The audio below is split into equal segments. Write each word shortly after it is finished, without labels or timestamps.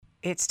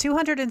It's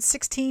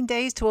 216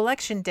 days to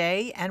Election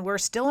Day, and we're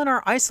still in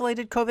our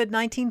isolated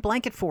COVID-19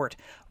 blanket fort.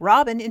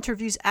 Robin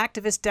interviews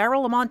activist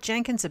Daryl Lamont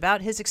Jenkins about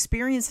his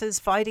experiences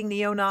fighting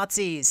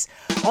neo-Nazis.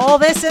 All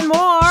this and more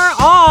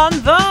on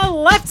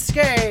The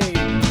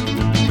Leftscape!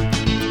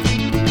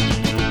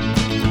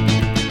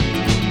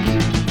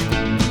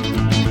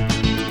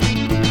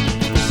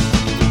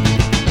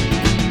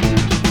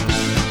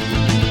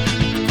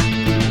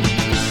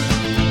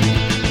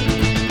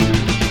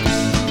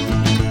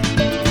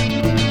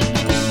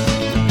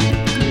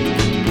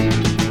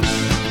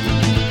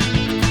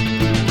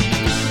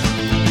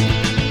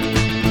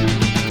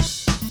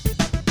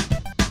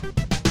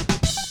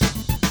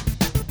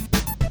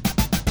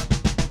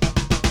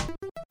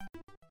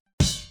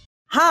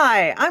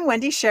 Hi, I'm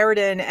Wendy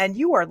Sheridan, and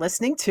you are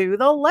listening to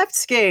The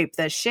Leftscape,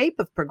 the shape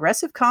of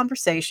progressive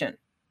conversation.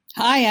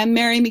 Hi, I'm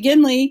Mary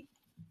McGinley.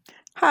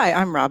 Hi,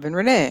 I'm Robin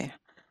Renee,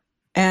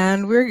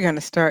 and we're going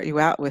to start you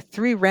out with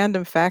 3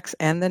 random facts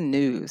and the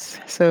news.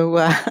 So,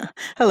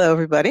 hello,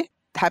 everybody.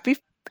 Happy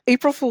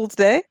April Fool's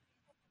Day.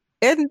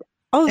 And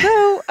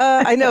although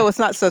I know it's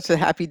not such a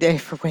happy day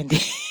for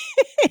Wendy.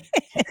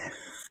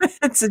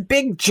 It's a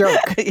big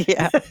joke.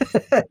 Yeah.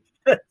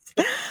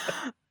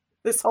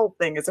 This whole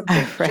thing is a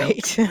big joke.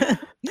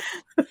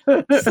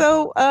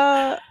 So,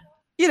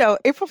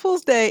 April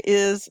Fool's Day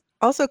is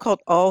also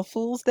called All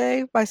Fool's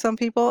Day by some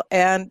people,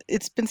 and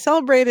it's been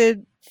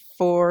celebrated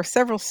for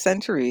several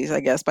centuries, I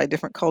guess, by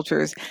different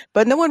cultures,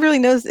 but no one really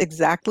knows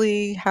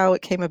exactly how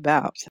it came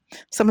about.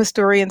 Some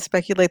historians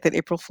speculate that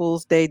April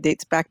Fool's Day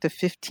dates back to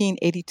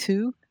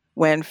 1582,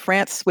 when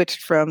France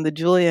switched from the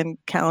Julian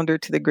calendar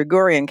to the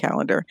Gregorian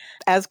calendar,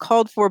 as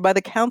called for by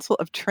the Council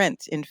of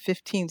Trent in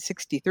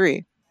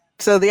 1563.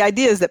 So the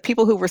idea is that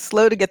people who were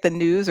slow to get the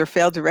news or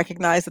failed to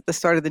recognize that the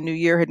start of the new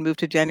year had moved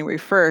to January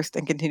 1st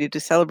and continued to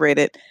celebrate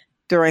it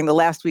during the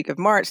last week of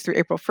March through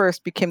April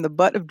 1st became the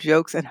butt of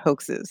jokes and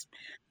hoaxes.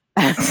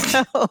 And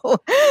so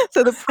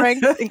the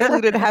pranks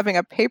included having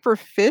a paper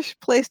fish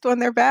placed on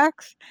their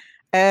backs,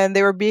 and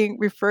they were being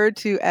referred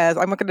to as,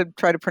 I'm not going to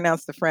try to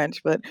pronounce the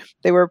French, but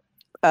they were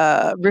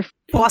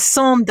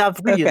Poisson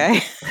d'avril.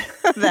 Okay,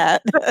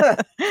 that.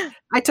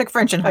 I took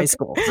French in high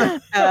school.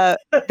 They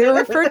were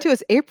referred to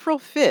as April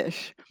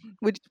fish,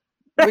 which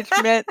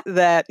meant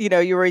that,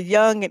 you were a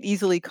young and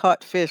easily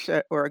caught fish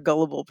or a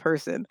gullible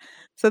person.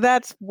 So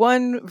that's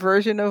one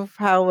version of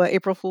how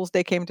April Fool's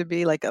Day came to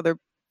be. Like, other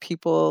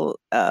people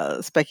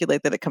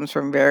speculate that it comes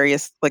from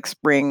various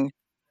spring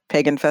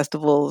pagan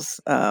festivals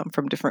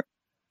from different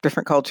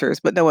cultures,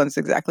 but no one's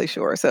exactly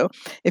sure. So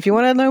if you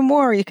want to know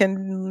more, you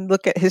can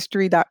look at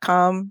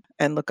history.com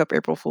and look up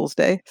April Fool's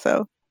Day.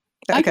 So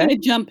okay. I'm going to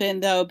jump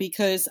in though,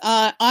 because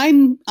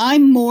I'm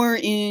more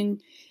in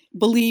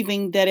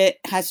believing that it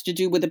has to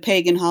do with the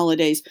pagan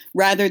holidays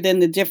rather than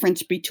the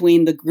difference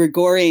between the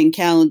Gregorian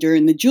calendar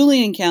and the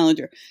Julian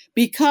calendar,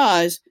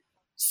 because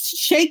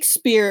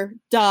Shakespeare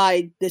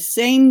died the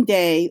same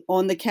day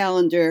on the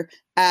calendar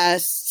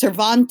as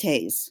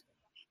Cervantes,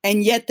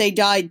 and yet they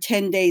died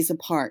 10 days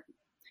apart,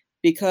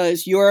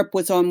 because Europe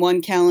was on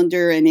one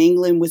calendar and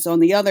England was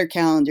on the other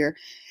calendar.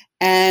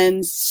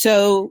 And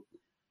so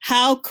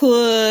how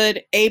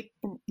could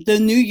the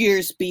New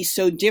Year's be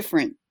so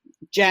different,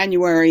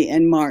 January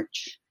and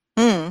March,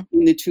 in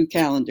the two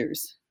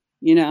calendars,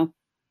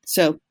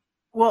 So.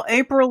 Well,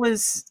 April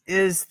is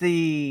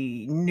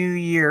the new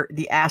year,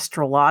 the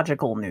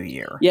astrological new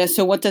year. Yeah,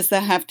 so what does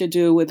that have to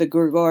do with the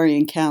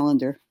Gregorian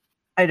calendar?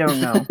 I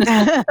don't know.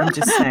 I'm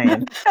just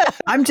saying.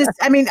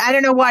 I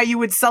don't know why you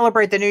would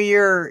celebrate the new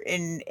year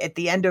at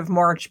the end of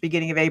March,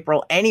 beginning of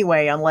April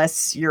anyway,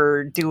 unless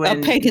you're doing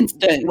a pagan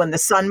day when the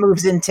sun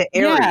moves into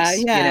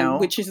Aries. Yeah,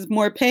 which is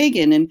more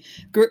pagan. And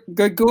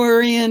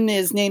Gregorian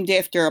is named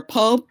after a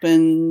pope,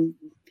 and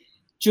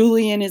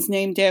Julian is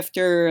named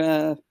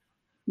after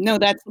no,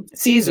 that's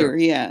Caesar.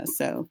 Yeah,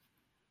 so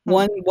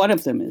one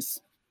of them is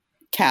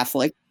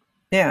Catholic.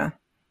 Yeah.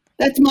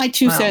 That's my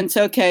 2 cents.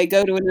 Okay,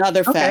 go to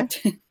another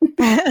fact.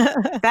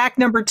 Fact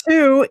number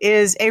 2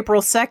 is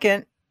April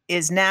 2nd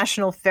is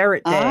National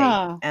Ferret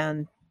Day.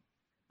 And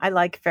I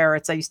like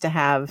ferrets. I used to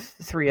have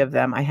 3 of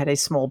them. I had a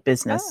small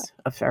business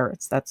of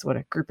ferrets. That's what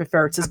a group of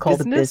ferrets is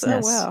called, a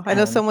business. Oh, wow. I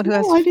know someone who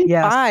has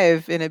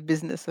 5 in a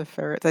business of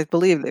ferrets. I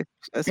believe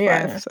there's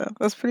 5, so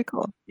that's pretty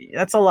cool.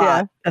 That's a lot.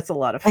 Yeah. That's a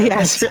lot of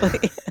ferrets. Yeah,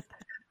 really.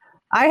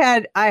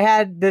 I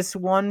had this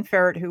one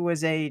ferret who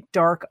was a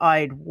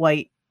dark-eyed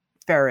white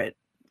ferret,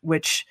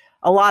 which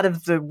a lot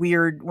of the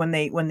weird, when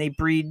they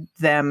breed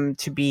them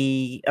to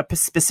be a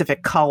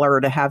specific color,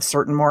 to have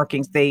certain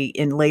markings, they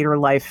in later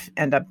life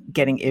end up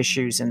getting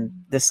issues. And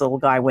this little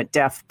guy went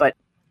deaf. But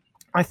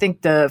I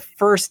think the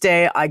first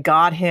day I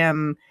got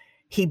him,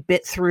 he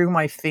bit through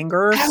my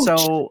finger. Ouch.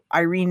 So I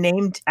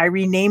renamed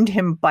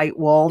him Bite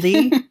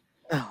Waldy.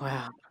 Oh,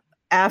 wow.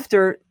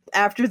 After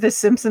the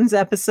Simpsons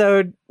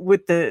episode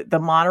with the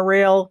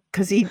monorail,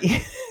 because he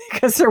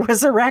because there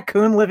was a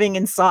raccoon living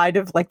inside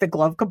of like the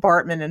glove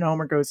compartment, and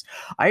Homer goes,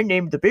 "I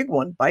named the big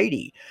one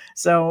Bitey."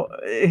 So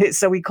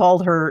we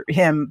called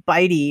him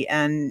Bitey,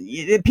 and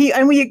you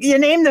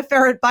name the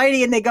ferret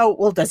Bitey, and they go,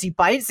 "Well, does he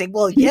bite?" Say,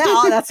 "Well,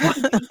 yeah, that's why."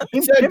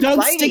 So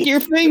don't stick your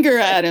finger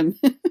at him.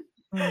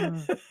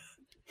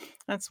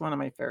 That's one of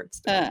my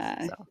favorites.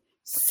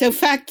 So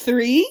fact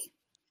 3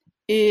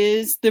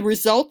 is the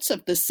results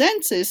of the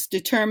census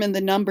determine the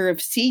number of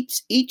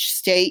seats each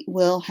state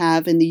will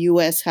have in the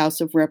U.S.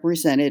 House of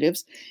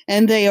Representatives,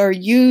 and they are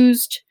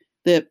used,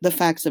 the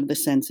facts of the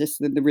census,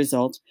 the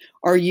results,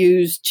 are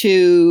used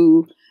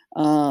to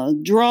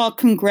draw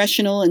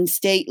congressional and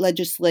state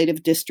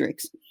legislative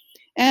districts.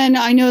 And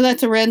I know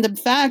that's a random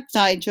fact.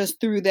 I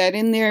just threw that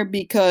in there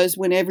because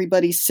when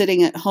everybody's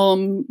sitting at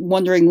home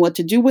wondering what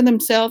to do with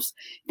themselves,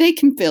 they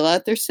can fill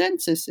out their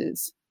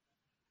censuses.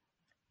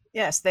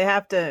 Yes, they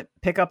have to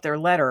pick up their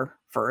letter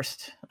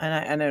first.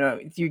 And I know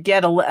you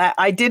get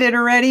I did it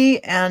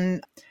already,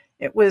 and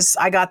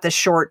I got the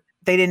short.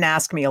 They didn't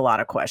ask me a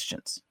lot of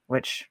questions,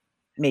 which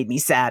made me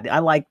sad. I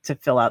like to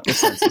fill out the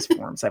census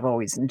forms. I've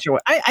always enjoyed.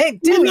 I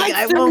do.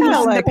 I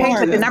love the page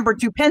with the number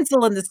 2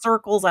 pencil and the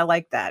circles. I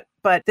like that.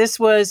 But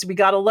we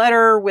got a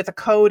letter with a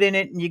code in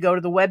it, and you go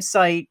to the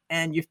website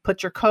and you've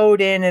put your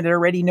code in, and it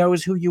already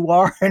knows who you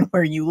are and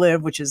where you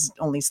live, which is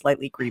only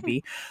slightly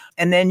creepy.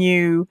 And then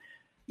you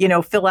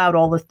fill out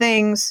all the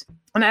things.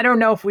 And I don't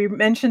know if we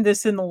mentioned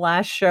this in the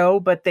last show,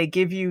 but they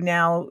give you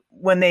now,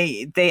 when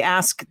they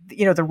ask,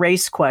 the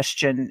race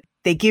question,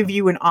 they give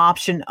you an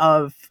option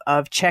of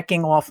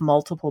checking off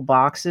multiple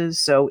boxes.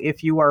 So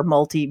if you are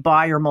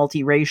bi or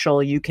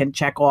multiracial, you can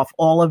check off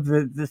all of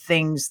the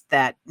things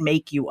that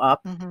make you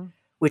up,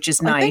 which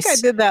is nice. I think I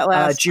did that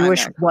last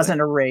Jewish time, wasn't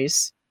a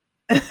race.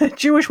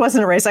 Jewish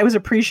wasn't a race. I was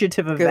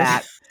appreciative of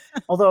that.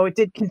 Although it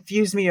did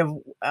confuse me of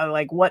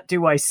what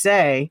do I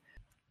say?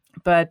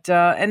 But,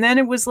 and then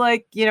it was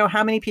like,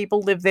 how many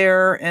people live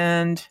there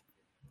and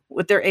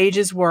what their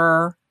ages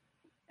were.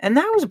 And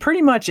that was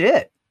pretty much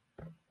it.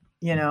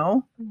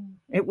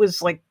 It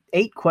was like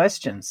 8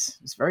 questions.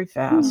 It's very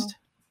fast.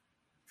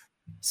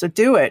 So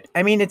do it.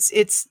 I mean,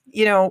 it's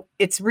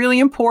really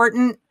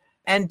important,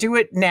 and do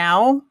it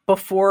now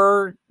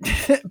before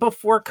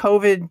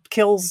COVID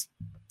kills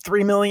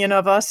 3 million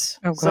of us.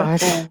 Oh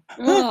gosh.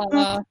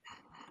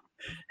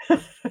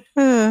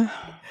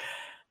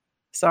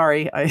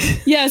 Sorry. I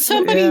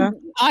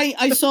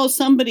saw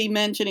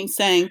somebody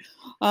saying,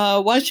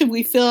 why should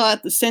we fill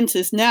out the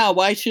census now?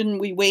 Why shouldn't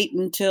we wait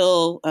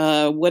until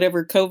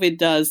whatever COVID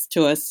does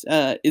to us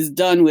is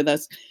done with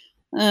us?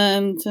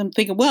 And I'm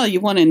thinking, well, you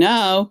want to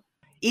know.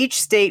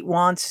 Each state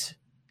wants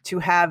to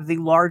have the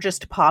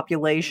largest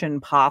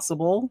population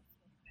possible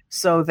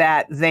so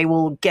that they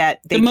will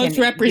get the most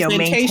representation.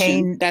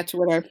 Maintain that's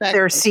what our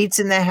their seats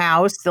in the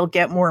House. They'll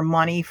get more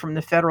money from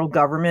the federal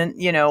government,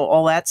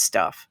 all that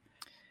stuff.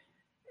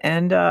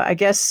 And I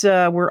guess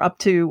we're up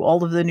to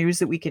all of the news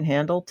that we can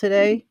handle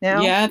today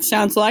now. Yeah, it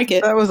sounds like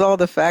it. That was all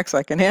the facts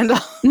I can handle.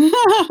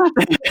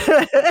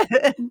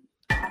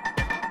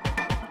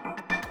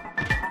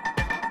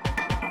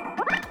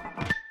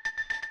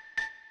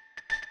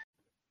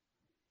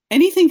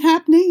 Anything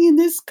happening in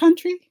this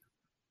country?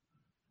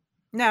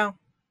 No,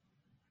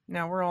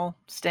 we're all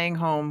staying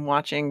home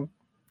watching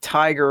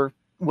Tiger,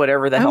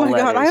 whatever the hell that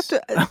is. Oh my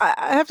God,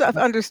 I have to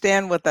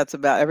understand what that's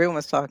about. Everyone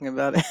was talking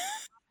about it.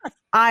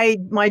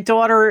 My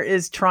daughter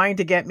is trying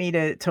to get me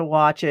to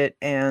watch it,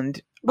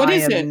 and what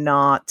is it?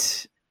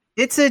 Not.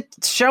 It's a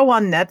show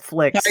on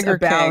Netflix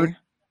about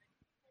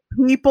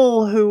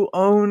people who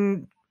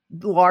own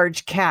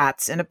large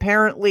cats, and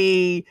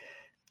apparently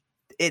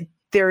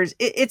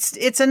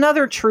it's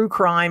another true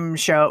crime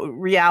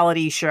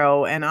reality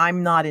show, and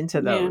I'm not into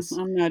those.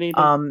 Yeah, I'm not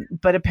either.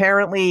 But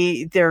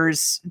apparently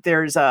there's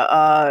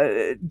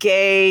a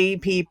gay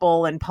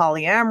people and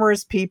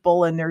polyamorous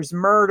people, and there's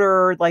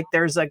murder. Like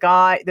there's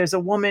a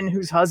woman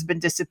whose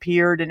husband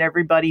disappeared, and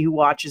everybody who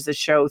watches the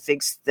show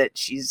thinks that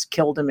she's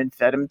killed him and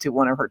fed him to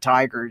one of her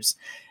tigers,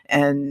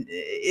 and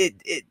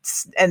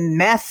it's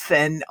meth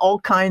and all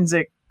kinds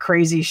of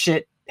crazy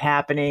shit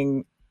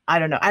happening. I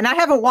don't know. And I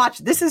haven't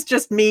watched. This is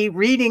just me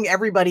reading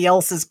everybody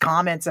else's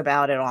comments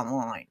about it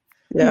online.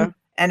 Yeah.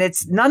 And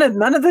it's none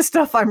of the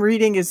stuff I'm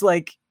reading is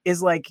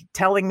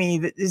telling me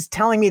that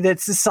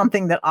this is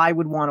something that I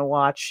would want to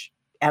watch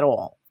at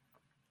all.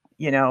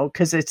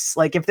 Because it's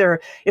like if they're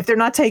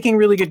not taking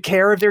really good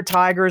care of their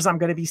tigers, I'm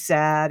going to be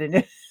sad.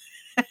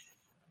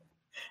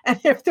 And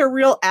if they're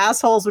real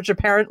assholes, which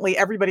apparently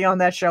everybody on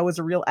that show is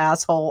a real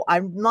asshole,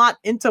 I'm not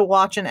into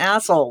watching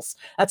assholes.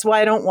 That's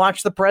why I don't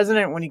watch the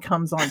president when he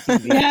comes on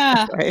TV.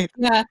 Yeah, right.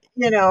 Yeah.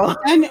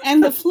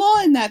 And the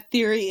flaw in that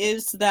theory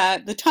is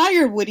that the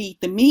tiger would eat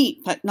the meat,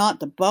 but not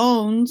the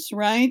bones,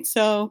 right?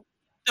 So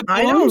the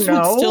bones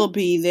would still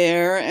be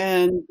there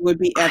and would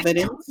be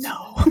evidence.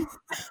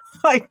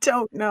 I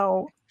don't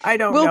know.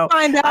 We'll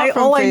find out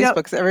from Facebook,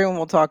 because everyone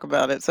will talk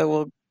about it. So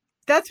we'll.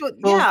 That's what.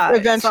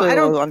 Eventually, so I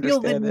don't we'll feel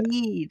understand the it.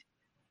 need.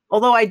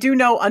 Although I do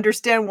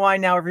understand why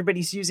now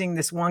everybody's using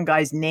this one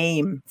guy's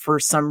name for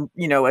some,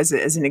 as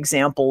an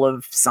example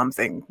of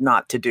something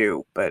not to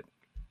do. But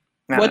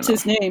what's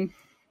his name?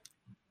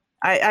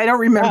 I don't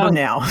remember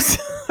now.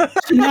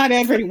 Not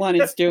everyone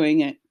is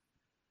doing it.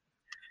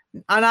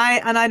 And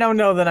I don't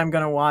know that I'm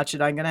going to watch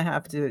it. I'm going to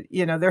have to,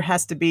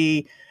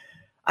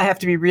 I have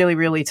to be really,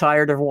 really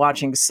tired of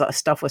watching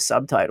stuff with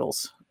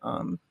subtitles.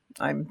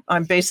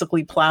 I'm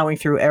basically plowing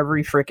through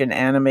every freaking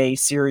anime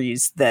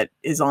series that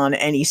is on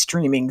any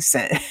streaming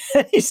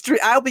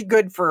I'll be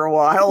good for a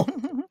while.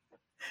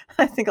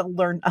 I think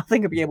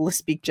I'll be able to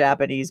speak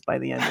Japanese by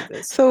the end of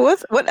this. So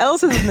what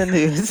else is in the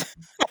news?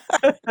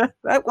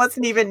 That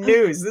wasn't even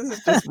news. This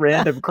is just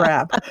random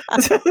crap.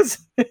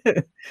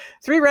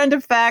 3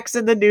 random facts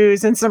in the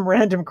news and some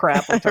random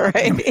crap.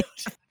 Right.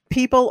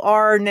 People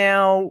are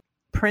now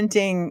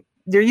printing.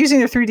 They're using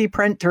their 3D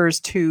printers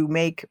to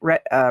make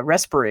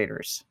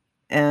respirators,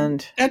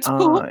 and that's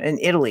cool. In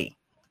Italy.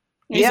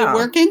 Is it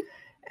working?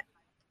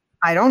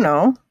 I don't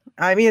know.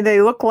 I mean,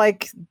 they look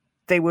like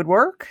they would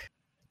work.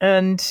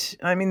 And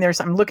I mean,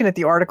 I'm looking at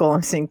the article,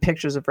 I'm seeing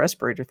pictures of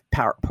respirator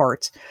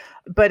parts,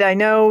 but I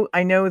know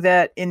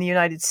that in the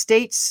United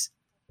States,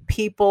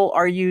 people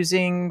are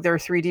using their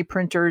 3D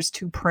printers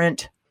to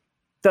print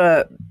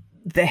the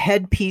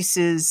head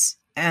pieces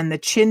and the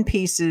chin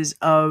pieces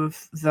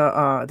of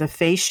the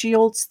face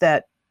shields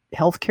that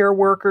healthcare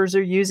workers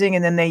are using.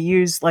 And then they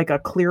use like a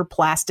clear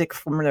plastic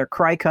from their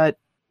Cricut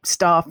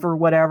stuff or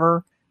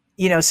whatever.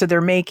 So they're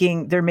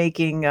making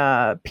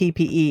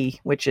PPE,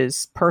 which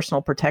is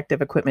personal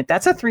protective equipment.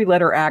 That's a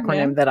 3-letter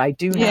acronym that I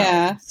do know.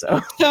 Yeah.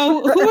 So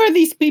who are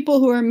these people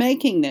who are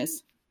making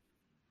this?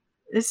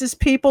 This is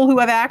people who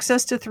have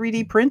access to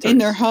 3D printers in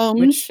their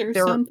homes or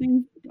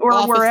something, or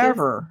offices?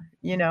 Wherever.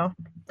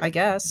 I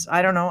guess.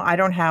 I don't know. I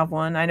don't have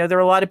one. I know there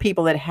are a lot of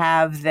people that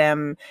have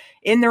them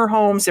in their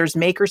homes. There's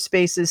maker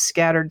spaces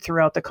scattered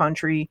throughout the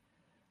country,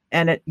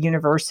 and at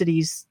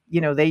universities,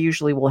 they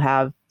usually will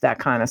have that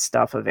kind of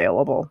stuff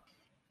available.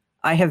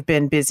 I have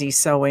been busy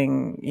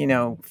sewing,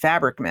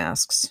 fabric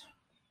masks,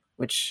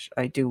 which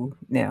I do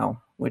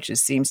now, which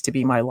seems to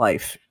be my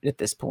life at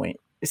this point.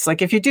 It's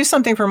like if you do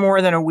something for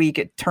more than a week,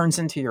 it turns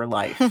into your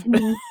life,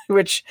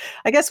 which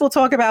I guess we'll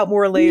talk about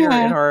more later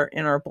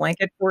in our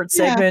blanket fort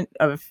segment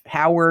of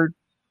how we're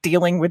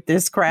dealing with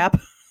this crap.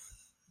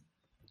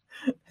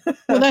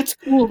 Well, that's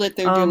cool that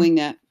they're doing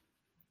that.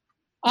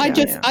 I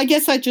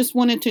guess I just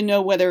wanted to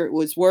know whether it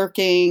was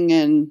working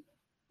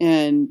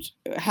and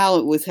how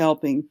it was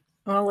helping.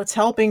 Well, it's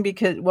helping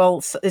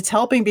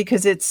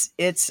because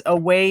it's a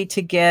way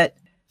to get,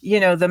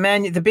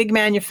 the big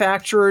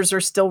manufacturers are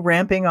still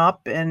ramping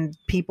up and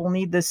people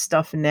need this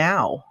stuff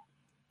now.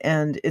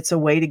 And it's a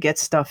way to get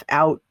stuff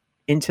out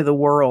into the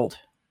world.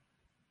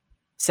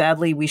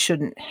 Sadly, we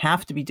shouldn't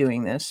have to be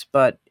doing this,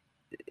 but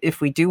if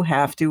we do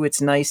have to,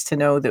 it's nice to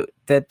know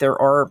that there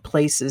are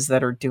places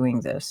that are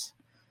doing this.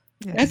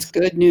 Yes. That's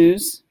good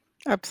news.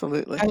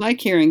 Absolutely. I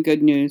like hearing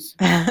good news.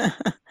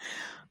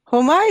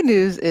 Well, my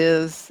news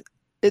is,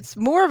 it's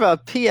more of a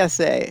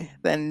PSA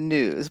than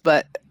news,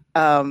 but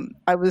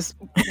I was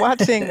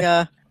watching,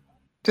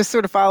 just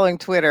sort of following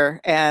Twitter,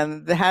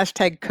 and the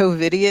hashtag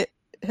COVIDiot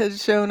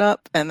has shown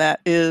up, and that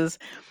is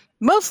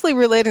mostly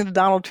relating to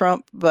Donald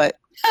Trump, but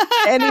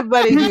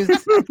anybody who's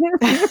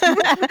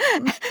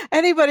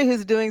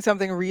doing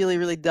something really,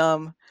 really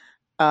dumb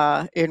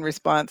in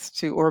response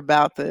to or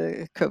about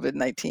the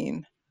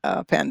COVID-19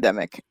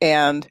 pandemic.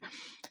 And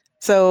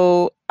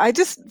so I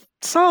just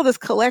saw this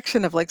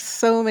collection of like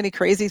so many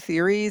crazy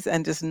theories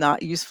and just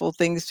not useful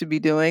things to be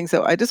doing.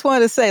 So I just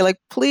wanted to say, like,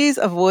 please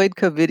avoid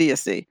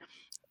COVIDiocy.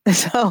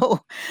 So,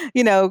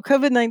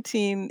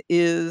 COVID-19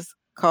 is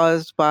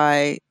caused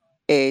by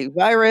a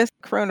virus,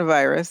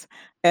 coronavirus,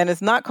 and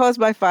it's not caused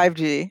by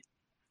 5G,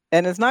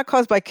 and it's not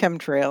caused by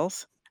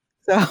chemtrails.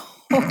 So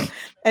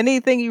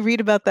anything you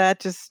read about that,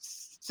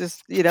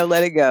 just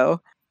let it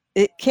go.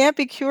 It can't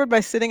be cured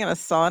by sitting in a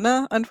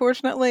sauna,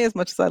 unfortunately, as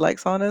much as I like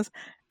saunas.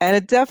 And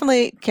it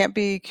definitely can't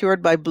be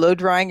cured by blow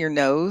drying your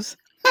nose,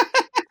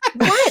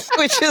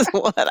 which is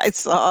what I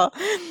saw.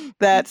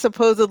 That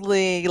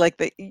supposedly,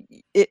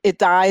 it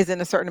dies in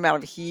a certain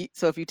amount of heat.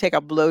 So if you take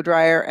a blow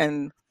dryer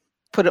and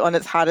put it on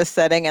its hottest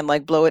setting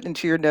and blow it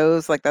into your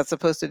nose, that's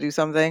supposed to do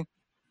something.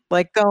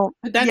 Don't.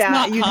 That's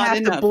not you'd hot have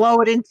enough. to blow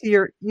it into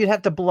your. You'd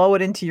have to blow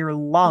it into your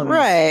lungs,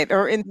 right?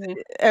 Or in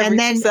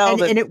every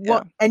cell,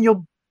 and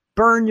you'll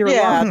burn your lungs.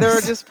 Yeah, there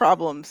are just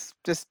problems.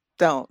 Just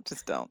don't.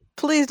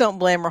 Please don't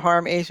blame or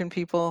harm Asian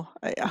people.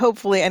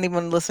 Hopefully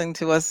anyone listening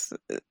to us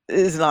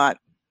is not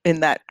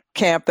in that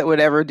camp that would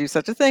ever do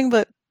such a thing,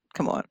 but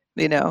come on,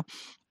 do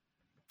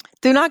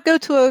not go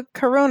to a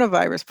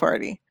coronavirus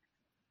party.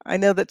 I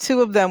know that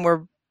 2 of them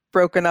were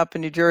broken up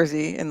in New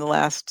Jersey in the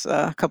last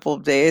couple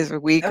of days or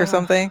week or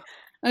something.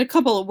 A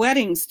couple of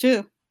weddings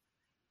too.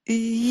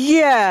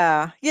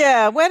 Yeah,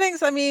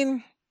 weddings. I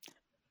mean,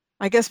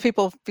 I guess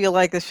people feel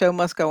like the show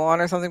must go on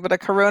or something, but a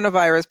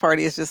coronavirus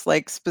party is just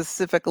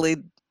specifically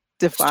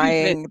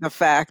defying the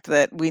fact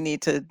that we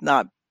need to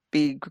not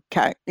be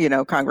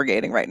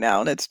congregating right now,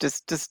 and it's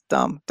just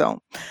dumb.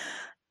 Don't.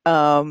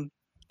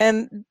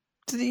 And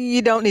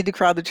you don't need to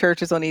crowd the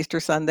churches on Easter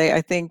Sunday.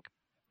 I think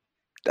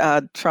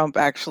Trump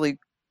actually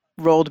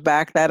rolled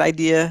back that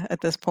idea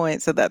at this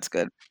point, so that's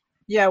good.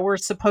 Yeah, we're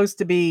supposed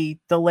to be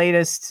the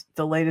latest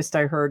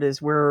I heard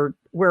is we're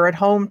at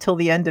home till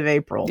the end of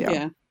April.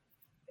 Yeah.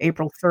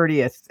 April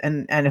 30th,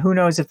 and who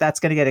knows if that's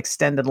going to get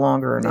extended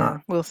longer or not.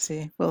 We'll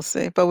see.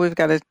 But we've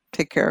got to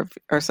take care of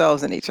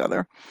ourselves and each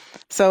other.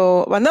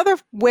 So another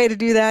way to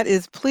do that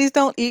is please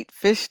don't eat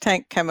fish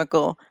tank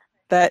chemical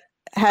that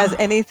has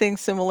anything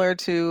similar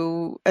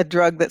to a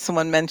drug that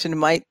someone mentioned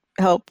might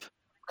help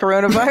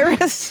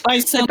coronavirus. By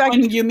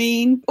someone, you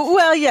mean?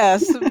 Well,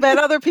 yes, but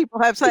other people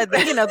have said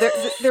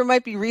that, there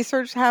might be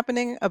research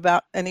happening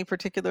about any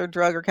particular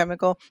drug or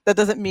chemical. That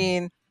doesn't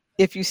mean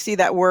if you see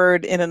that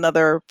word in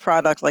another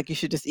product, like you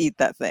should just eat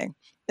that thing.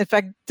 In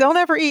fact, don't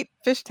ever eat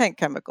fish tank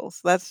chemicals.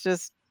 That's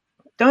just...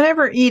 Don't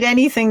ever eat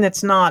anything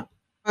that's not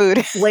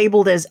food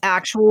labeled as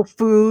actual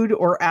food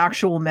or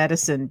actual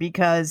medicine,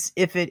 because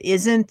if it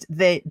isn't,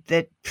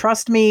 that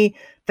trust me,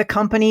 the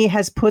company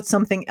has put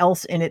something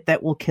else in it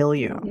that will kill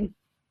you. Mm-hmm.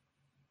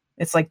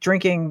 It's like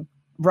drinking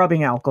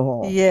rubbing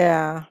alcohol.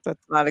 Yeah,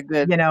 that's not a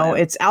good...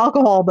 it's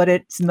alcohol, but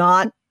it's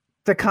not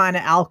the kind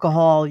of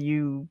alcohol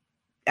you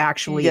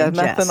actually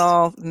ingest.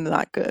 Methanol,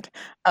 not good.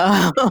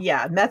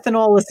 Yeah,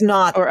 methanol is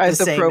not or the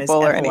same as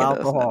or any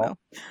alcohol. Of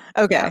those.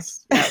 No. Okay.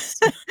 Yes.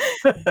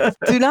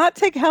 Do not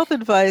take health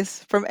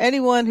advice from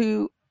anyone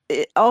who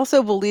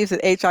also believes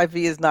that HIV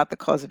is not the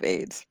cause of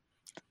AIDS.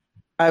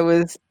 I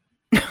was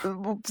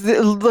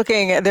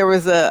looking, there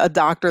was a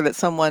doctor that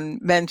someone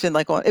mentioned,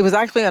 it was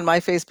actually on my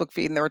Facebook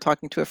feed, and they were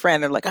talking to a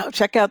friend. They're like, oh,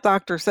 check out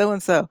Dr.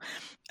 So-and-so.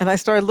 And I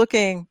started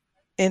looking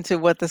into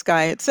what this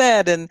guy had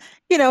said. And,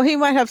 he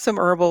might have some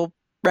herbal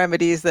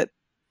remedies that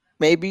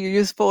may be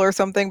useful or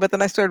something. But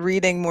then I started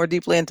reading more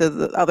deeply into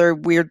the other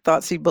weird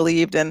thoughts he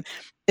believed. And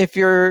if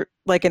you're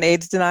like an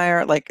AIDS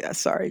denier,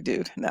 sorry,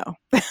 dude, no.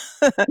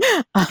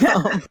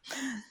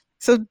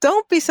 So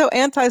don't be so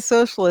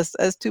anti-socialist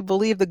as to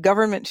believe the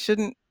government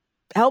shouldn't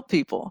help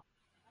people.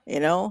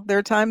 There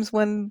are times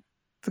when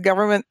the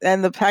government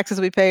and the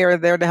taxes we pay are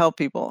there to help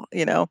people,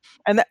 and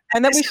that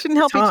we shouldn't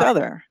help each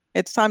other.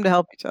 It's time to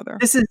help each other.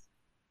 This is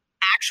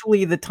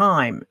actually the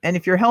time. And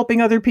if you're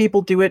helping other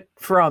people, do it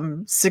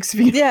from 6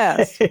 feet.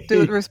 Yes,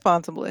 do it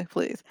responsibly,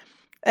 please.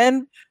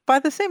 And by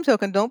the same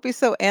token, don't be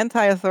so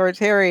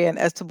anti-authoritarian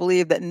as to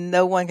believe that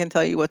no one can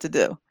tell you what to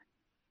do.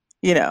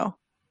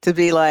 To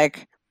be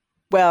like,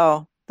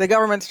 well, the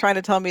government's trying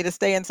to tell me to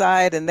stay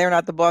inside and they're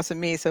not the boss of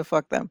me, so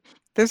fuck them.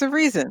 There's a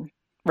reason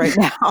right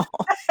now.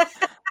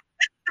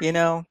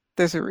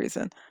 There's a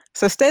reason.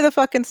 So stay the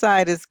fuck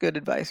inside is good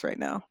advice right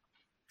now.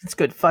 It's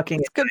good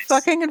fucking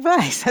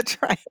advice. That's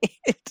right.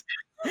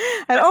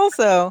 And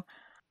also,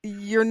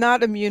 you're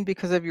not immune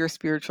because of your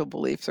spiritual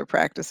beliefs or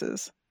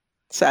practices,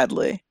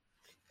 sadly.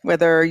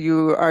 Whether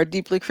you are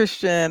deeply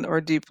Christian or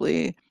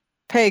deeply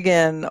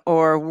pagan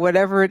or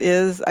whatever it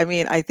is. I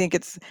mean, I think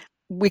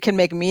we can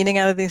make meaning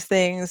out of these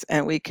things,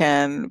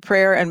 and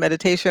prayer and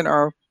meditation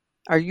are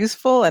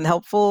useful and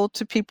helpful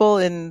to people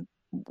in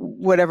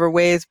whatever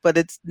ways, but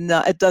it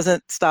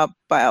doesn't stop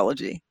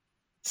biology.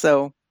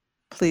 So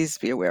please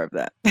be aware of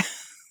that.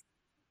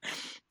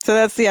 So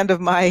that's the end of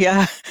my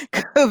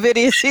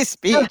COVID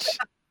speech.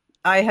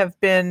 I have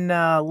been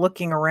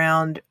looking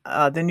around.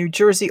 The New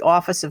Jersey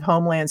Office of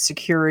Homeland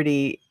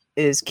Security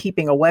is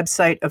keeping a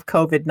website of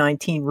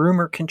COVID-19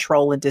 rumor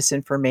control and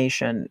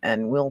disinformation,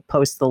 and we'll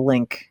post the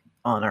link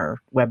on our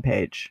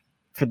webpage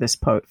for this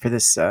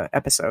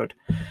episode.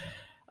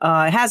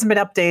 It hasn't been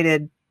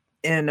updated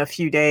in a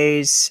few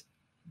days.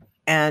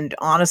 And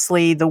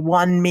honestly, the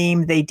one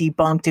meme they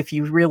debunked, if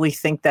you really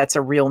think that's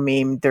a real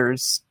meme,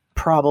 there's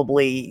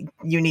probably,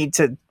 you need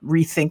to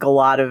rethink a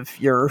lot of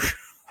your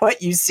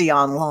what you see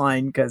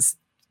online, because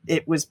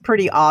it was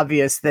pretty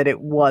obvious that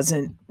it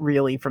wasn't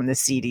really from the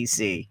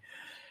CDC.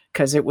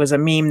 Because it was a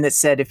meme that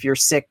said, if you're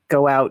sick,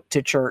 go out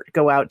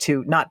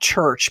to not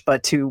church,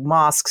 but to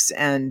mosques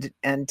and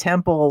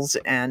temples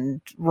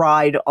and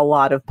ride a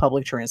lot of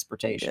public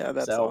transportation. Yeah,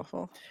 that's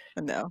awful.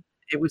 No.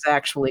 It was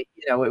actually,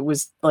 it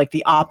was like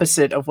the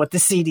opposite of what the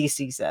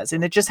CDC says.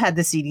 And it just had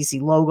the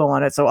CDC logo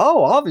on it. So,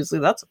 obviously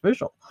that's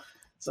official.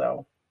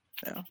 So,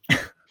 yeah.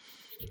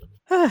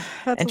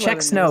 And check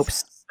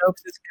Snopes.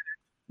 Snopes is good.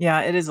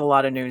 Yeah, it is a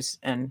lot of news.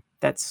 And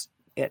that's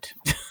it.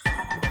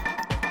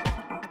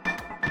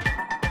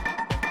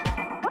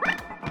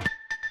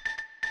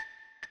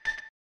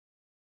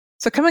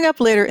 So coming up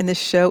later in this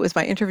show is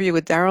my interview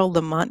with Darryl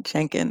Lamont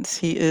Jenkins.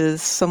 He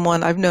is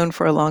someone I've known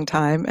for a long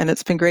time, and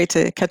it's been great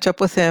to catch up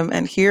with him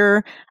and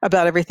hear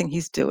about everything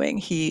he's doing.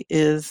 He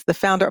is the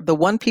founder of the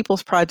One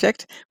People's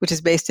Project, which is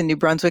based in New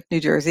Brunswick,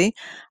 New Jersey.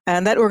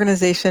 And that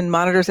organization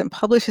monitors and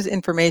publishes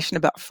information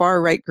about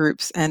far-right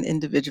groups and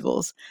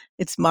individuals.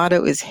 Its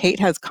motto is "Hate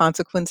Has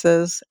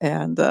Consequences,"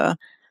 and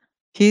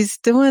he's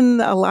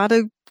doing a lot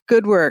of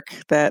good work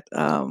that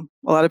a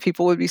lot of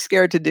people would be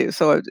scared to do.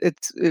 So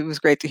it was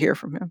great to hear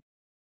from him.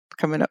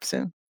 Coming up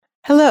soon.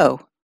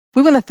 Hello.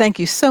 We want to thank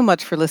you so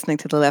much for listening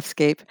to The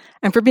Leftscape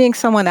and for being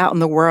someone out in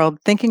the world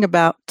thinking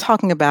about,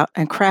 talking about,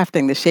 and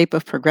crafting the shape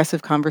of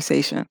progressive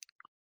conversation.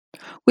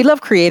 We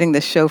love creating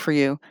this show for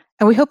you,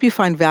 and we hope you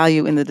find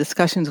value in the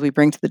discussions we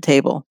bring to the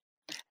table.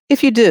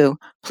 If you do,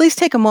 please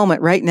take a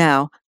moment right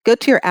now, go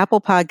to your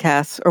Apple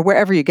Podcasts or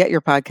wherever you get your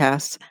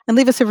podcasts, and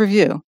leave us a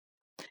review.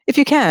 If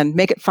you can,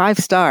 make it 5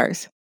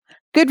 stars.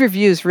 Good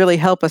reviews really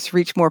help us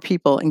reach more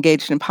people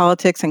engaged in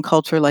politics and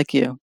culture like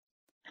you.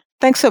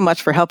 Thanks so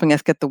much for helping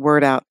us get the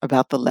word out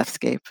about The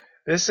Leftscape.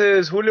 This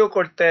is Julio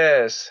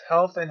Cortez,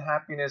 health and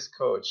happiness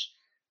coach,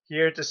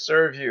 here to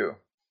serve you.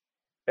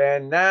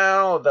 And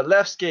now, The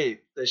Leftscape,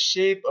 the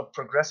shape of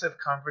progressive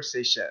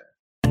conversation.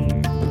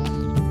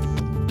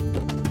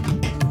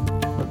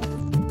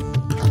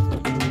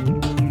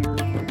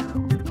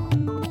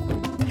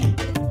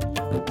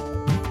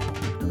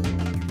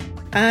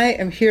 I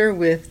am here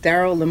with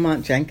Daryl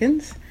Lamont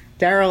Jenkins.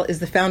 Daryl is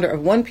the founder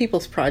of One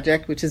People's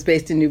Project, which is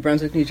based in New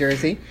Brunswick, New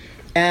Jersey.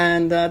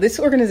 And this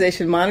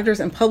organization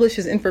monitors and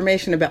publishes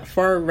information about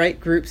far-right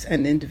groups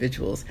and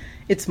individuals.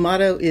 Its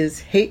motto is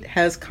 "Hate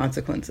has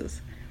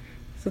consequences."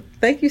 So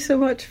thank you so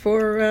much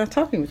for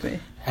talking with me.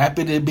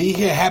 Happy to be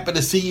here. Happy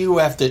to see you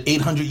after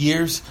 800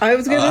 years. I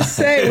was going to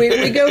say,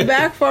 we go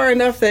back far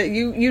enough that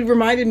you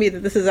reminded me that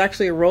this is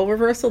actually a role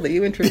reversal, that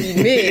you interviewed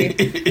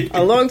me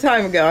a long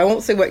time ago. I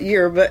won't say what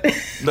year, but...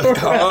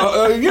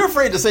 You're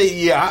afraid to say,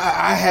 yeah,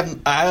 I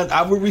haven't.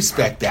 I would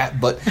respect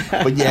that. But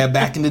yeah,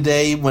 back in the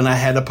day when I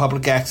had a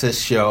public access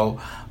show,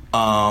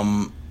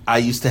 I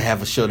used to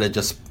have a show that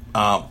just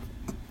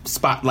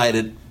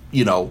spotlighted,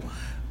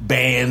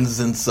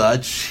 bands and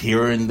such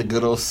here in the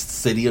good old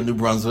city of New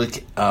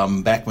Brunswick,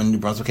 back when New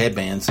Brunswick had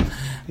bands.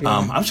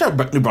 Yeah. I'm sure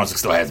New Brunswick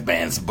still has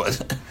bands,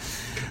 but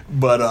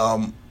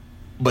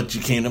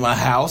you came to my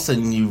house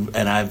and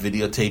I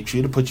videotaped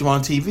you to put you on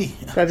TV.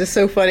 That is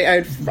so funny.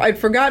 I'd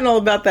forgotten all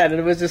about that,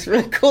 and it was just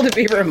really cool to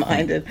be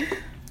reminded.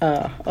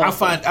 I'll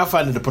find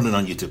it to put it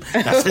on YouTube.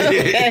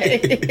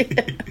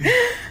 Okay.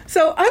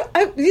 So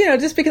I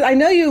just because I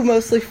know you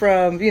mostly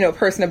from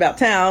Person About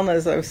Town,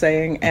 as I was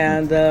saying,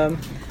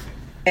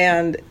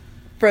 and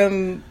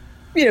from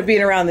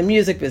being around the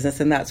music business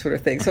and that sort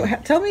of thing. So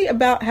tell me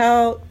about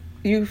how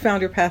you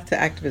found your path to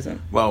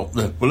activism. Well,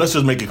 let's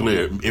just make it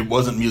clear. It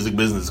wasn't music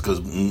business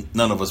because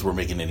none of us were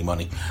making any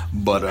money.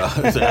 But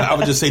I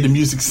would just say the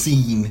music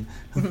scene.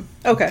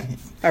 Okay.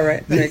 All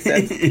right. That makes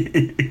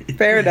sense.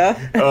 Fair enough.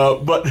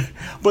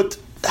 But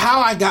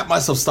how I got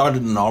myself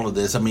started in all of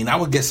this, I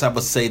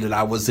would say that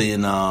I was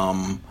in...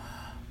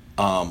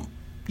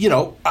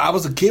 I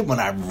was a kid when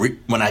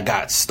I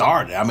got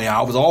started.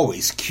 I was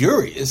always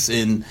curious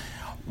in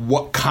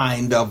what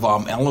kind of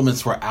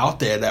elements were out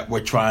there that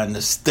were trying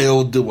to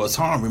still do us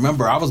harm.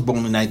 Remember, I was born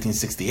in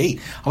 1968.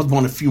 I was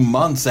born a few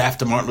months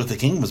after Martin Luther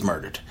King was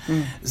murdered.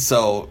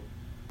 So,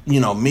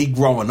 me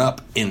growing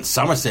up in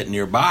Somerset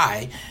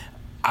nearby,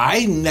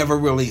 I never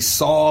really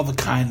saw the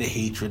kind of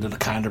hatred or the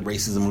kind of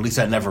racism. At least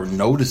I never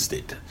noticed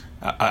it.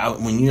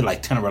 When you're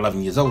like 10 or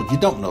 11 years old, you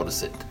don't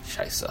notice it,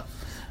 Shaisa.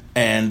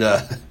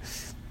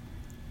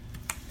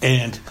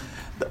 And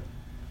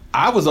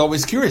I was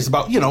always curious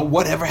about,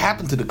 whatever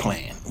happened to the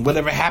Klan,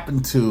 whatever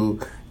happened to,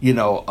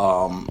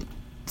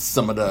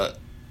 some of the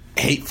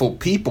hateful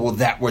people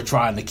that were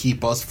trying to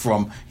keep us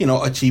from,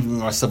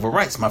 achieving our civil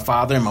rights. My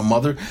father and my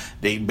mother,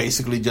 they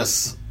basically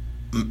just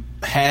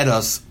had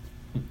us,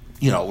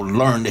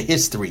 learn the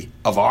history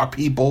of our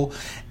people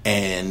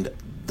and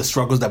the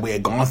struggles that we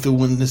had gone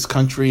through in this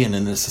country and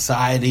in this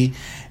society.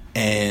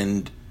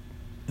 And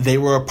they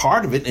were a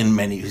part of it in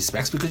many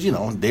respects because,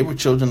 they were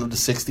children of the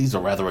 60s, or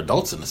rather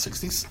adults in the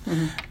 60s.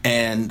 Mm-hmm.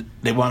 And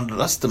they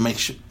wanted us to make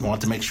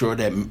sure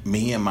that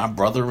me and my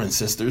brother and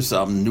sisters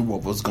knew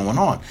what was going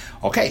on.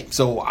 Okay,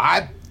 so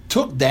I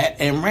took that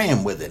and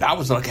ran with it. I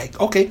was like,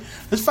 okay,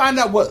 let's find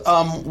out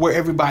where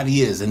everybody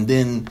is. And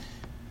then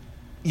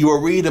you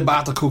will read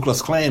about the Ku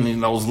Klux Klan in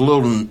those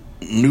little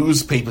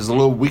newspapers, the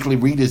little weekly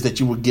readers that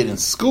you would get in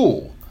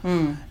school.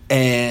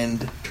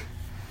 And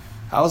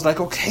I was like,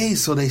 okay,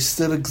 so they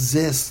still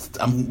exist.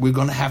 We're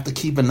going to have to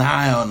keep an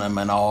eye on them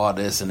and all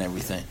this and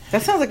everything.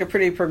 That sounds like a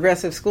pretty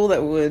progressive school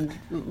that would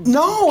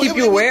keep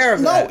you aware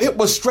of that. No, it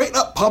was straight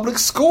up public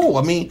school.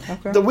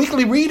 The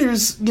weekly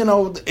readers,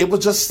 it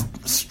was just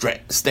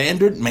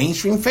standard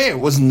mainstream fare. It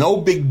was no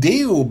big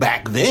deal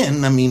back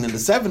then. In the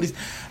 70s,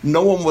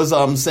 no one was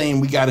saying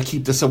we got to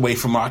keep this away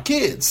from our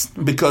kids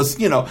because,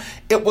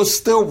 it was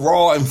still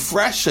raw and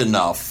fresh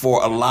enough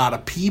for a lot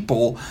of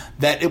people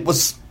that it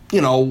was,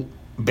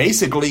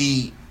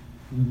 basically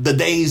the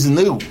day's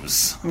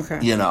news. Okay.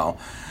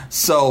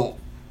 So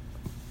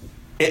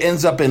it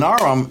ends up in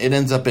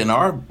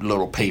our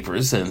little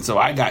papers, and so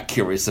I got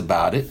curious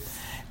about it,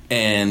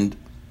 and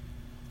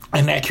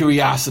that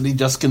curiosity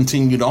just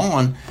continued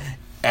on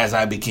as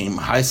I became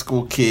a high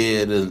school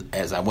kid, and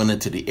as I went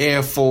into the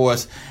Air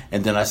Force,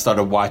 and then I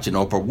started watching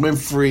Oprah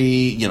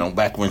Winfrey,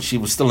 back when she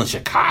was still in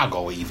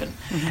Chicago even.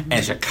 Mm-hmm.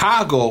 And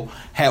Chicago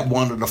had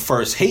one of the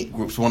first hate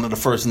groups, one of the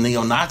first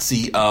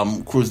neo-Nazi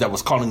crews that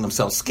was calling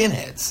themselves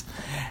skinheads.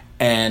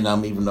 And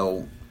even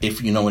though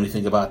if you know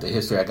anything about the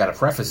history, I got to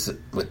preface it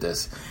with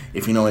this.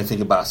 If you know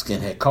anything about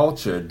skinhead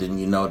culture, then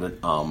you know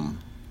that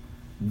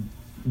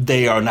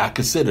they are not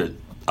considered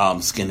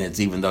skinheads,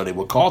 even though they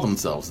would call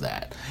themselves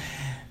that.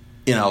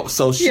 You know,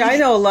 so I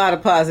know a lot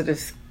of positive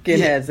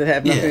skinheads that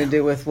have nothing to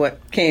do with what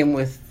came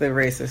with the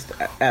racist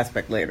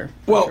aspect later.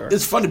 Well,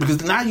 it's funny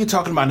because now you're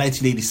talking about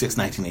 1986,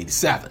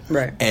 1987.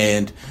 Right.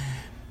 And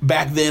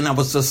back then,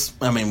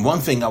 one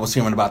thing I was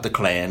hearing about the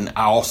Klan,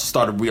 I also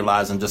started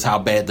realizing just how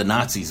bad the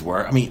Nazis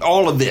were. I mean,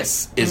 all of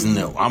this is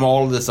new.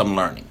 All of this I'm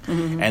learning.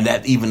 And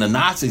that even the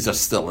Nazis are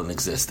still in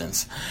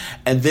existence.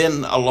 And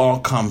then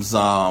along comes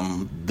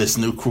this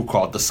new crew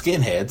called the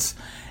Skinheads.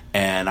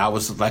 And I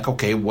was like,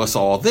 okay, what's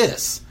all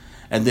this?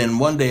 And then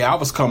one day I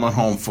was coming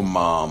home from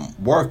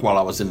work while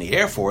I was in the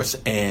Air Force,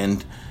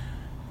 and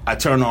I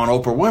turned on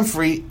Oprah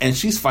Winfrey, and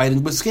she's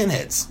fighting with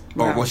skinheads,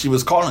 or what she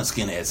was calling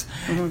skinheads.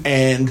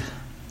 And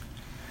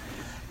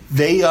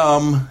they,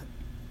 and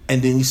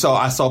then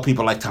I saw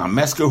people like Tom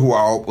Metzger, who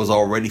I was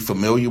already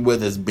familiar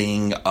with as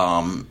being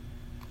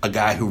a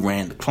guy who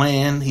ran the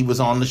Klan. He was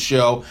on the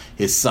show.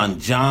 His son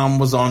John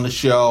was on the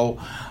show.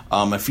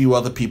 A few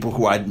other people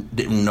who I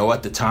didn't know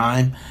at the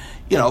time.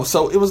 You know,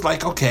 so it was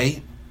like,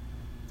 okay,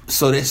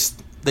 so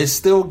they're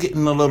still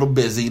getting a little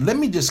busy. Let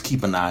me just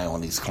keep an eye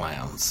on these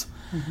clowns.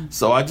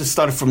 So I just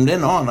started from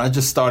then on. I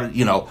just started,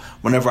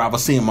 whenever I would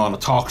see them on a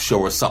talk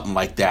show or something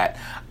like that,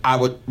 I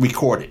would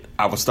record it.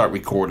 I would start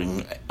recording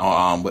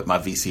with my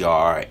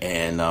VCR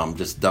and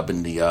just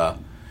dubbing the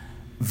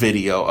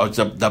video or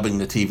dubbing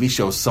the TV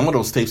shows. Some of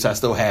those tapes I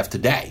still have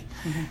today.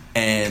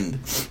 And,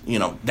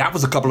 that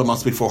was a couple of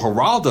months before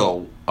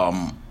Geraldo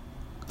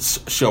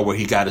show where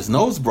he got his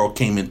nose broke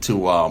came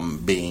into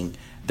being.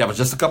 That was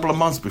just a couple of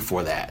months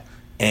before that.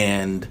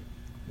 And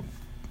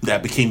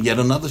that became yet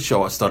another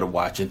show I started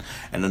watching,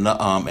 and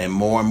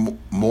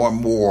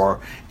more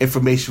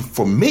information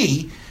for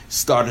me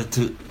started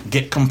to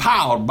get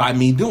compiled by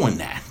me doing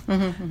that.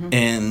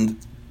 And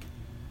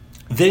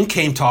then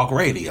came talk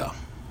radio,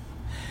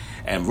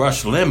 and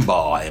Rush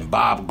Limbaugh and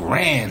Bob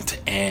Grant,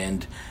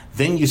 and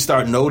then you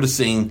start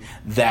noticing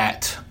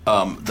that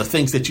the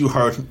things that you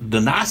heard the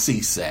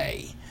Nazis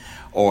say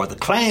or the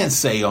Klan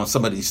say on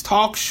some of these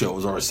talk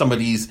shows or some of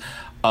these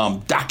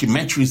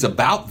documentaries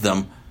about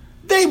them,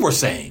 they were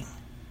saying.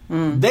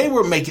 They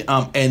were making,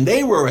 and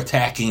they were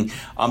attacking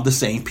the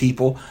same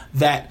people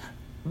that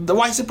the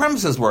white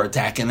supremacists were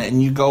attacking.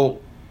 And you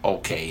go,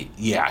 okay,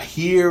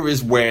 here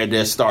is where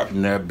there's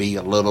starting to be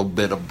a little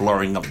bit of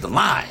blurring of the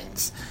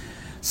lines.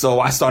 So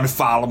I started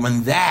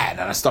following that,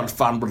 and I started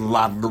following a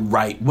lot of the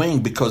right wing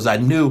because I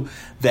knew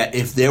that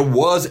if there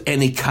was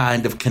any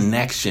kind of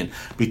connection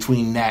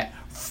between that,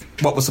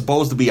 what was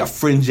supposed to be a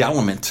fringe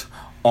element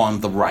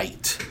on the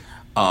right,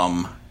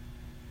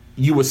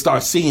 you would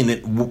start seeing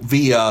it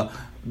via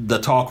the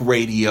talk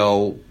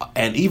radio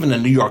and even the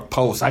New York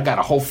Post. I got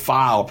a whole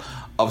file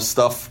of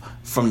stuff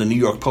from the New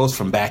York Post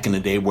from back in the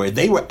day where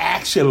they were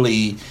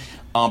actually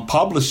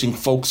publishing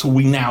folks who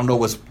we now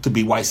know as to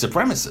be white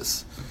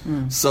supremacists.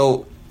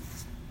 So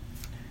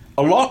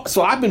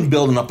I've been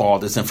building up all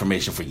this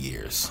information for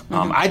years.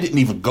 I didn't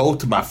even go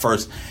to my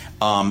first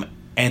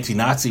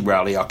anti-Nazi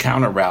rally or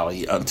counter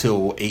rally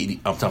until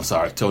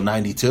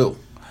 92.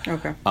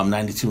 Okay.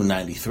 92 and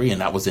 93, and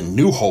that was in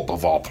New Hope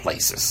of all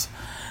places,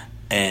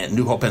 and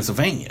New Hope,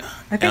 Pennsylvania.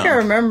 I think I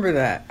remember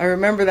that. I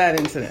remember that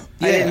incident.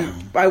 Yeah.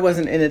 I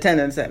wasn't in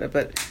attendance at it,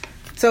 but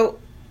so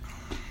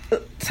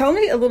tell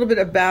me a little bit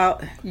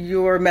about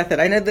your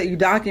method. I know that you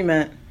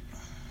document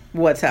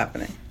what's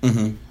happening,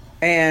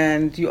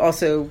 and you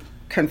also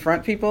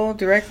confront people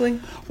directly.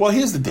 Well,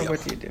 here's the deal. Or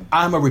what do you do?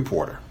 I'm a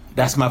reporter.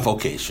 That's my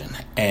vocation,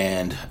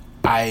 and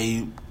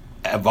I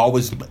have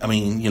always.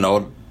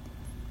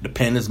 The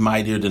pen is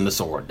mightier than the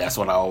sword. That's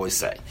what I always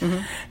say.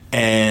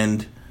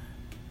 And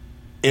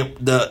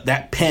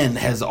that pen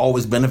has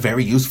always been a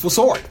very useful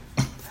sword.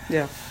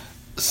 Yeah.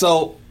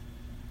 So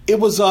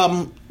it was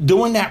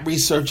doing that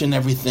research and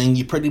everything.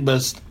 You pretty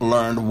much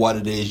learned what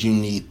it is you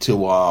need to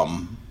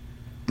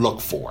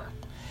look for.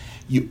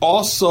 You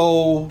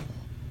also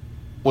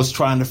was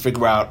trying to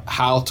figure out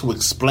how to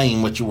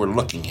explain what you were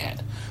looking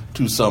at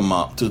to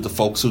the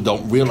folks who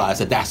don't realize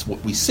that that's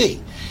what we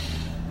see.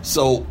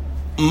 So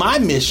my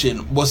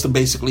mission was to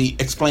basically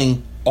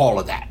explain all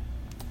of that.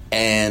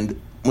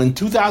 And when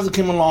 2000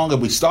 came along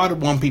and we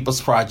started One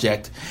People's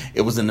Project,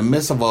 it was in the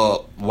midst of a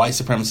white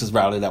supremacist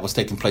rally that was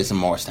taking place in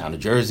Morristown, New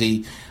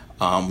Jersey.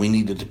 We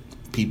needed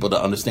people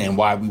to understand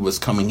why we was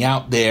coming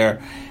out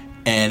there.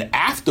 And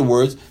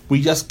afterwards,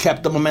 we just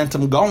kept the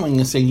momentum going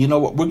and saying, you know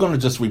what, we're going to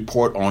just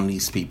report on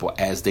these people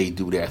as they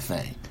do their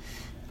thing.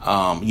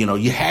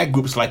 You had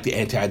groups like the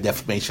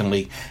Anti-Defamation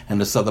League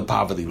and the Southern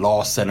Poverty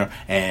Law Center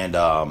and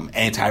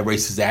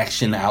Anti-Racist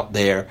Action out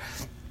there.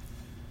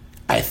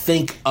 I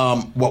think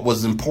what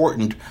was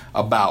important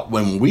about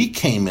when we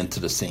came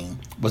into the scene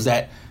was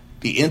that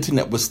the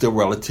internet was still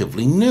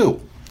relatively new.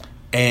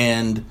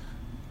 And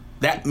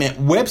that meant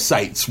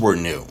websites were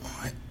new.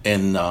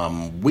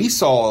 And we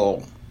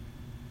saw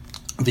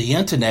the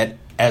internet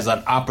as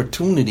an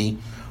opportunity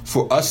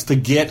for us to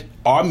get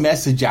our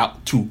message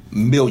out to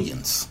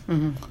millions,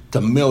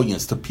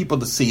 to people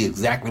to see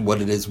exactly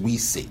what it is we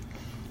see.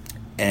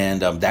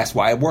 And that's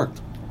why it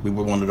worked. We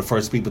were one of the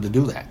first people to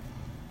do that.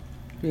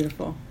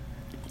 Beautiful.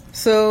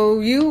 So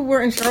you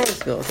were in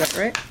Charlottesville, is that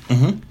right?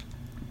 Mm-hmm.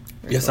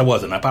 Yes, I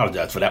was, and I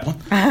apologize for that one.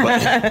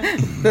 But,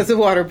 that's a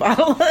water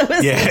bottle.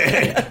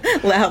 Yeah.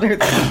 Louder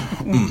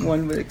than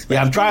one would expect.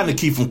 Yeah, I'm trying to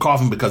keep from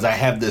coughing because I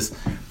have this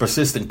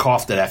persistent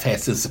cough that I've had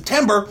since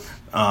September.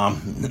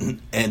 And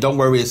don't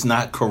worry, it's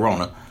not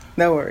corona.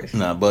 No worries.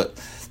 No, but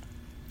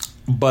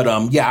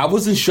yeah, I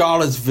was in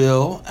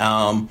Charlottesville.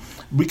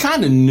 We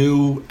kind of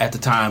knew at the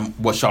time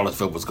what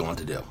Charlottesville was going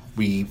to do.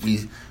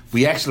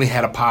 We actually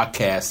had a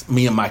podcast,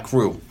 me and my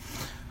crew.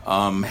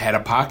 Had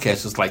a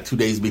podcast just like 2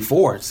 days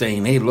before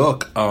saying, hey,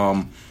 look,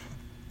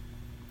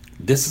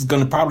 this is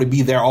going to probably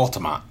be their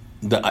Altamont.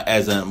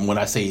 When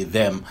I say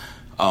them,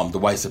 the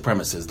white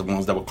supremacists, the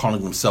ones that were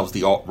calling themselves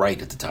the alt-right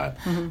at the time.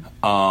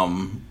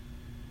 Mm-hmm.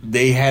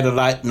 They had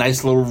a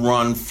nice little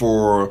run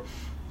for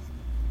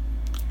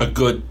a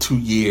good 2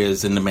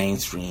 years in the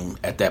mainstream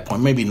at that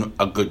point, maybe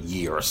a good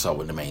year or so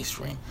in the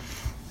mainstream.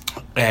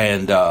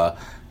 And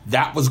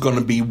that was going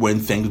to be when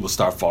things would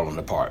start falling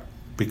apart,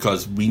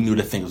 because we knew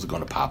that things were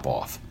going to pop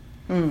off.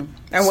 And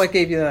what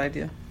gave you that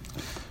idea?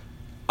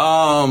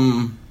 A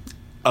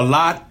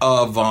lot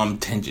of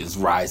tensions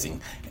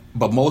rising,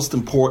 but most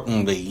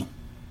importantly,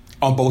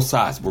 on both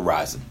sides were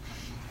rising.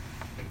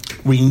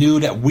 We knew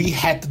that we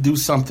had to do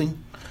something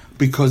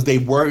because they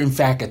were, in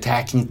fact,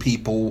 attacking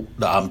people.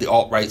 The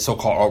alt-right,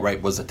 so-called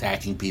alt-right, was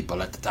attacking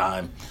people at the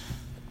time.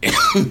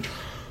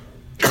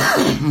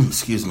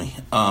 Excuse me.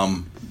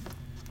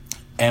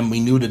 And we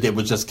knew that they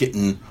were just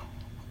getting...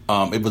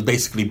 it was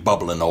basically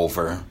bubbling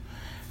over.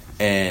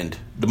 And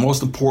the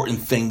most important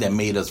thing that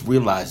made us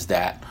realize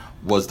that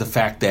was the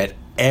fact that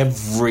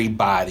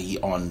everybody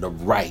on the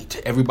right,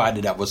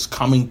 everybody that was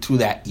coming to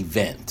that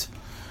event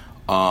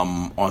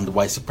on the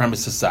white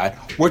supremacist side,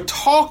 were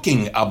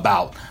talking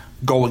about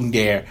going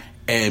there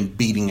and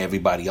beating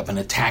everybody up and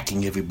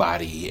attacking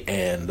everybody.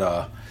 And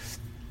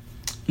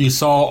you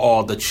saw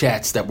all the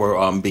chats that were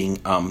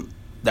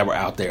that were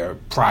out there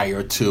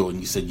prior to, and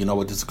you said, you know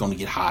what, this is going to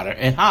get hotter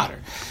and hotter.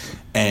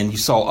 And you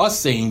saw us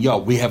saying, yo,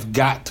 we have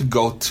got to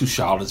go to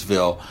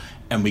Charlottesville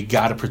and we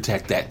got to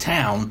protect that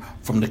town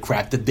from the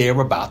crap that they're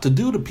about to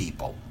do to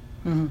people.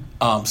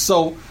 Mm-hmm.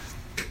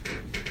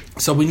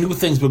 So we knew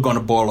things were going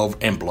to boil over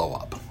and blow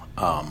up.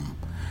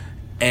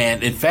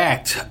 And in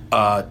fact,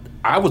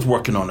 I was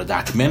working on a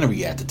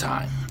documentary at the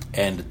time,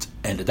 and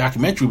the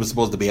documentary was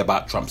supposed to be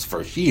about Trump's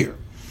first year.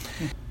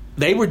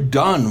 They were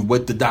done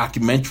with the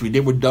documentary. They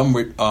were done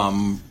with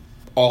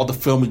all the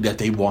filming that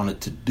they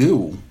wanted to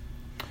do.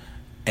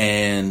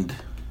 And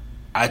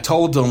I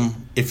told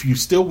them, if you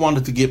still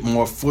wanted to get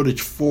more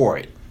footage for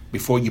it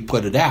before you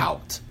put it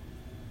out,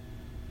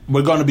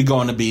 we're going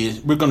to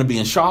be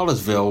in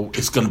Charlottesville.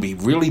 It's going to be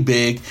really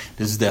big.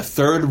 This is their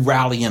third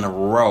rally in a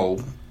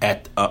row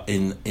at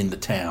in the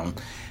town,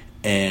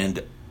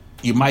 and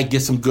you might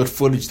get some good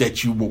footage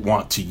that you would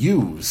want to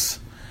use.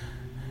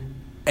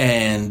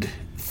 And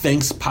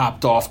things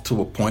popped off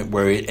to a point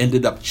where it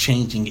ended up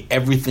changing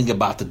everything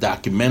about the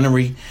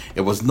documentary.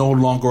 It was no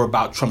longer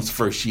about Trump's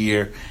first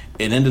year.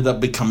 It ended up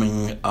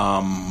becoming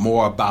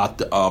more about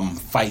the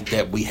fight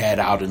that we had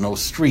out in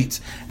those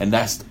streets, and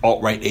that's the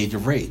alt-right Age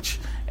of Rage.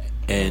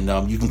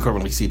 And you can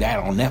currently see that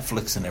on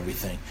Netflix and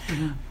everything.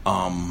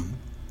 Mm-hmm.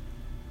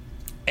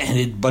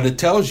 But it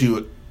tells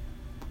you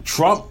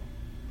Trump,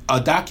 a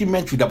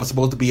documentary that was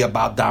supposed to be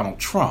about Donald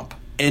Trump,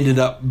 ended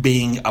up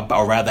being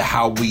about, rather,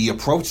 how we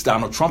approached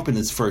Donald Trump in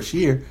his first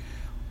year,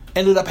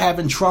 ended up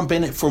having Trump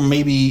in it for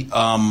maybe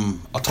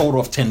a total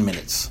of 10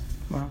 minutes.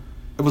 Wow.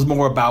 It was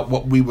more about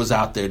what we was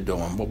out there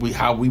doing,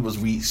 how we was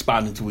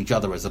responding to each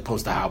other as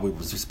opposed to how we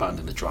was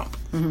responding to Trump.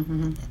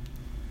 Mm-hmm.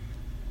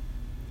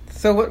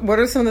 So what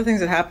are some of the things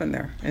that happened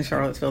there in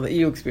Charlottesville that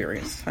you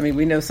experienced? I mean,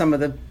 we know some of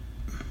the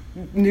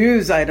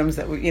news items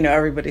that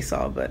everybody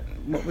saw, but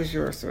what was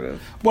your sort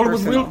of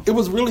personal? It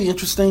was really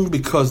interesting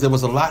because there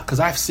was a lot, because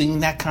I've seen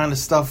that kind of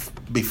stuff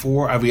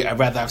before.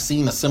 I've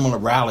seen a similar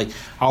rally.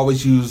 I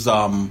always use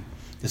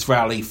this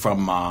rally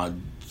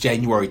from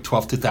January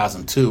 12,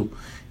 2002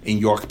 in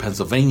York,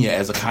 Pennsylvania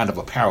as a kind of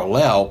a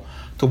parallel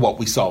to what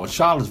we saw in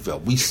Charlottesville.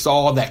 We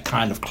saw that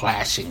kind of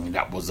clashing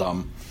that was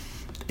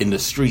in the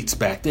streets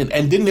back then.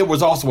 And then there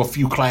was also a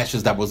few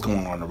clashes that was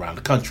going on around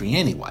the country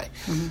anyway.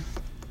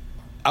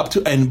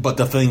 Mm-hmm. But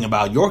the thing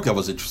about York that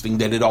was interesting,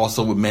 that it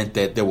also meant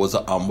that there was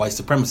a white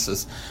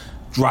supremacist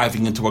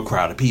driving into a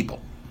crowd of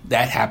people.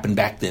 That happened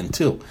back then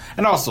too.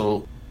 And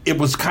also, it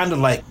was kind of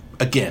like,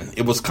 again,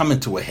 it was coming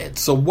to a head.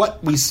 So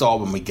what we saw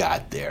when we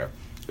got there,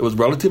 it was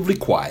relatively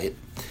quiet.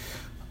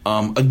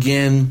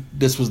 Again,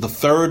 this was the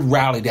third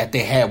rally that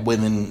they had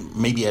within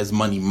maybe as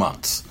many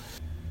months.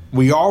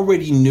 We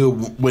already knew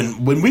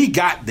when we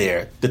got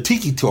there, the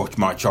Tiki Torch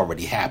March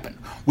already happened.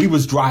 We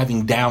was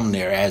driving down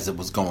there as it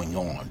was going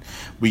on.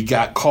 We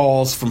got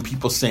calls from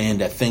people saying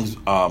that things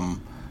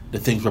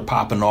were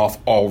popping off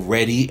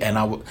already, and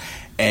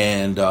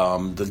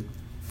the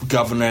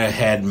governor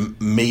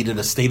had made it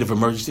a state of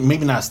emergency.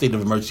 Maybe not a state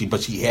of emergency,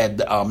 but she had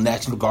the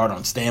National Guard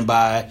on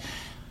standby.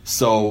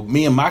 So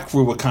me and my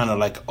crew were kind of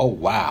like, oh,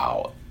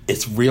 wow,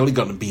 it's really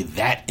going to be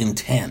that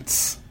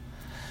intense.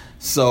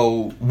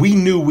 So we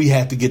knew we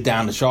had to get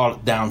down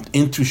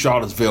into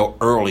Charlottesville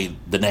early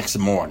the next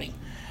morning.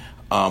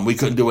 We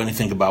couldn't do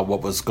anything about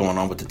what was going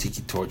on with the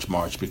Tiki Torch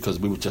March because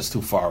we were just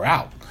too far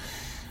out.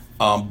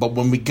 But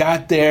when we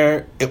got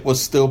there, it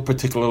was still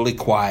particularly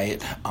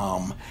quiet.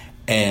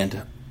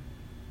 And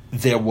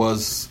there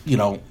was,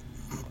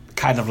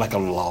 kind of like a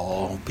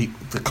lull,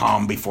 the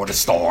calm before the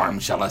storm,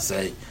 shall I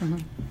say,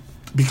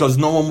 because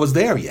no one was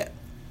there yet.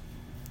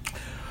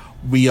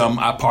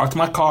 I parked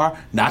my car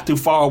not too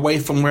far away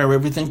from where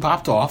everything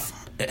popped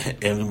off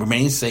and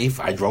remained safe.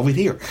 I drove it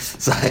here.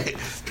 So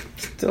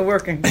still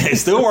working. It's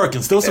still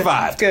working. Still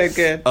survived. Good.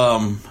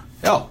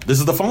 This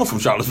is the phone from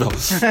Charlottesville.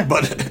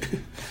 But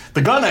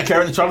the gun I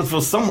carried in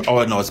Charlottesville,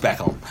 oh, no, it's back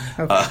home.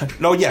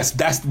 Okay. Yes,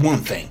 that's one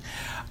thing.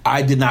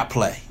 I did not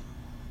play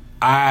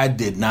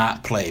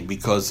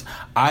because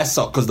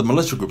because the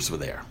militia groups were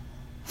there.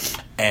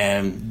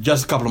 And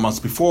just a couple of months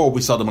before,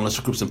 we saw the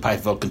militia groups in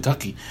Pikeville,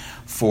 Kentucky,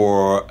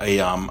 for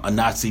a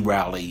Nazi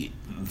rally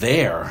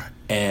there.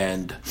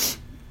 And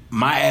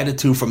my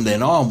attitude from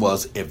then on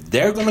was, if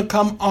they're going to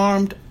come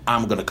armed,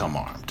 I'm going to come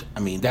armed. I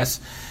mean, that's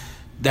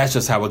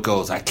just how it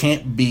goes. I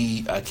can't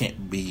be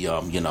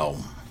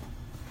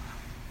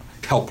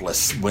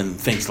helpless when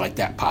things like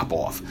that pop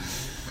off.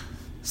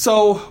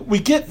 So we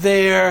get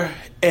there,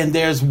 and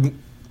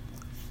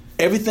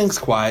everything's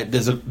quiet.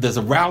 There's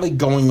a rally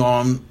going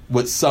on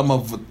with some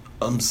of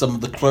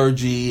the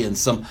clergy and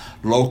some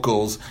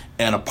locals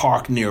in a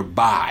park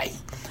nearby,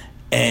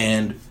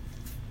 and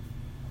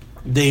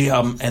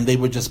they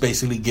were just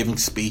basically giving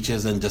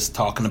speeches and just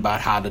talking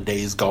about how the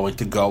day is going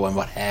to go and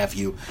what have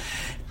you.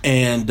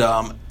 And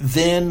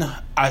then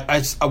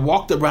I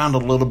walked around a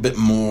little bit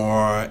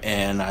more,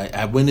 and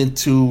I went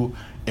into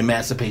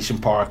Emancipation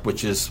Park,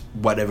 which is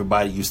what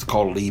everybody used to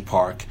call Lee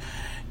Park,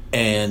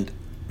 and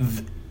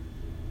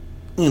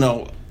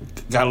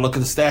got a look at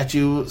the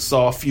statue,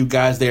 saw a few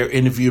guys there,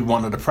 interviewed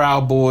one of the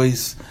Proud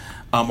Boys,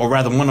 or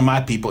rather one of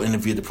my people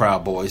interviewed the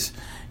Proud Boys,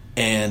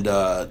 and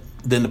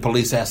then the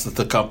police asked us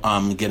to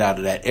come get out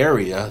of that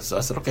area. So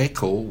I said, okay,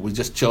 cool. We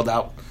just chilled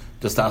out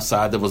just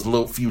outside. There was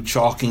a few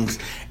chalkings.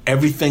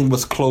 Everything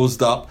was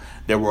closed up.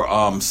 There were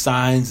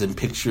signs and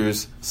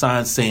pictures,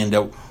 signs saying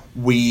that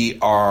we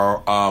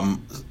are,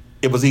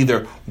 it was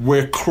either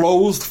we're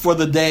closed for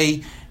the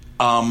day,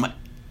 and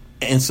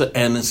in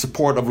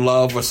support of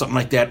love or something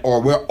like that, or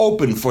we're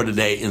open for the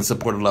day in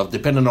support of love,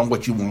 depending on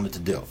what you wanted to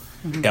do.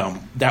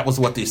 That was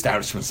what the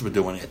establishments were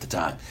doing at the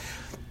time.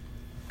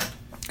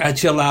 I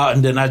chill out,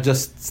 and then I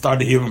just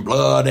started hearing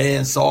blood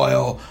and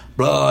soil.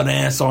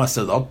 I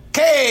said,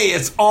 okay,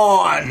 it's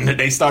on.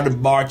 They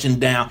started marching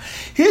down.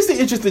 Here's the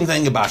interesting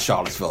thing about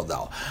Charlottesville,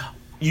 though.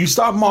 You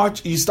start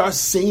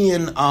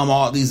seeing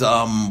all these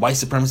white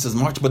supremacists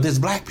march, but there's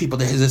black people,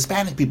 there's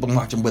Hispanic people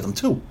marching with them,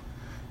 too.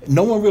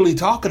 No one really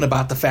talking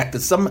about the fact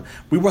that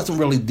we wasn't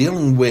really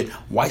dealing with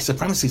white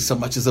supremacy so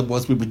much as it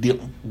was we were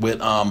dealing with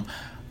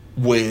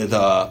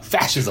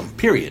fascism,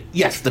 period.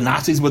 Yes, the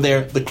Nazis were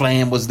there, the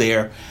Klan was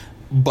there,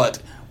 but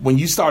when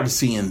you started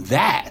seeing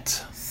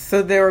that...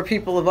 So there were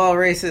people of all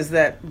races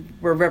that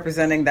were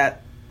representing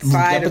that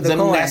side of the coin.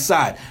 Representing that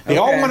side. They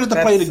all wanted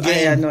to play the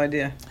game. I had no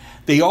idea.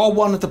 They all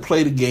wanted to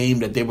play the game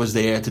that they was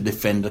there to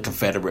defend the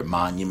Confederate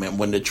monument,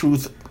 when the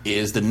truth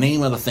is the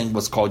name of the thing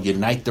was called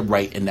Unite the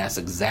Right, and that's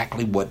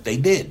exactly what they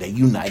did. They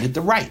united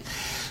the right.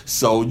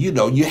 So,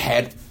 you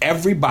had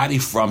everybody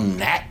from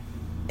that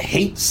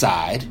hate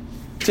side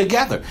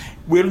together.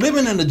 We're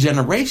living in a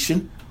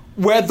generation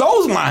where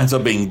those lines are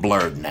being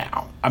blurred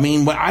now. I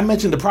mean, when I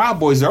mentioned the Proud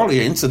Boys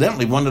earlier,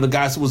 incidentally, one of the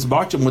guys who was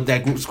marching with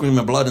that group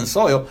screaming blood and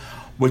soil,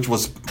 which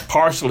was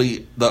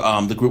partially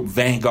the group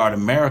Vanguard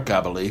America,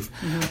 I believe.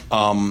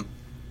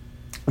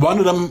 One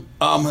of them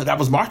that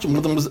was marching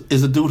with them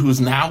is a dude who's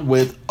now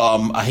with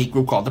a hate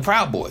group called the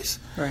Proud Boys.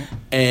 Right.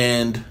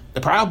 And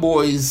the Proud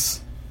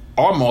Boys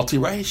are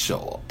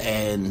multiracial,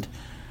 and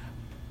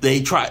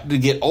they try to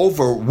get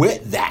over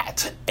with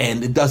that,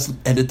 and it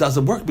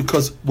doesn't work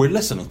because we're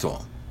listening to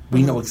them.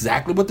 We know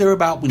exactly what they're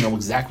about. We know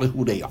exactly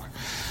who they are.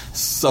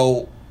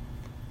 So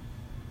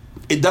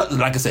it does,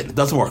 like I said, it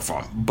doesn't work for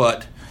them.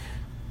 But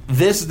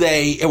this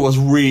day, it was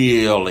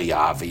really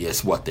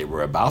obvious what they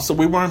were about, so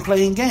we weren't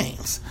playing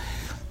games.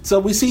 So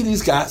we see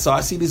these guys. So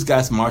I see these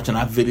guys marching.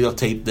 I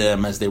videotaped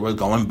them as they were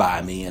going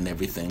by me and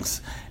everything.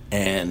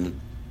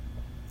 And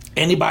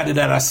anybody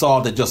that I saw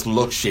that just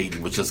looked shady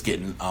was just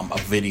getting a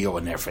video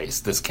in their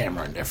face, this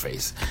camera in their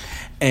face.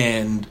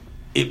 And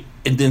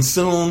then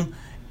soon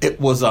it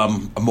was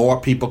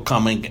more people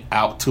coming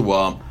out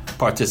to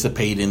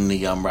participate in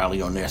the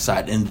rally on their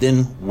side. And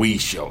then we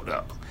showed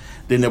up.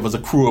 Then there was a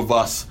crew of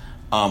us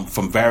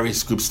from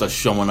various groups that's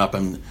showing up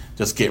and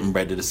just getting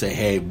ready to say,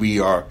 hey, we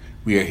are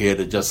here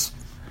to just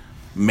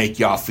make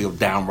y'all feel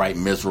downright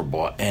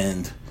miserable.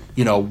 And,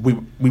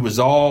 we was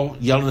all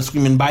yelling and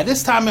screaming. By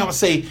this time, I would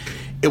say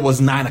it was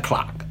 9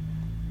 o'clock.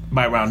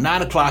 by around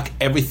 9 o'clock,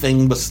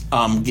 everything was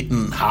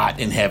getting hot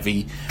and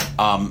heavy.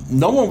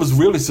 No one was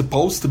really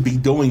supposed to be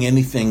doing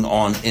anything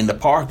in the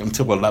park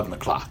until 11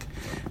 o'clock.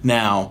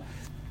 Now,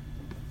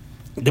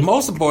 the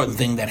most important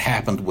thing that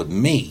happened with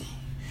me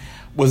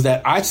was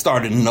that I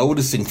started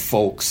noticing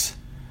folks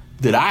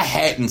that I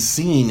hadn't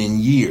seen in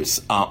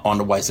years on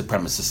the white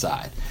supremacist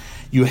side.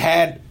 You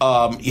had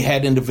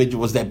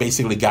individuals that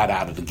basically got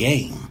out of the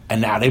game,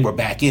 and now they were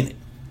back in it.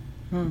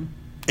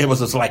 It was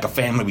just like a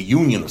family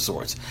reunion of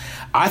sorts.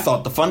 I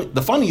thought the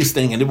funniest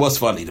thing, and it was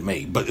funny to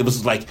me, but it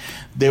was like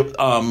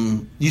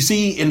you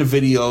see in the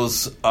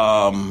videos,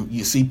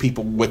 you see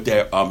people with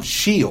their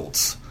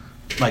shields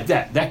like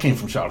that. That came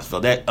from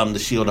Charlottesville. That the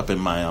shield up in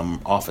my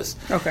office.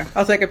 Okay,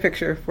 I'll take a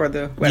picture for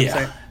the website.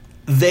 Yeah.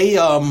 They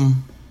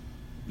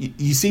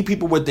you see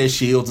people with their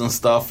shields and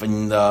stuff,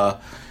 and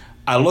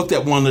I looked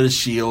at one of the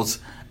shields,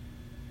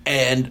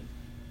 and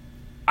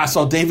I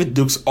saw David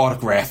Duke's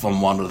autograph on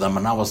one of them,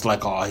 and I was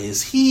like, "Oh,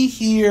 is he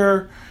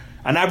here?"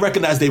 And I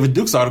recognized David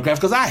Duke's autograph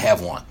because I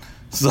have one.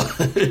 So,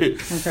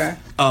 okay.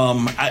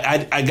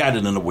 I got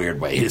it in a weird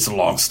way. It's a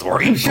long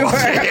story. I'm sure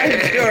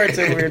it's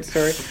a weird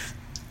story.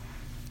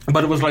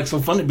 But it was like so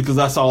funny because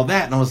I saw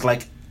that and I was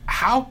like,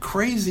 "How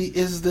crazy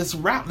is this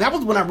rally?" That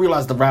was when I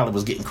realized the rally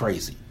was getting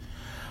crazy.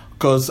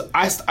 Because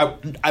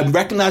I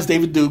recognized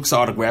David Duke's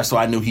autograph, so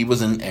I knew he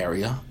was in the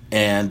area,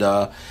 and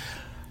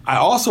I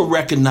also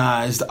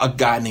recognized a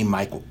guy named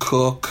Michael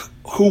Cook,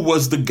 who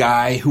was the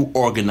guy who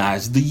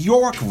organized the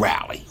York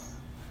rally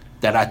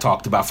that I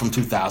talked about from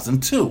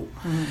 2002.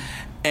 Mm-hmm.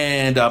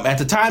 And at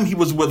the time, he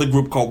was with a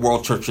group called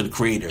World Church of the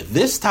Creator.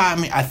 This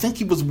time, I think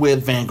he was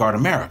with Vanguard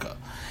America.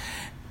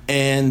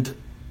 And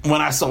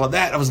when I saw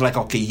that, I was like,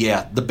 okay,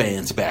 yeah, the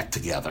band's back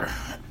together.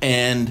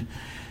 And,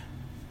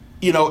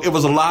 you know, it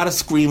was a lot of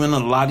screaming, a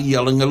lot of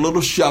yelling, a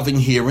little shoving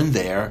here and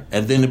there.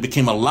 And then it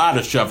became a lot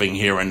of shoving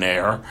here and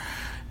there.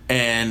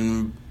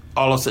 And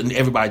all of a sudden,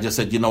 everybody just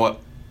said, you know what,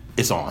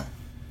 it's on.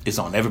 It's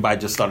on. Everybody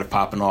just started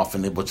popping off,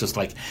 and it was just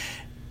like,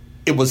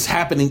 it was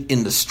happening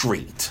in the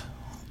street.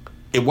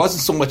 It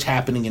wasn't so much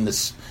happening in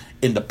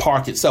the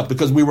park itself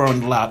because we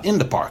weren't allowed in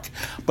the park.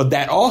 But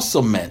that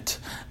also meant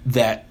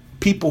that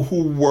people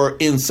who were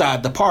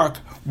inside the park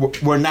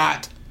were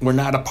not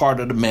a part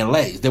of the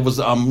melee. There was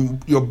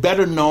your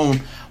better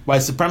known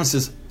white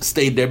supremacists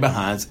stayed their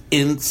behinds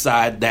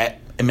inside that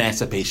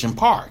Emancipation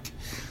Park.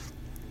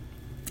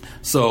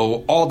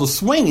 So all the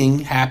swinging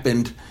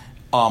happened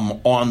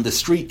on the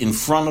street in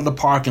front of the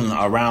park and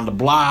around the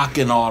block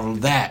and all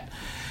of that.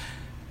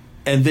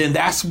 And then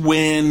that's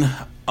when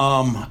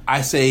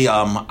I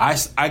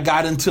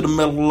got into the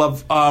middle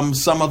of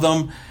some of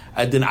them.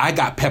 And then I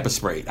got pepper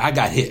sprayed. I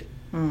got hit.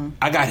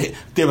 I got hit.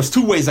 There was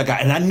two ways I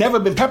got, and I'd never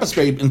been pepper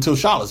sprayed until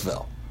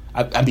Charlottesville.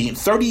 I mean,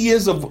 30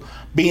 years of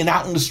being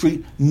out in the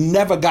street,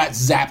 never got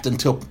zapped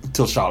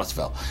until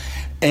Charlottesville.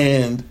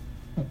 And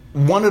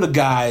one of the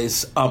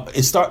guys,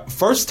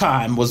 first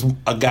time was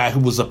a guy who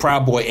was a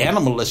Proud Boy and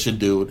a militia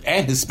dude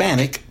and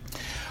Hispanic.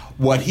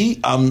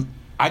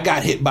 I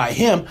got hit by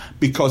him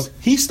because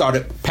he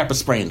started pepper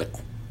spraying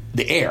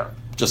the air,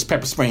 just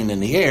pepper spraying in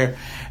the air.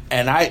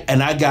 And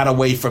I got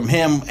away from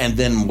him, and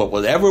then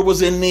whatever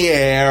was in the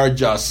air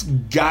just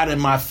got in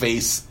my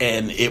face,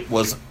 and it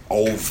was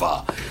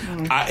over.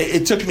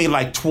 It took me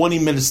like 20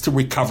 minutes to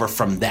recover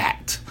from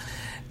that,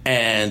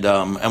 and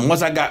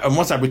once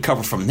I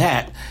recovered from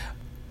that,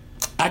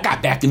 I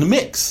got back in the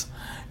mix,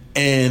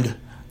 and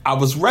I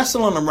was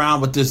wrestling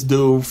around with this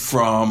dude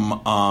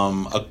from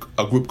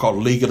a group called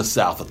League of the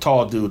South, a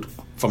tall dude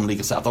from League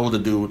of the South, older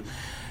dude,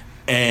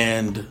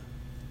 and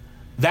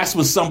that's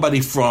when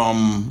somebody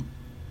from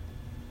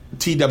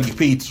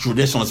TWP,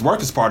 Traditionalist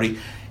Workers Party,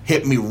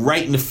 hit me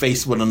right in the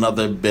face with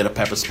another bit of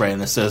pepper spray,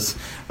 and it says,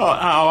 oh,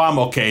 I'm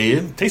okay.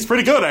 It tastes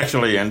pretty good,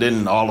 actually. And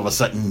then all of a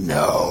sudden,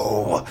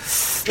 no.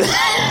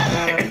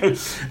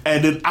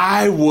 And then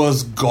I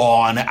was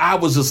gone. I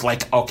was just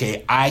like,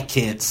 okay, I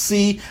can't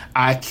see.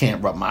 I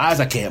can't rub my eyes.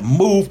 I can't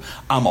move.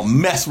 I'm a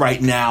mess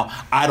right now.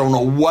 I don't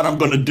know what I'm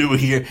going to do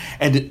here.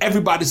 And then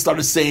everybody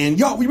started saying,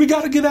 yo, we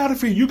got to get out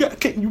of here. We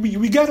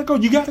got to go.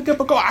 You got to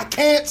go. I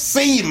can't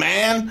see,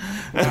 man.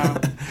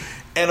 Wow.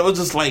 And it was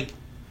just like,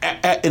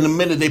 in a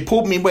minute, they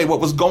pulled me away. What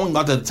was going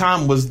on at the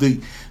time was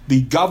the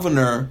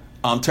governor,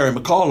 Terry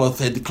McAuliffe,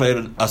 had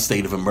declared a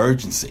state of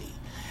emergency.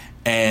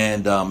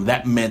 And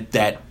that meant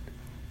that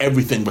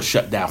everything was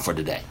shut down for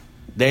the day.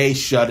 They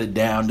shut it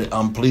down. The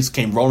police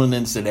came rolling in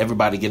and said,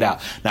 everybody get out.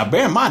 Now,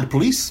 bear in mind, the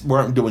police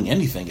weren't doing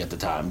anything at the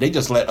time. They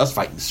just let us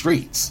fight in the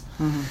streets.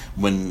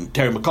 Mm-hmm. When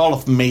Terry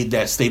McAuliffe made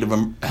that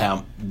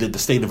did the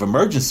state of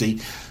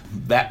emergency,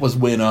 that was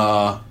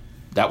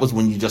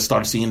when you just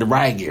started seeing the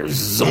riot gear.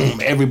 Zoom,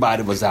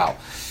 everybody was out.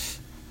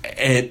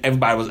 And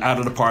everybody was out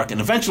of the park.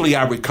 And eventually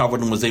I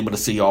recovered and was able to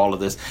see all of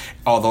this.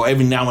 Although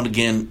every now and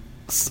again,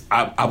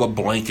 I would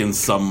blink and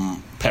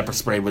some pepper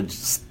spray would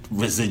just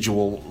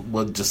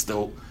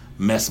still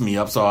mess me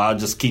up. So I'll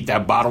just keep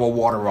that bottle of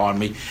water on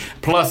me.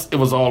 Plus, it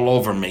was all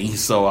over me.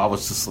 So I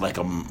was just like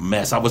a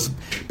mess. I was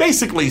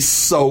basically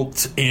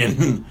soaked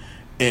in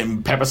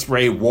and pepper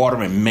spray, water,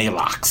 and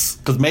Maalox,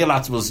 because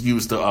Maalox was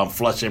used to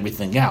flush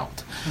everything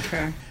out.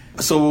 Okay.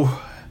 So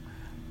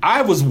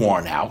I was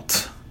worn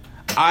out.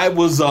 I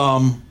was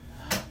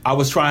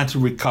trying to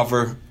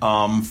recover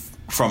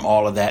from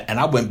all of that, and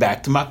I went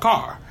back to my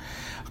car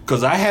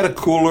because I had a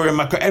cooler in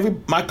my car.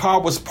 My car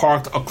was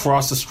parked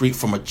across the street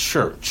from a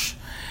church,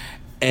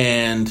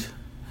 and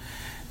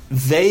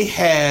they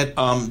had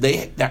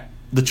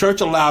the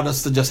church allowed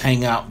us to just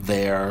hang out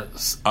there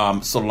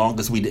so long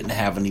as we didn't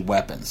have any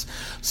weapons.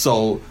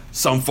 So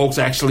some folks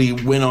actually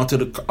went onto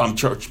the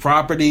church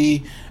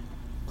property.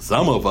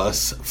 Some of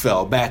us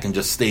fell back and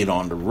just stayed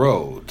on the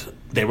road.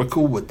 They were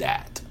cool with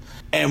that.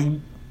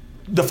 And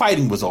the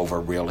fighting was over,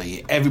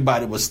 really.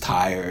 Everybody was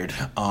tired.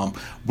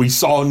 We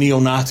saw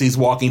neo-Nazis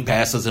walking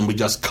past us, and we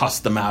just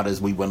cussed them out as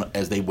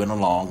they went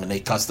along, and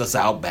they cussed us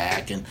out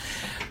back. And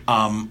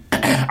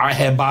I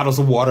had bottles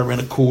of water in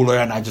a cooler,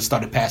 and I just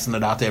started passing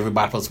it out to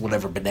everybody, plus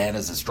whatever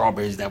bananas and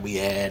strawberries that we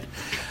had.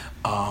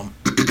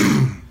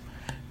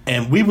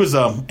 And we was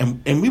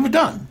and we were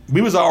done.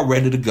 We was all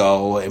ready to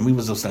go, and we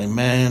was just saying,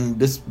 man,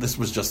 this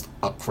was just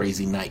a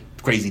crazy night,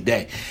 crazy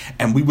day.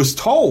 And we was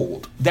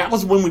told, that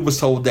was when we was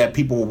told that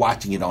people were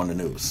watching it on the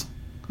news.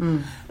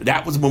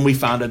 That was when we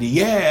found out,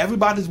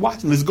 everybody's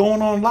watching. It's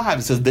going on live.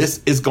 It says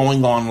this is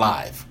going on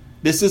live.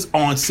 This is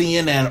on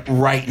CNN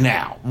right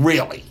now,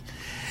 really.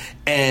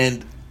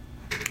 And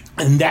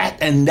that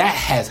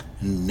has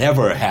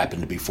never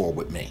happened before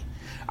with me.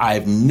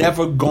 I've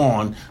never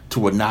gone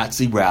to a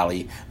Nazi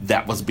rally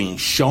that was being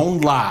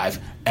shown live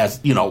as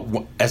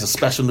a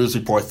special news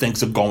report.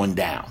 Things are going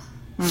down.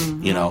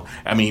 Mm-hmm.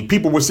 I mean,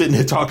 people were sitting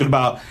there talking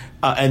about,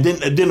 and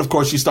then of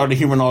course you started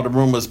hearing all the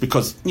rumors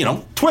because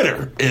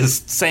Twitter is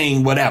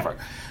saying whatever.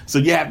 So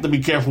you have to be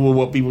careful with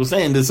what people are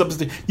saying. There's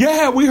something.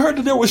 We heard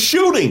that there was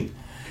shooting,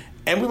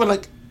 and we were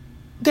like,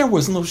 there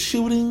was no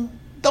shooting.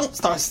 Don't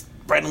start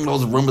spreading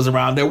those rumors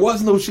around. There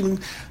was no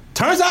shooting.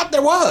 Turns out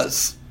there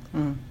was.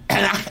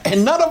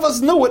 And none of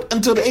us knew it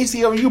until the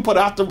ACLU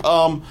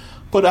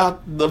put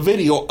out the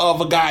video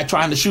of a guy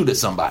trying to shoot at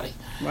somebody.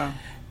 Wow.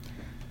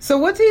 So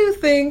what do you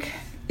think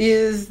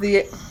is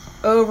the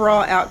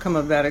overall outcome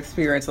of that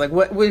experience? Like,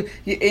 what would,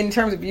 in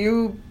terms of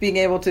you being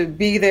able to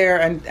be there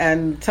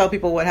and tell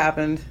people what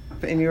happened,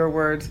 in your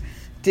words,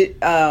 do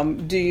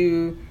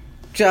you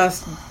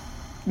just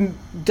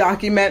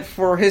document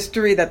for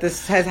history that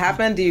this has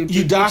happened? Do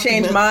you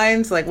change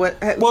minds? Like what?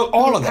 Well,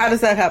 all of that. How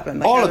does that happen?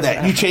 Like, all of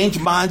that. You change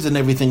minds and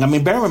everything. I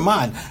mean, bear in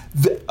mind,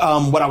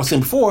 what I was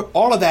saying before,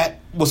 all of that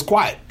was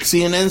quiet.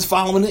 CNN's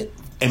following it,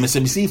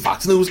 MSNBC,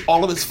 Fox News,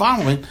 all of it's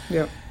following.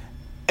 Yep.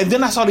 And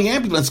then I saw the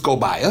ambulance go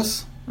by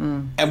us,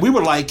 and we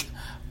were like,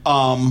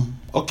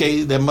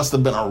 okay, there must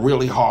have been a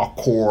really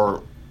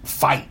hardcore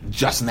fight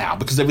just now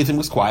because everything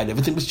was quiet,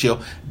 everything was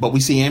chill, but we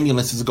see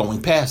ambulances going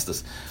past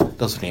us.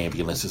 Those are the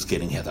ambulances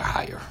getting ever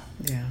higher.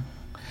 Yeah.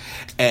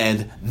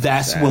 And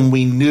that's when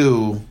we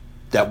knew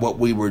that what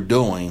we were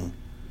doing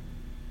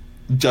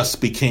just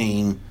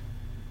became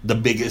the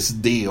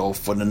biggest deal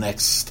for the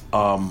next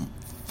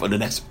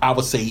I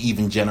would say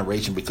even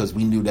generation, because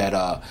we knew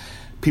that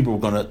people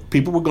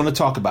were gonna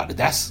talk about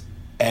it.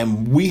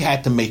 And we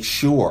had to make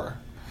sure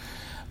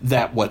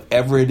that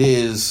whatever it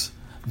is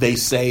they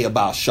say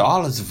about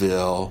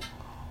Charlottesville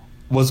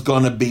was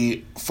going to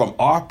be from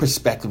our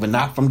perspective and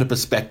not from the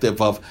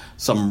perspective of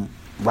some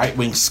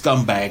right-wing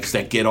scumbags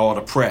that get all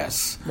the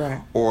press,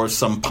 right, or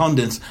some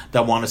pundits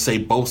that want to say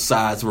both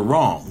sides were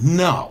wrong.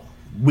 No,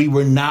 we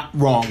were not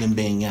wrong in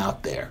being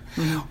out there.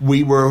 Mm-hmm.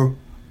 We were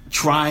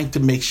trying to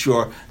make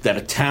sure that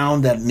a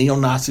town that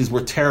neo-Nazis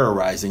were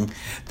terrorizing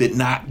did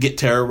not get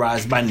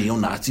terrorized by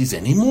neo-Nazis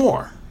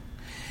anymore.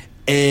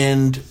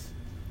 And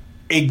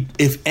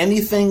if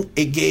anything,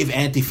 it gave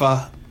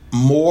Antifa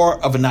more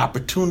of an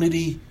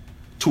opportunity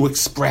to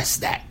express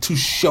that, to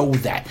show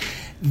that.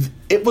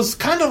 It was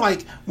kind of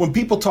like when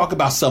people talk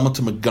about Selma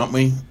to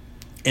Montgomery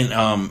in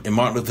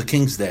Martin Luther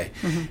King's day.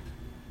 Mm-hmm.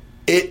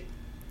 It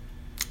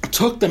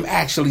took them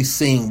actually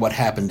seeing what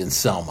happened in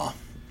Selma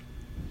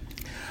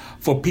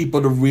for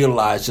people to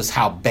realize just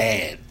how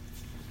bad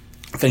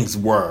things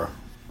were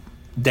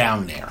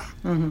down there.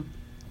 Mm-hmm.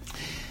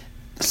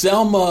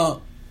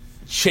 Selma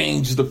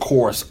changed the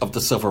course of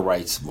the civil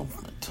rights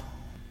movement.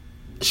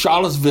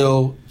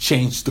 Charlottesville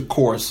changed the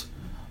course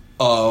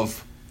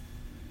of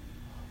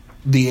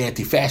the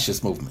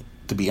anti-fascist movement,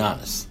 to be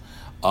honest.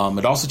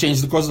 It also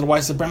changed the course of the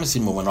white supremacy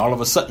movement. All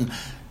of a sudden,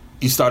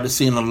 you started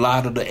seeing a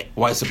lot of the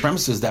white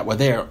supremacists that were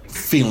there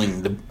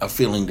feeling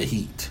the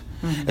heat.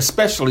 Mm-hmm.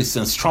 Especially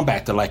since Trump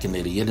acted like an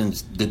idiot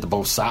and did the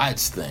both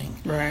sides thing.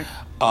 Right.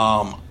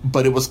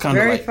 But it was kind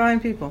of like...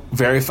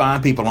 Very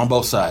fine people on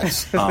both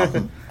sides.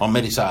 On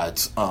many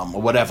sides.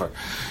 Or whatever.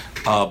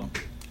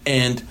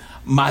 And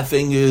my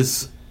thing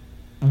is,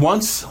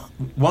 once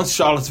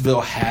Charlottesville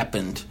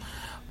happened,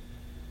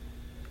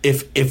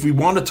 if we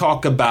want to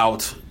talk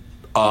about...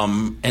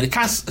 and it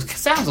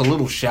sounds a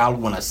little shallow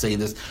when I say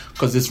this,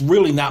 because it's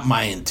really not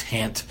my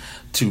intent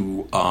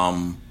to...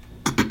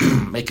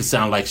 make it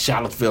sound like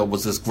Charlottesville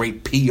was this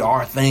great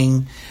PR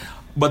thing.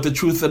 But the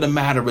truth of the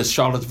matter is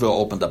Charlottesville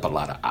opened up a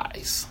lot of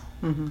eyes.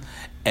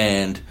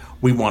 And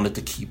we wanted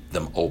to keep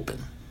them open.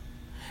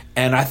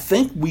 And I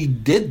think we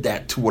did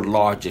that to a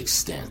large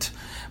extent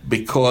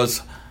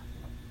because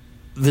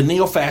the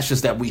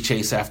neo-fascists that we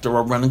chase after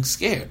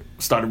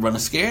started running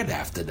scared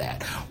after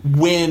that.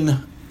 When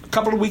a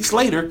couple of weeks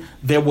later,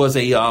 there was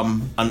a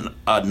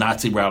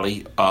Nazi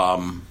rally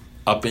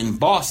up in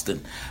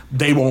Boston.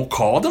 They won't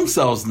call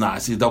themselves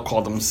Nazis. They'll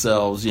call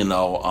themselves,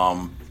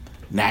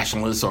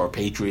 nationalists or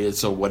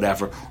patriots or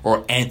whatever,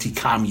 or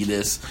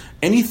anti-communists,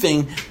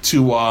 anything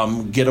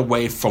to get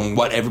away from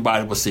what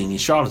everybody was seeing in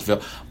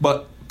Charlottesville.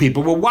 But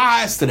people were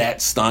wise to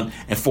that stunt,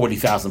 and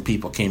 40,000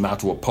 people came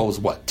out to oppose,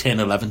 10,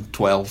 11,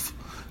 12?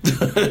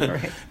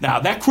 Right. Now,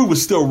 that crew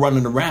was still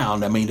running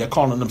around. I mean, they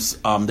call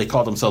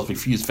themselves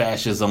Refuse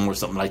Fascism or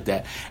something like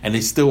that, and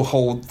they still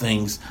hold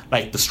things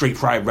like the Straight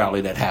Pride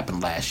rally that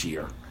happened last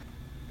year.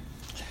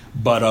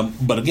 But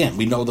again,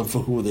 we know them for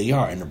who they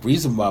are, and the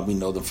reason why we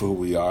know them for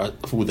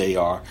who they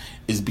are,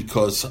 is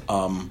because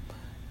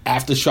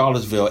after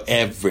Charlottesville,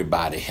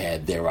 everybody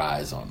had their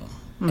eyes on them,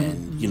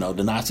 and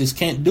the Nazis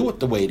can't do it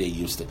the way they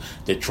used to.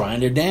 They're trying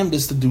their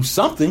damnedest to do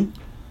something,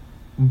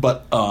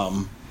 but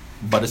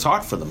it's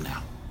hard for them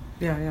now.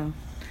 Yeah.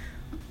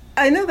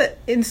 I know that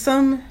in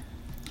some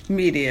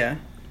media,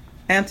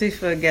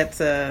 Antifa gets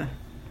a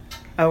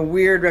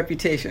weird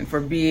reputation for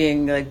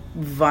being like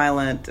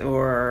violent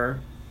or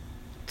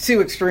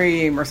too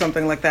extreme or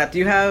something like that. Do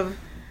you have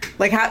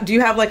like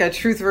a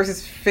truth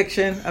versus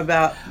fiction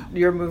about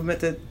your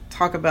movement to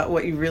talk about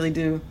what you really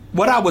do?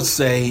 What I would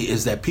say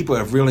is that people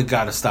have really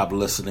got to stop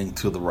listening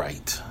to the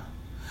right,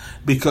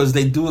 because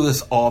they do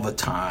this all the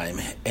time,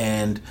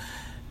 and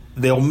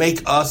they'll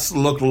make us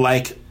look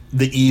like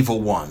the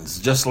evil ones.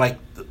 Just like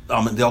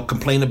they'll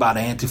complain about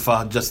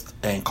Antifa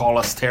and call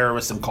us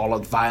terrorists and call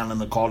us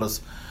violent and call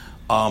us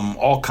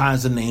all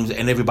kinds of names,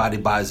 and everybody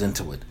buys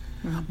into it.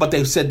 But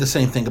they've said the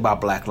same thing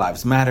about Black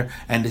Lives Matter,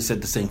 and they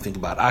said the same thing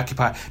about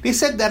Occupy. They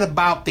said that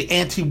about the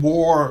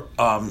anti-war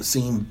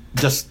scene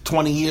just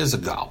 20 years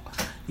ago.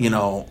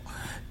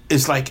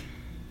 It's like,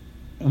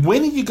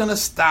 when are you going to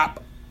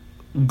stop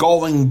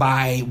going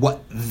by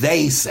what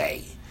they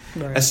say?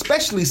 Right.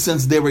 Especially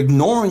since they're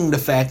ignoring the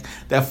fact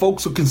that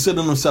folks who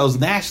consider themselves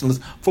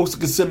nationalists, folks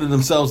who consider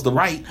themselves the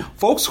right,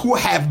 folks who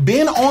have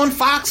been on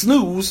Fox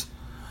News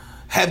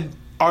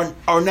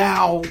are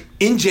now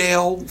in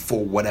jail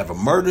for whatever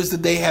murders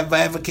that they have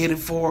advocated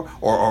for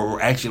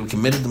or actually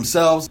committed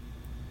themselves,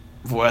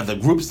 for other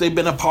groups they've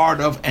been a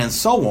part of, and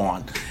so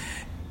on.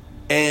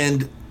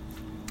 And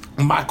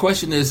my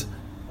question is,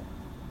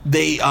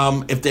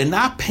 if they're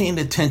not paying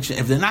attention,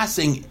 if they're not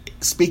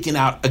speaking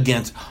out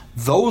against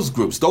those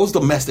groups, those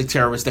domestic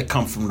terrorists that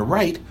come from the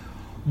right,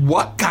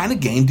 what kind of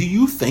game do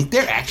you think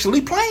they're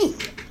actually playing?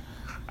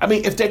 I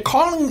mean, if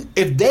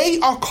they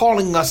are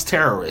calling us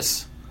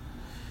terrorists,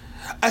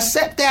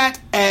 accept that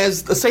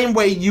as the same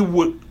way you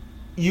would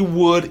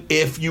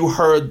if you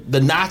heard the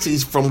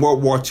Nazis from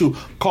World War II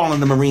calling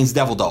the Marines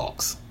devil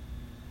dogs.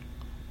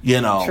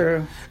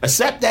 True.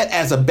 Accept that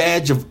as a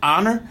badge of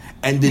honor,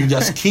 and then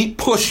just keep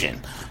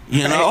pushing.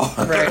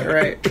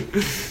 Right.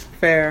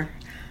 Fair.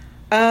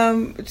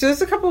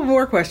 Just a couple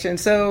more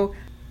questions. So,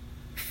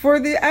 for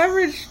the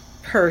average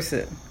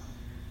person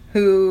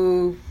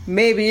who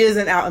maybe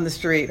isn't out in the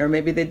street, or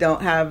maybe they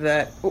don't have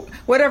that,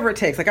 whatever it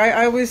takes. Like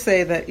I always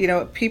say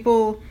that,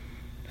 people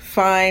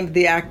find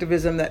the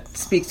activism that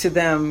speaks to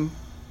them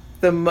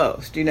the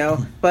most,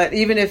 But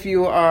even if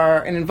you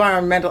are an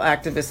environmental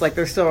activist, like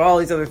there's still all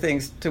these other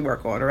things to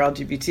work on, or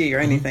LGBT or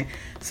anything.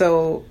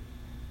 So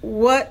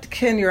what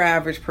can your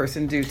average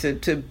person do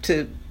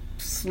to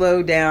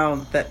slow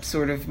down that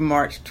sort of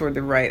march toward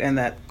the right and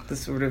the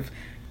sort of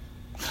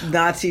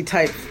Nazi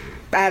type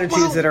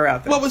attitudes that are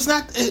out there? Well, it's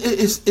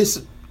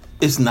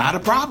not a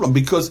problem,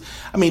 because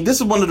this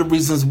is one of the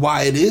reasons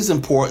why it is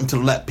important to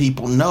let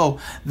people know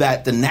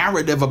that the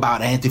narrative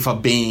about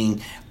Antifa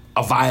being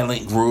a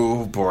violent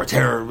group or a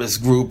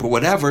terrorist group or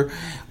whatever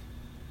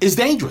is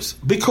dangerous,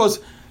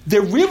 because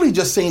they're really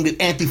just saying that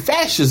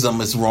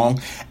anti-fascism is wrong,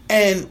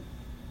 and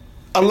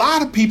a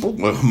lot of people,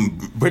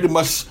 pretty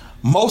much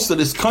most of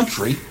this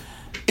country,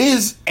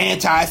 is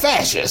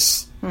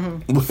anti-fascist.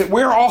 Mm-hmm.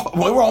 We're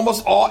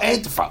almost all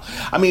Antifa.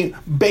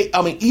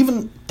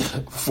 Even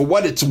for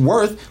what it's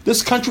worth,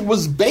 this country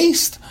was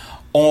based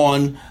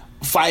on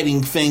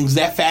fighting things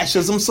that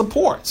fascism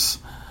supports.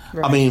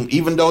 Right.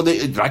 Even though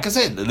like I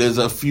said, there's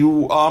a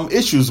few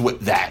issues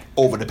with that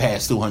over the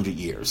past 200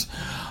 years,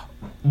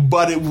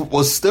 but it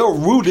was still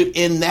rooted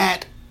in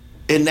that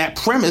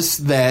premise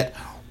that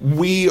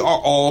we are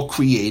all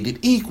created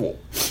equal.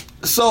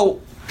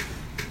 So,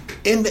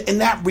 in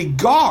that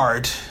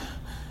regard,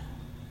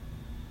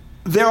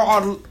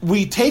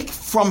 we take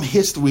from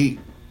history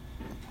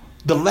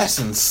the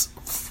lessons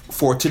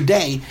for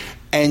today,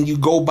 and you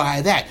go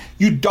by that.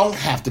 You don't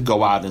have to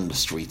go out in the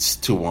streets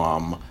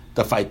to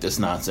fight this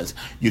nonsense.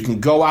 You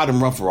can go out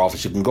and run for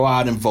office. You can go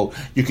out and vote.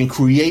 You can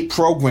create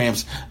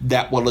programs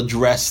that will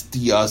address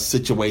the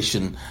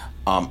situation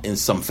in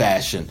some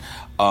fashion.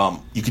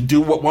 You can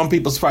do what One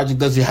People's Project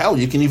does. Hell,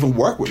 you can even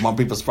work with One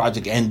People's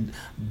Project and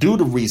do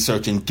the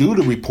research and do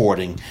the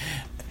reporting.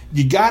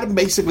 You got to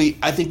basically,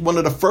 I think one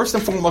of the first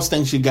and foremost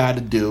things you got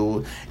to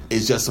do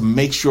is just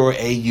make sure,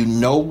 you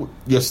know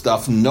your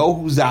stuff, know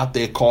who's out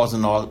there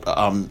causing all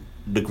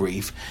the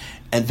grief,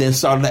 and then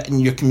start letting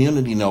your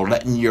community know,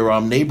 letting your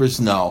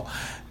neighbors know,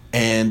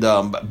 and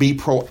be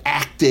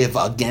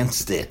proactive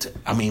against it.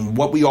 I mean,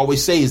 what we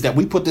always say is that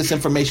we put this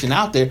information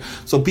out there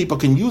so people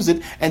can use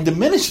it and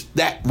diminish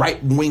that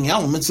right-wing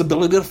element's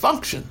ability to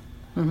function.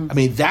 Mm-hmm. I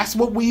mean, that's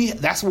what we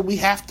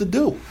have to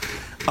do.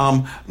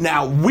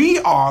 Now,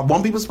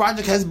 One People's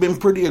Project has been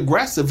pretty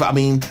aggressive. I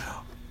mean,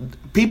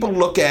 people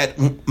look at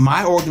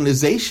my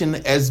organization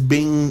as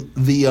being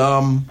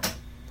the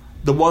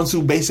ones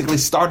who basically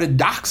started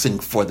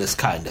doxing for this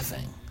kind of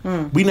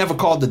thing. We never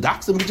called it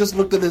doxing. We just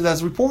looked at it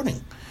as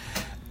reporting.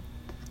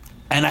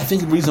 And I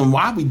think the reason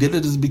why we did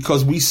it is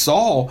because we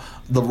saw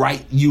the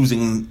right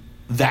using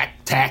that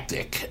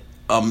tactic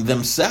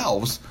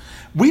themselves.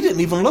 We didn't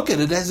even look at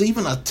it as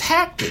even a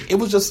tactic. It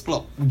was just,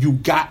 look, you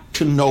got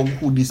to know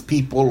who these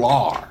people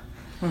are.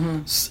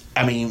 Mm-hmm.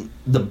 I mean,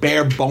 the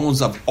bare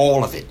bones of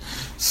all of it.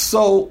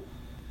 So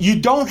you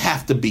don't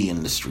have to be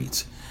in the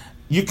streets.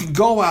 You can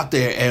go out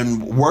there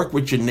and work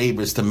with your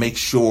neighbors to make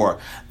sure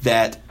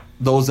that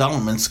those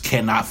elements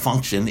cannot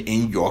function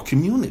in your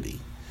community.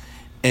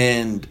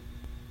 And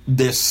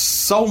there's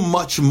so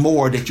much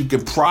more that you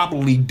can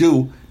probably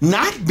do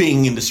not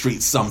being in the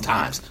streets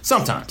sometimes.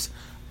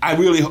 I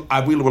really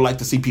would like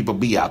to see people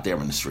be out there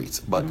in the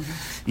streets, but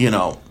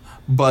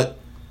but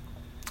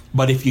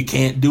if you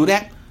can't do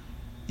that,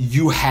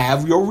 you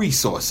have your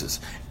resources,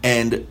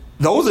 and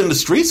those in the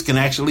streets can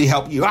actually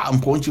help you out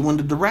and point you in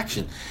the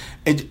direction.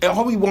 And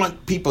all we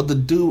want people to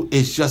do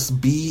is just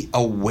be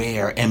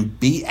aware and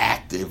be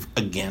active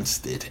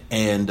against it,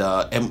 and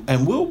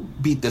we'll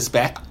beat this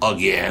back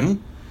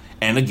again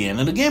and again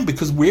and again,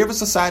 because we're a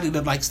society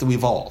that likes to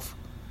evolve.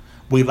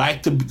 We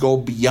like to go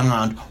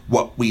beyond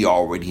what we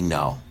already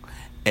know.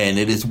 And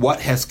it is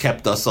what has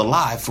kept us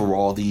alive for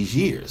all these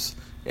years.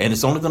 And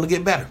it's only going to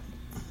get better.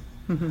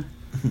 Mm-hmm.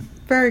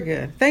 Very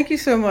good. Thank you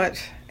so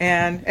much.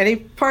 And any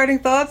parting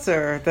thoughts?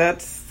 Or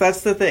that's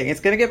the thing. It's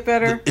going to get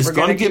better. It's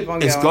going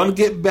to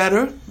get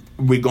better.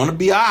 We're going to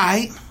be all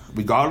right,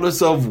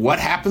 regardless of what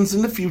happens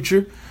in the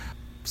future.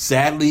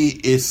 Sadly,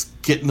 it's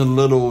getting a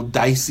little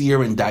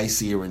dicier and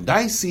dicier and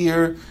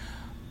dicier.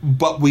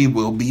 But we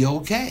will be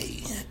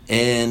okay.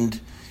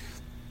 And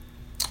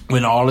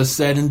when all is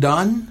said and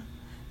done,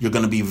 you're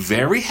going to be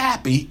very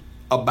happy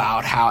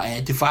about how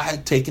Antifa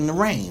had taken the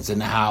reins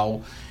and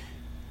how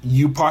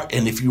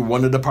and if you're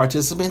one of the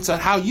participants,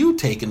 and how you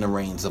taken the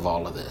reins of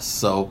all of this.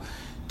 So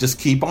just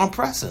keep on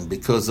pressing,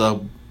 because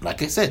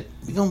like I said,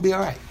 we're going to be all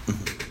right.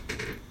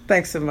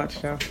 Thanks so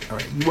much, Joe. All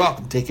right. You're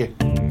welcome. Take care.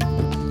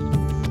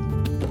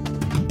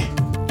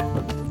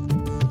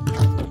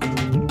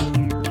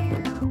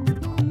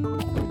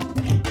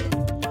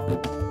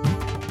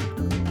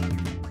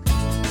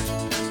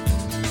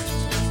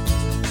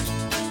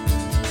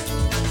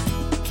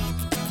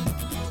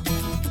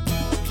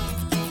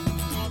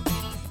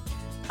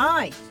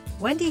 Hi,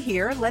 Wendy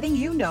here, letting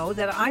you know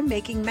that I'm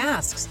making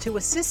masks to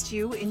assist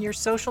you in your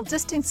social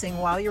distancing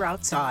while you're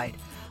outside.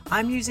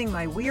 I'm using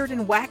my weird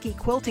and wacky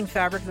quilting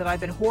fabric that I've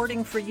been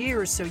hoarding for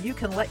years, so you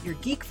can let your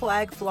geek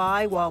flag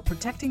fly while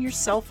protecting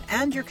yourself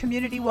and your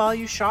community while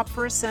you shop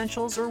for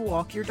essentials or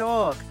walk your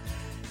dog.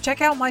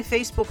 Check out my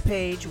Facebook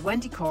page,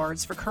 Wendy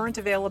Cards, for current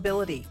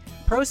availability.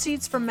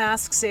 Proceeds from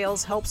mask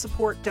sales help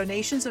support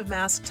donations of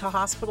masks to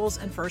hospitals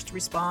and first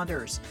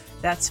responders.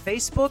 That's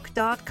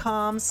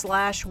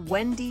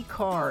facebook.com/Wendy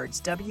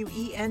Cards,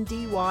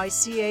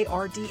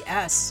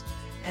 WENDYCARDS.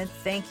 And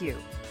thank you.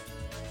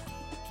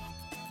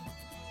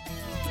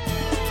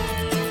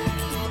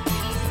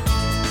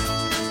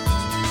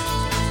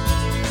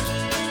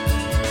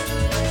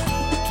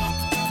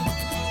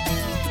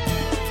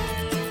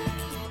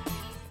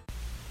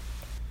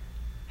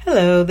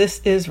 Hello,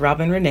 this is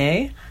Robin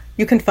Renee.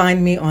 You can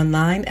find me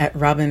online at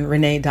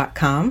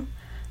robinrenee.com,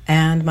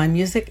 and my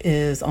music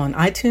is on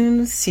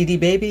iTunes, CD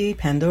Baby,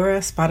 Pandora,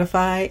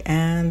 Spotify,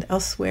 and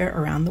elsewhere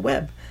around the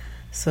web.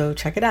 So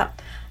check it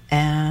out.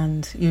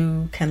 And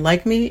you can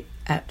like me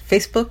at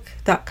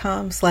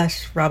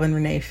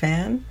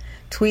facebook.com/RobinReneeFan,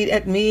 tweet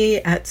at me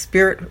at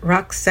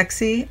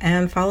SpiritRockSexy,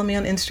 and follow me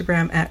on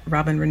Instagram at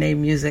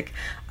RobinReneeMusic.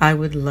 I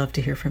would love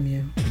to hear from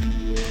you.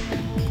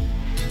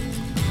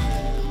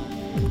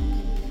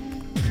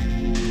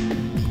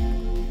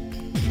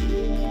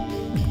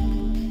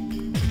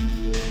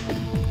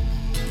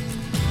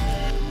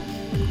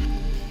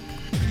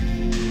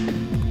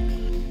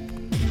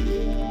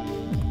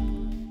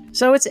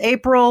 So it's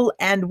April,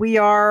 and we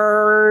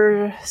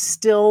are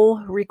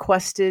still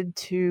requested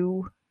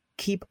to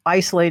keep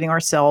isolating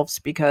ourselves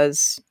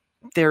because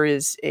there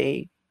is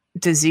a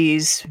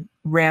disease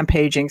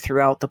rampaging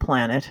throughout the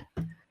planet.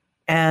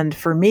 And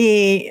for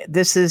me,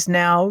 this is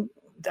now,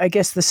 I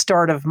guess, the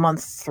start of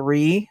month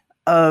 3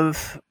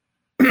 of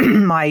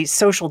my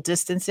social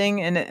distancing,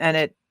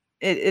 and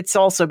it's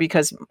also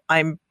because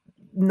I'm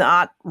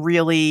not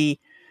really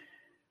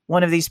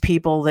one of these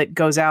people that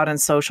goes out and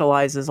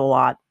socializes a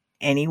lot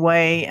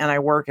anyway, and I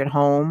work at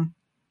home.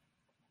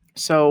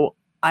 So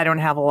I don't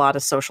have a lot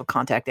of social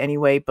contact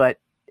anyway, but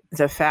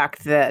the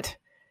fact that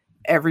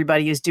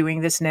everybody is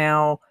doing this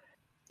now,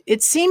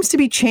 it seems to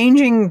be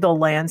changing the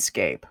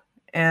landscape.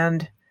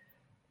 And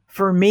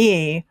for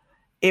me,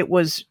 it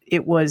was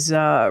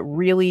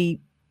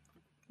really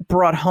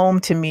brought home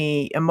to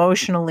me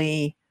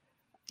emotionally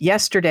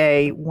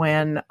yesterday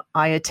when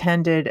I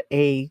attended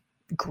a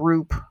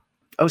group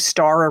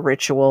Ostara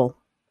ritual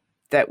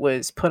that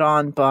was put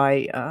on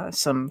by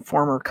some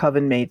former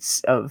coven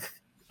mates of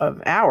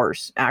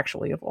ours,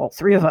 actually, of all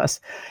three of us.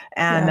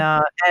 And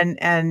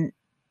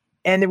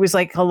and it was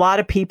like a lot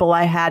of people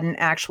I hadn't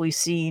actually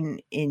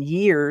seen in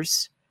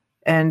years,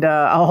 and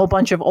a whole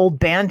bunch of old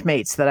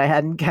bandmates that I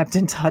hadn't kept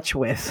in touch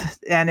with.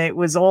 And it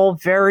was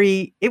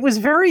very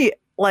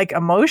like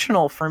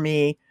emotional for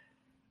me,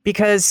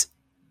 because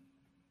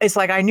it's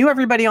like I knew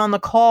everybody on the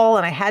call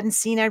and I hadn't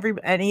seen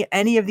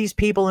any of these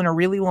people in a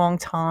really long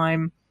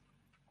time.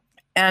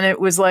 And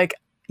it was like,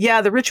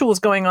 yeah, the ritual was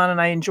going on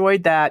and I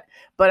enjoyed that,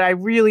 but I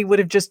really would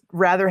have just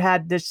rather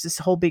had this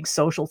whole big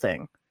social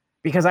thing,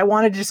 because I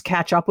wanted to just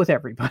catch up with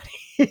everybody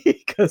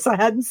because I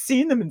hadn't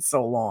seen them in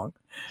so long.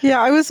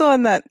 Yeah, I was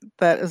on that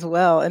as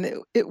well.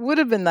 And it would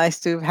have been nice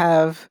to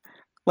have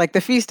like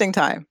the feasting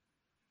time,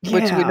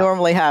 which we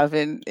normally have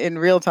in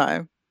real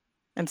time,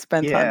 and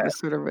spend time just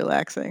sort of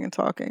relaxing and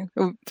talking.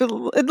 It's a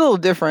little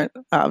different,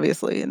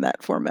 obviously, in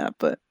that format,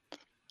 but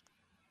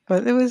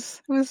it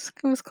was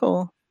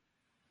cool.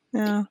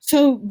 Yeah.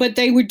 So, but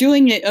they were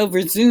doing it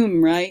over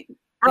Zoom, right?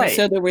 Right. And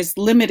so there was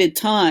limited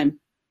time.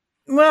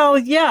 Well,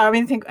 yeah. I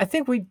mean, I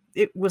think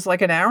it was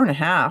like an hour and a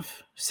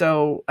half.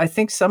 So I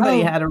think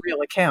somebody had a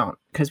real account,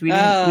 because we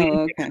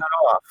didn't get cut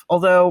off.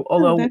 Although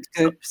that's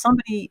good.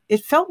 Somebody,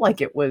 it felt like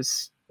it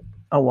was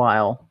a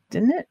while,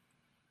 didn't it?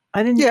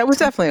 I didn't. Yeah, it was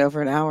definitely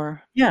over an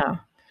hour. Yeah.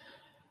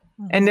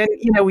 And then,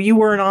 you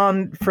weren't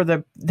on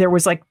there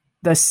was like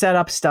the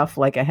setup stuff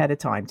like ahead of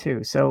time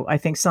too. So I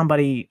think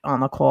somebody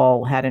on the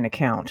call had an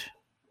account,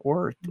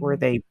 or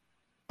they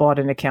bought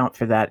an account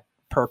for that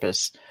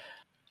purpose.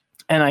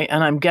 And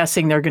I'm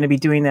guessing they're going to be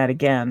doing that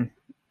again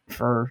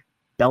for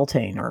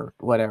Beltane or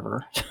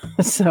whatever.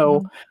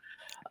 So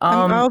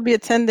I'll be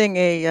attending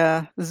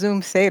a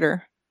Zoom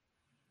Seder.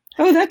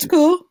 Oh, that's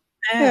cool.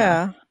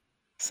 Yeah.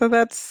 So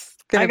that's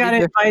I got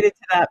invited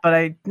to that, but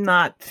I'm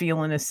not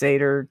feeling a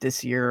Seder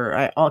this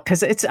year.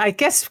 Because of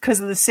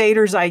the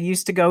Seders I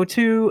used to go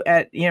to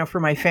for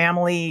my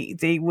family,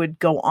 they would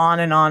go on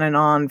and on and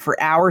on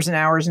for hours and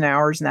hours and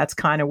hours, and that's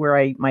kind of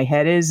where my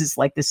head is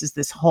like,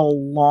 this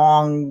whole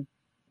long,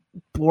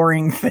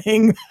 boring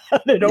thing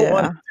that I don't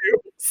want to do.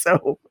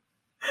 So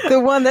the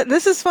one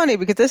this is funny,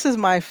 because this is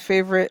my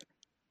favorite.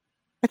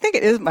 I think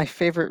it is my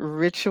favorite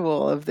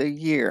ritual of the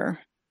year.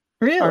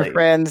 Really? Our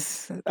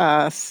friends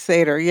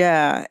Seder,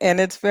 yeah. And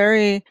it's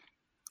very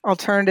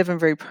alternative and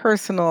very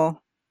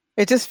personal.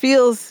 It just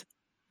feels,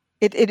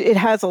 it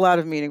has a lot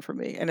of meaning for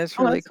me, and it's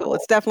really cool.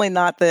 It's definitely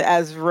not the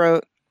as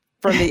wrote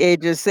from the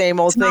ages, same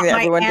old thing that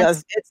everyone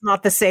does. It's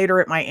not the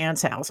Seder at my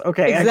aunt's house.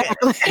 Okay.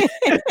 Exactly.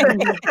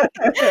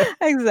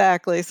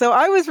 Exactly. So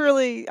I was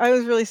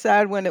really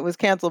sad when it was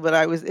canceled, but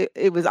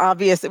it was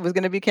obvious it was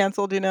going to be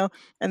canceled, And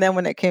then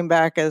when it came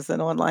back as an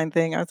online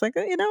thing, I was like,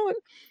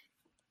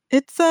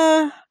 it's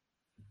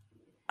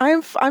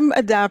I'm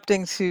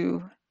adapting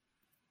to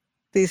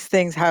these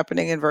things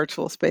happening in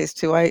virtual space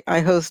too. I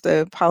host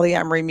a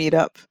polyamory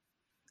meetup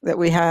that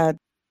we had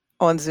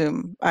on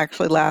Zoom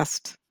actually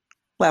last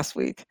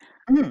week,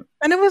 and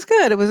it was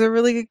good. It was a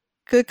really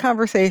good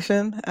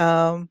conversation.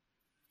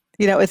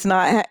 It's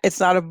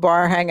not a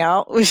bar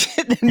hangout, which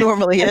it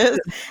normally is,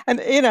 and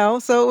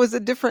so it was a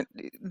different.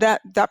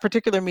 That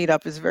particular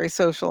meetup is very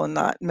social and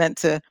not meant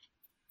to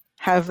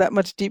have that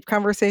much deep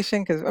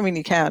conversation, because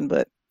you can,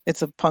 but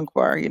it's a punk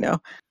bar,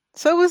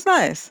 So it was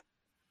nice.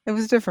 It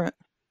was different.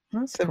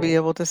 That's to cool. be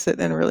able to sit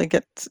and really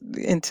get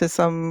into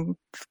some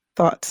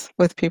thoughts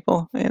with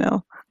people,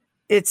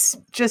 It's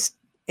just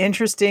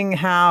interesting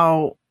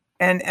how,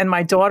 and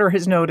my daughter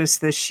has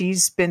noticed this.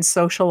 She's been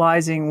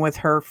socializing with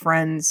her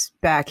friends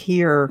back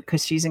here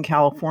because she's in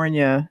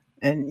California,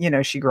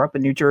 and she grew up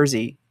in New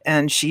Jersey,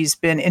 and she's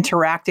been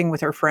interacting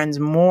with her friends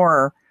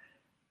more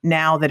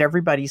now that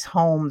everybody's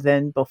home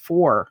than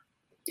before.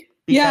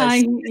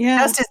 It's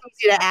just as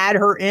easy to add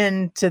her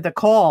into the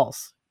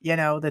calls,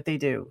 that they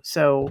do.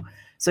 So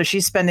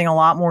she's spending a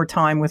lot more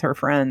time with her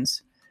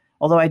friends.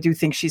 Although I do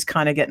think she's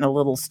kind of getting a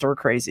little stir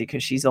crazy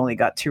because she's only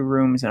got 2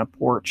 rooms and a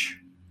porch.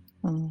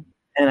 Mm.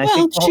 And I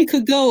think she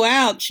could go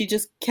out. She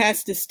just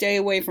has to stay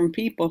away from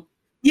people.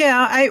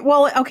 Yeah.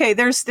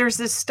 There's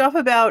this stuff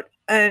about,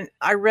 and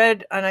I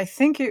read, and I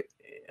think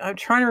I'm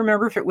trying to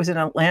remember if it was an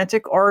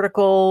Atlantic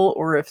article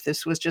or if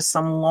this was just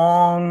some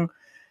long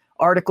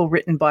article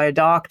written by a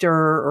doctor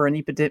or an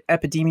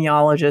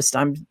epidemiologist.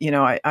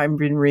 I've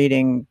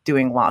been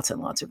doing lots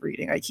and lots of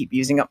reading. I keep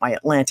using up my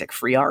Atlantic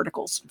free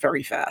articles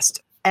very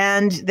fast.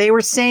 And they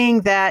were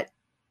saying that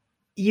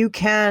you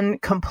can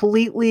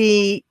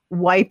completely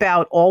wipe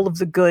out all of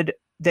the good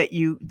that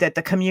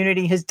the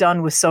community has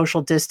done with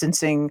social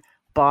distancing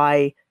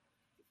by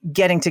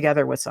getting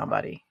together with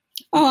somebody.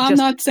 Oh, I'm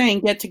not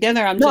saying get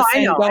together. I'm just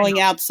saying going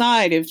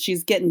outside if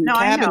she's getting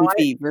cabin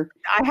fever.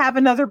 I have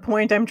another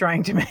point I'm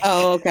trying to make.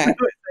 Oh, okay.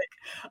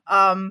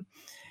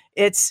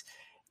 It's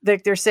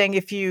like they're saying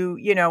if you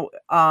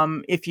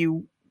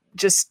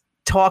just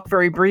talk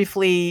very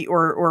briefly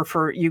or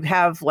for you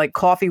have like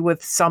coffee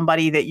with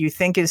somebody that you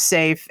think is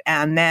safe,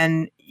 and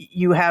then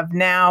you have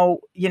now,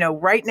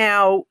 right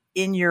now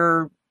in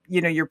your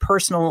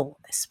personal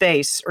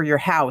space or your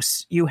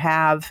house, you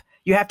have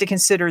to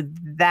consider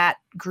that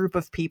group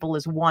of people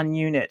as one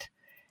unit,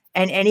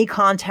 and any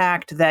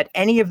contact that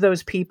any of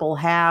those people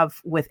have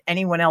with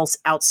anyone else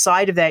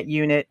outside of that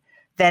unit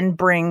then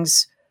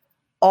brings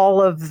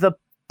all of the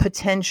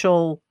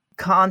potential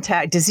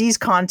disease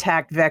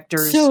contact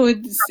vectors. So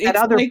it's that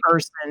other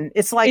person.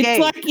 It's like AIDS.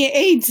 Like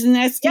AIDS and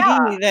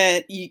STD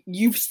that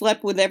you've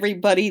slept with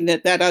everybody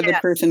that other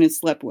person has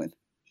slept with.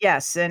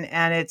 Yes, and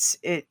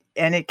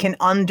it can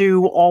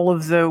undo all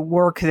of the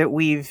work that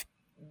we've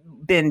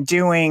been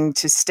doing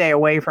to stay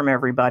away from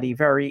everybody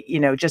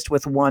just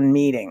with one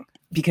meeting,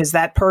 because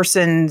that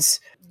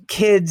person's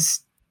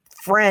kids,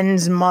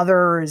 friend's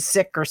mother is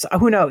sick or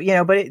who knows,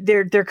 but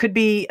there could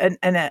be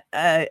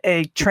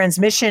a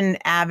transmission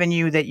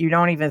avenue that you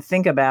don't even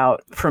think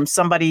about from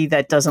somebody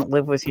that doesn't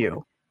live with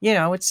you.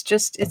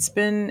 It's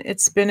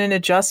been an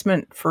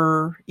adjustment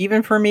for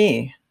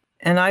me.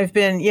 And I've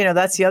been,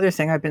 that's the other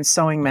thing. I've been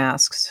sewing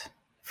masks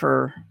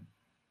for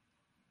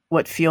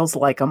what feels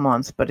like a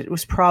month, but it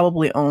was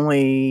probably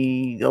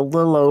only a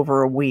little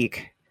over a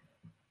week.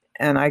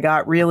 And I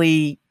got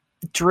really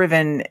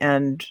driven,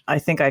 and I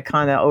think I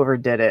kind of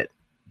overdid it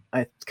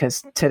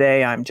because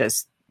today I'm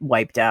just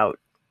wiped out.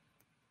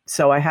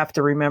 So I have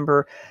to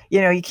remember,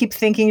 you keep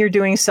thinking you're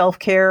doing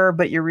self-care,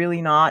 but you're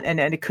really not. And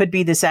it could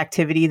be this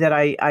activity that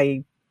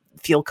I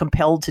feel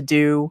compelled to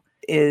do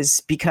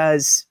is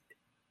because,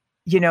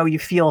 you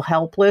feel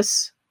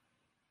helpless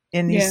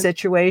in these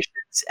situations.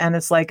 And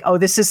it's like, oh,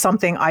 this is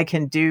something I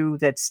can do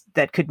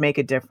that could make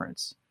a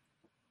difference.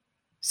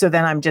 So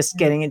then I'm just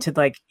getting into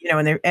like,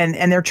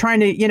 and they're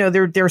trying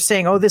to, they're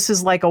saying, oh, this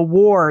is like a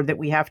war that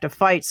we have to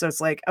fight. So it's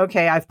like,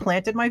 okay, I've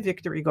planted my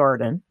victory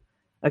garden.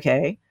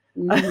 Okay.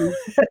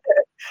 Mm-hmm.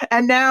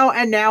 and now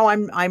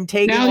I'm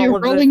taking now you're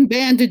rolling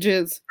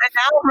bandages. And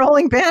now I'm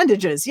rolling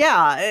bandages.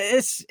 Yeah.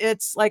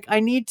 It's like, I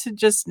need to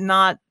just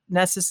not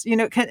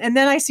necessarily, and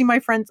then I see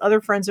my other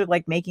friends are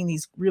like making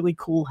these really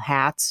cool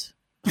hats.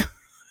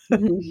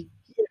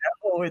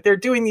 Mm-hmm. They're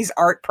doing these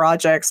art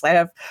projects.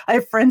 I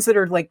have friends that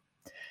are like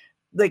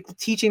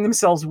teaching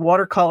themselves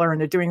watercolor, and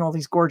they're doing all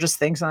these gorgeous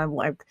things. And I'm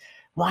like,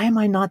 why am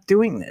I not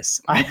doing this?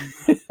 I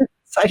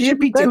should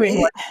be doing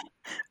it.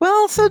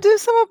 Well, so do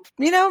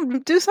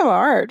some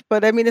art.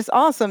 But I mean, it's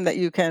awesome that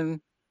you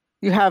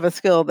have a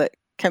skill that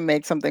can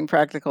make something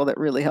practical that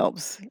really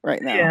helps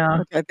right now. Yeah.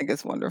 Which I think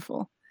is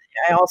wonderful.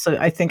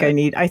 I think I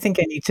need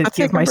to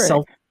give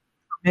myself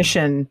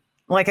permission.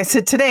 Like I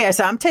said today,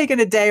 I'm taking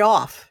a day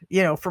off,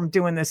 from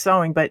doing this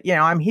sewing, but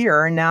I'm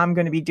here and now I'm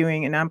going to be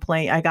doing, and I'm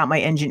playing. I got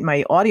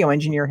my audio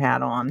engineer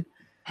hat on,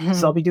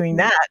 so I'll be doing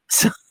that.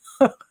 So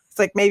it's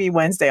like maybe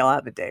Wednesday I'll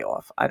have a day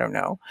off. I don't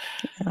know.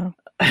 Yeah.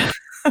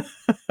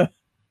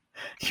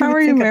 How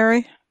are you,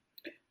 Mary?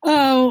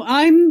 Oh,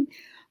 I'm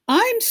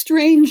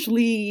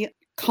strangely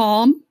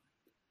calm.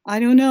 I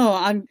don't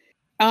know.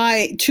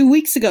 2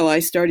 weeks ago I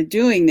started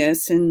doing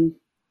this, and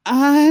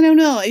I don't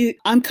know.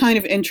 I'm kind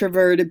of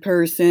introverted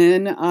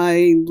person.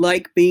 I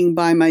like being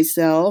by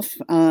myself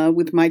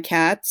with my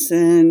cats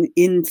and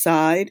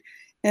inside.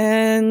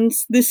 And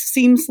this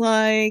seems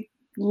like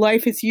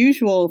life as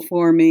usual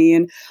for me.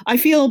 And I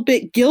feel a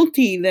bit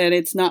guilty that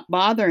it's not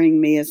bothering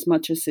me as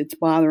much as it's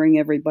bothering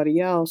everybody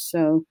else.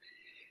 So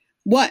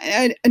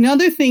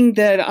another thing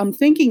that I'm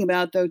thinking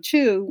about, though,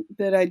 too,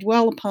 that I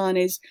dwell upon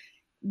is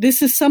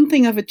this is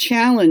something of a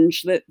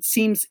challenge that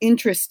seems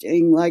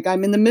interesting. Like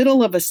I'm in the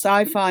middle of a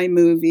sci-fi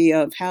movie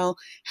of how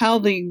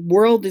the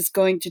world is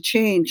going to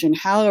change and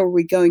how are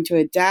we going to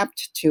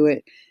adapt to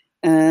it.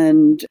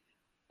 And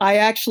I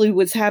actually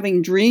was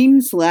having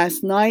dreams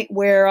last night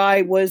where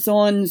I was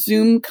on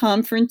Zoom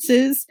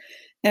conferences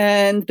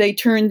and they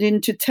turned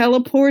into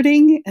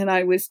teleporting, and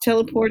I was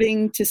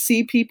teleporting to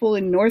see people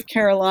in North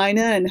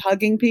Carolina and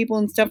hugging people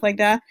and stuff like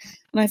that.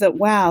 And I thought,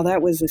 wow,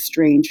 that was a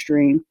strange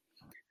dream.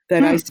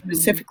 That I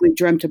specifically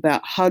dreamt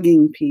about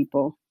hugging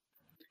people.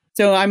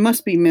 So I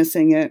must be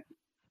missing it.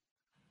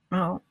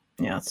 Well,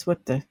 yeah,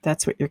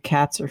 that's what your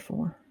cats are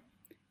for.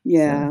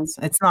 Yeah.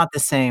 So it's not the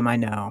same, I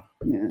know.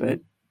 Yeah. But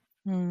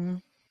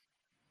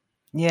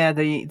yeah,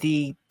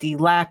 the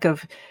lack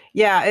of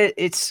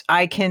it's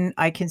I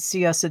can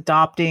see us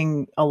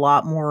adopting a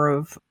lot more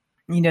of,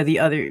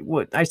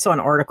 what I saw an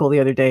article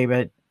the other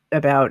day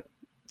about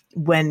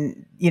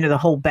when, the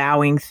whole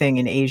bowing thing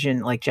in Asian,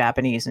 like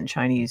Japanese and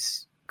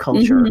Chinese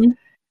culture, and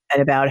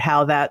about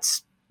how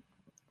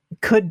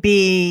could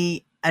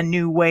be a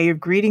new way of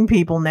greeting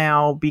people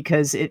now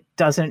because it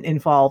doesn't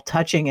involve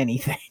touching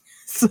anything.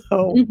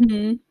 So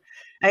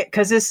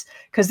because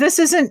this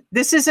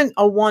isn't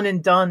a one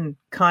and done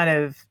kind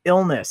of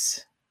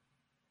illness,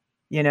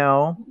 you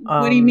know.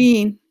 What do you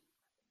mean?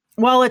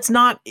 Well, it's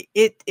not.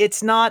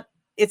 It's not.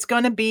 It's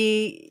going to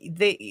be,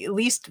 at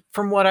least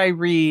from what I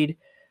read,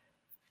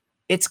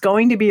 it's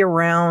going to be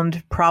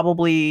around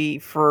probably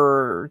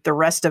for the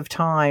rest of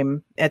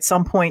time. At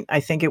some point, I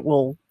think it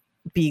will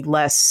be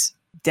less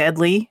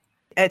deadly.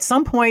 At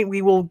some point,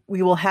 we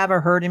will have a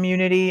herd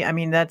immunity. I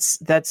mean,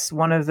 that's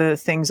one of the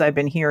things I've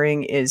been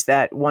hearing, is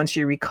that once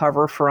you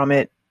recover from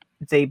it,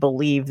 they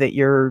believe that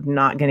you're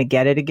not going to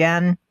get it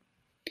again.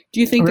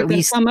 Do you think they're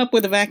going to come up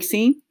with a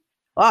vaccine?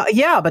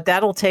 Yeah, but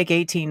that'll take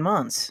 18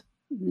 months.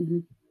 Mm-hmm.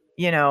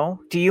 You know,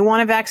 do you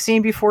want a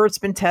vaccine before it's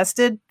been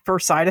tested for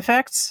side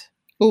effects?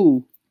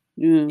 Ooh.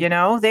 Yeah. You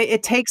know,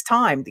 it takes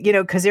time, you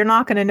know, because they're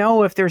not going to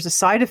know if there's a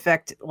side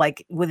effect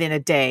like within a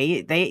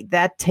day.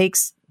 That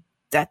takes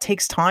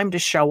time to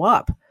show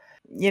up,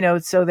 you know.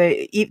 So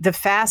the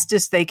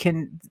fastest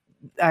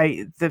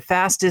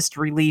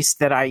release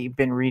that I've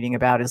been reading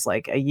about is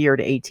like a year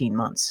to 18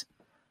 months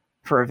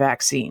for a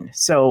vaccine.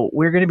 So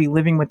we're going to be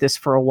living with this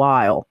for a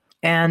while.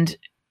 And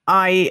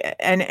I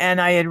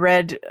had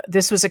read,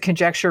 this was a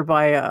conjecture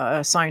by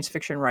a science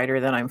fiction writer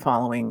that I'm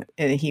following,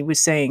 and he was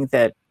saying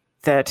that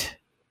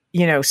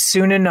you know,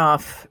 soon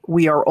enough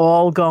we are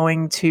all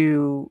going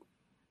to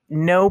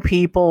know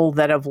people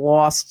that have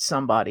lost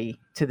somebody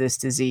to this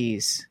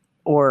disease,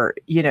 or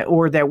you know,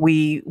 or that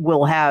we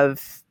will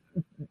have,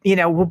 you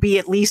know, will be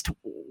at least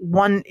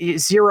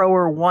 0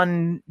 or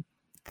 1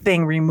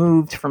 thing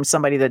removed from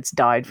somebody that's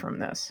died from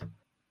this,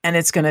 and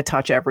it's going to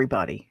touch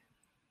everybody.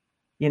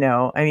 You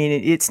know, I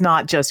mean, it's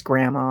not just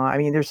grandma. I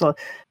mean,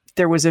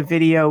 there was a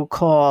video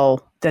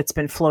call that's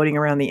been floating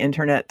around the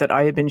internet that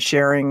I have been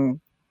sharing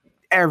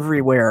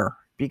everywhere,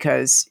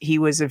 because he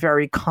was a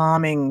very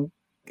calming.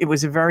 He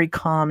was a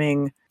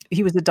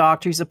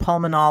doctor. He's a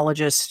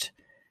pulmonologist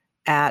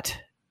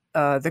at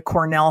the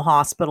Cornell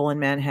Hospital in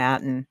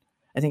Manhattan.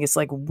 I think it's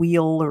like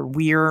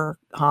Weir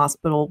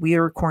Hospital,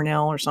 Weir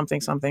Cornell or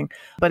something.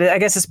 But I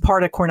guess it's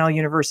part of Cornell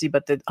University,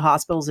 but the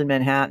hospital's in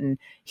Manhattan.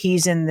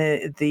 He's in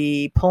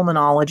the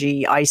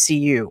pulmonology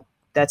ICU.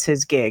 That's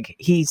his gig.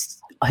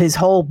 His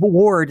whole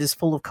ward is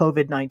full of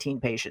COVID-19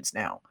 patients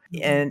now.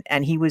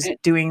 And he was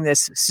doing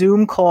this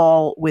Zoom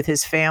call with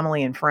his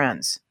family and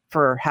friends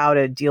for how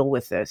to deal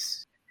with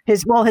this.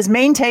 His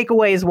main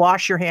takeaway is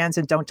wash your hands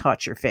and don't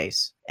touch your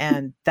face.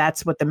 And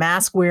that's what the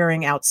mask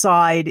wearing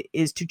outside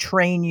is, to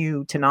train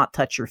you to not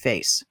touch your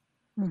face.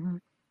 Mm-hmm.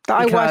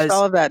 I watched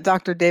all of that,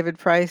 Dr. David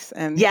Price.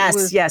 And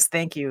yes.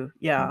 Thank you.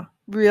 Yeah.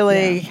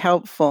 Really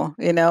helpful,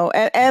 you know,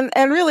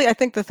 and really, I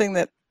think the thing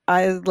that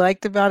I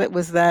liked about it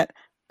was that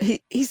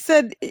he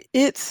said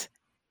it's,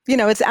 you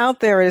know, it's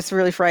out there and it's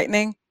really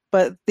frightening,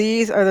 but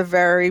these are the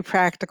very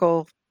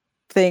practical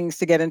things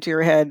to get into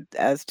your head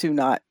as to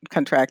not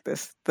contract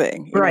this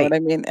thing. You know what I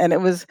mean? And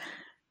it was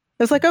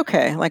like,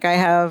 okay, like I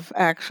have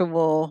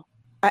actual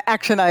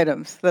action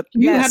items that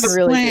you have a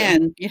really plan.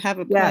 Do. You have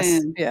a plan.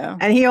 Yes. Yeah.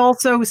 And he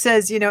also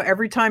says, you know,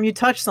 every time you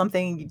touch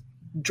something, you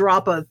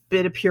drop a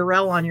bit of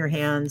Purell on your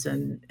hands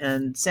and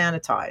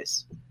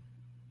sanitize.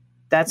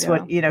 That's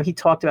what, you know, he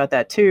talked about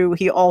that too.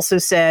 He also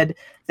said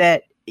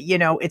that, you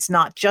know, it's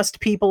not just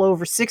people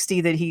over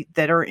 60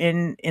 that are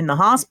in the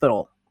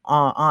hospital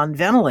on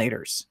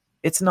ventilators.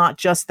 It's not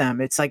just them.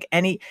 It's like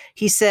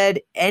he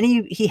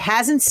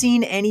hasn't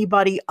seen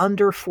anybody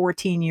under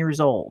 14 years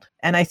old.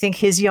 And I think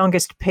his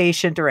youngest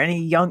patient, or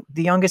the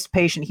youngest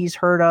patient he's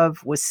heard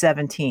of, was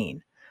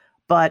 17.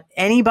 But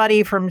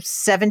anybody from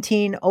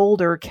 17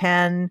 older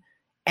can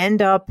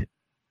end up,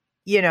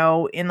 you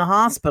know, in the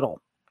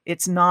hospital.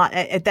 It's not,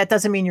 that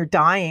doesn't mean you're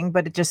dying,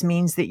 but it just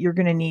means that you're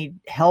going to need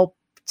help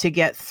to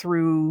get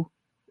through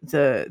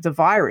the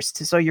virus,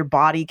 so your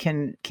body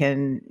can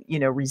you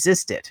know,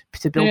 resist it,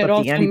 to build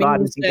up the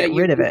antibodies to get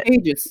rid of it.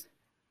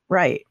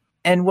 Right.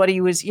 And what he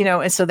was, you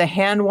know, and so the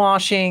hand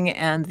washing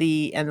and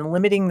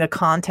limiting the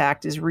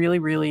contact is really,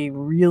 really,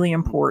 really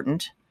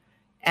important.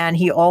 And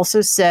he also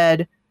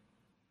said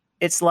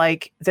it's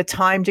like the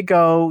time to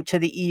go to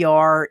the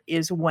ER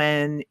is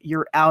when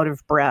you're out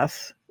of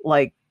breath,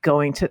 like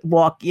going to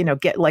walk, you know,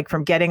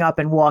 from getting up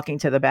and walking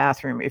to the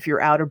bathroom. If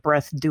you're out of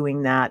breath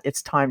doing that,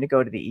 it's time to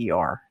go to the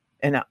ER.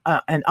 And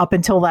up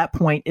until that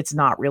point, it's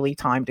not really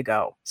time to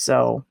go.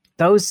 So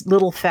those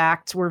little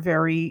facts were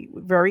very,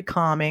 very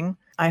calming.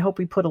 I hope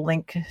we put a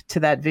link to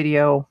that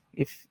video,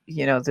 if,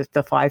 you know,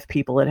 the 5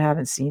 people that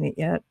haven't seen it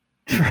yet,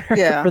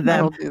 for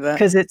them,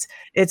 because it's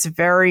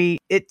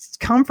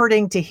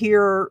comforting to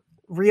hear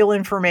real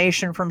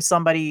information from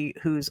somebody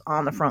who's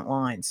on the front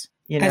lines,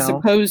 you know, as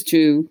opposed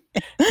to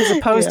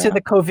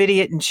the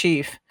COVIDiot in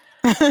chief.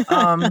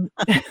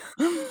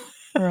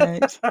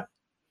 Right.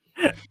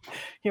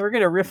 Yeah, we're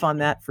going to riff on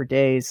that for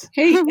days.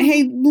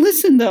 Hey,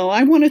 listen, though.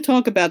 I want to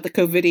talk about the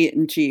COVIDiot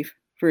in chief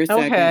for a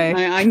second. Okay.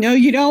 I know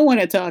you don't want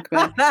to talk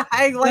about it.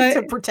 I like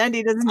to But pretend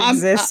he doesn't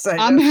exist.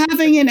 I'm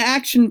having an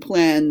action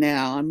plan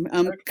now. I'm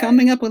Okay.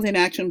 coming up with an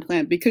action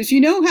plan because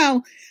you know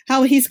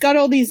how he's got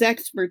all these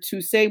experts who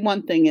say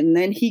one thing and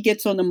then he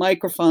gets on the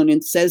microphone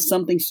and says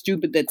something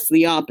stupid that's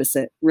the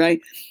opposite,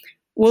 right?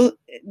 Well,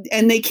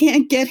 and they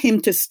can't get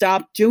him to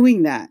stop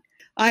doing that.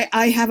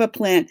 I have a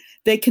plan.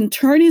 They can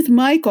turn his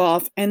mic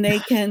off, and they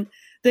can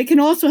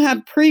also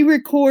have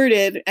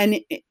pre-recorded and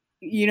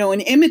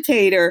an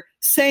imitator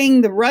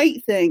saying the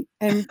right thing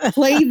and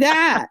play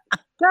that.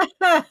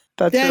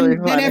 That's then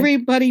really funny.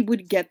 everybody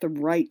would get the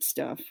right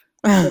stuff.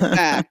 The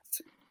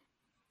facts.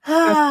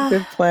 That's a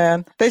good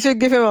plan. They should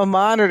give him a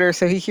monitor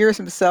so he hears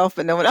himself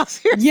but no one else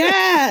hears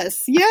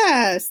Yes,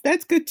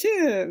 that's good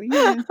too.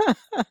 Yeah.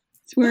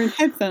 He's wearing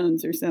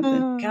headphones or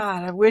something.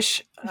 God, I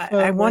wish.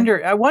 I wonder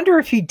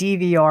if he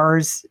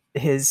DVRs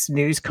his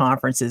news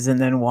conferences and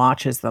then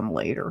watches them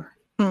later.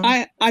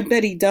 I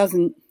bet he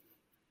doesn't.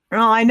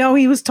 Well, I know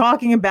he was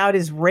talking about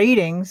his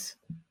ratings.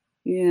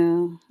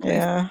 Yeah.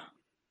 Yeah.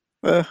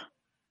 Ugh.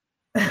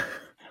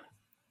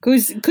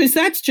 Because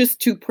that's just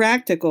too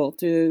practical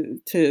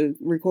to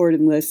record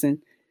and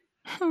listen.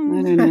 I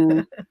don't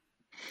know.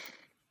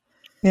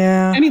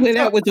 Yeah. Anyway,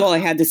 that was all I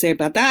had to say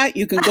about that.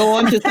 You can go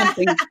on to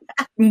something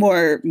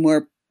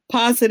more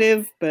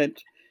positive, but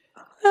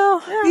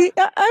Well,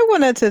 I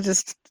wanted to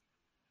just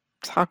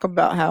talk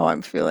about how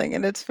I'm feeling,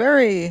 and it's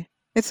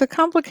a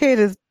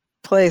complicated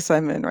place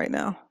I'm in right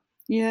now.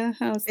 yeah,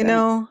 how's that? You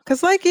know,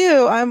 because like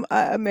you,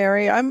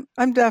 Mary.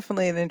 I'm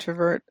definitely an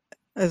introvert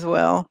as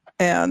well,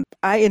 and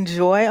I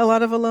enjoy a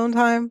lot of alone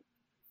time,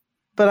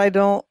 but I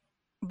don't.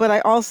 But I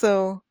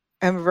also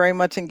am very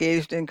much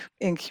engaged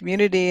in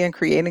community and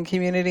creating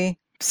community.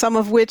 Some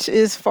of which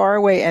is far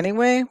away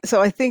anyway.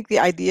 So I think the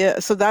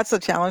idea. So that's a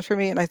challenge for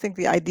me, and I think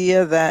the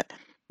idea that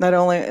not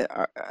only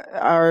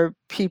are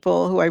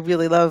people who I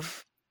really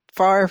love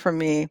far from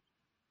me,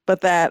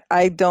 but that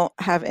I don't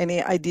have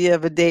any idea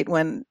of a date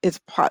when it's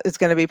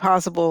going to be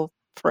possible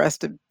for us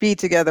to be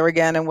together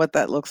again and what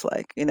that looks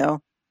like, you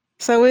know.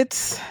 So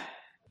it's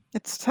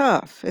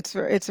tough. It's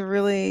a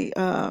really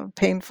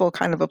painful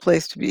kind of a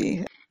place to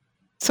be.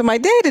 So my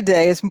day to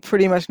day is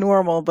pretty much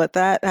normal, but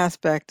that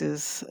aspect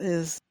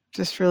is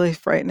just really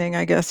frightening,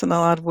 I guess, in a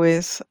lot of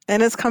ways.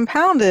 And it's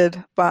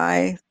compounded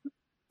by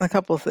a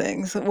couple of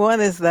things.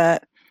 One is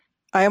that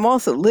I am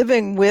also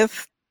living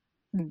with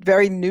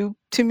very new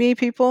to me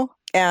people,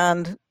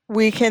 and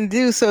we can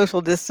do social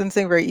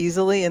distancing very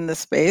easily in this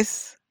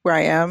space where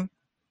I am,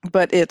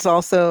 but it's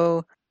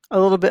also a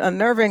little bit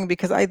unnerving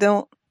because I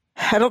don't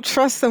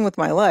trust them with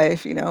my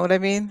life, you know what I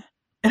mean?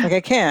 Like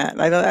I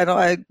can't.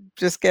 I'm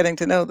just getting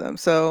to know them.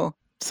 So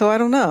I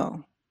don't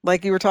know.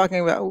 Like you were talking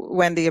about,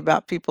 Wendy,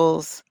 about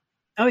people's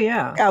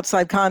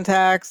outside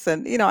contacts,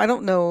 and I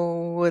don't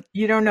know what.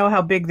 You don't know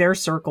how big their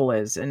circle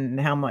is and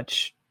how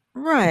much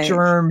Right.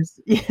 germs,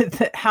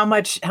 how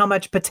much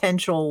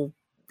potential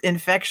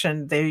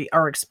infection they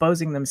are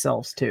exposing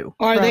themselves to.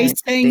 Are they Right.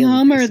 staying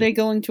home or are they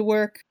going to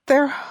work?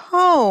 They're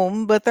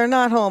home, but they're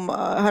not home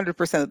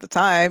 100% of the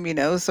time,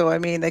 So, I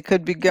mean, they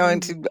could be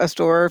going to a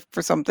store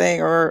for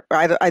something, or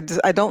I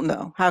don't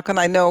know. How can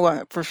I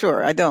know for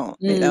sure? I don't,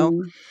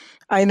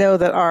 I know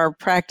that our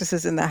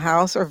practices in the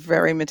house are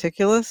very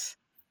meticulous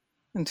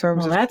in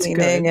terms of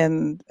cleaning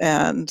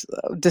and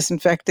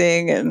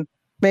disinfecting, and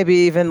maybe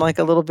even like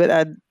a little bit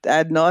ad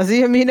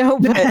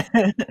nauseum,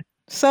 but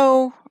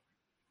so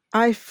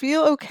I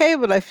feel okay,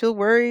 but I feel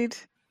worried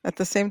at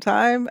the same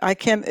time. I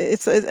can't,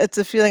 it's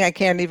a feeling I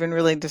can't even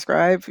really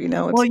describe,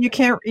 Well,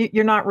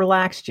 you're not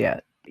relaxed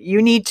yet.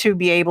 You need to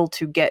be able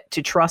to get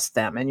to trust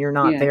them, and you're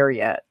not there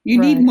yet. You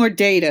need more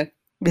data.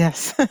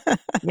 Yes.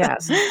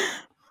 Yes.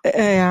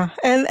 Yeah.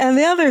 And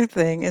the other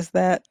thing is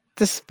that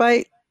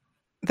despite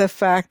the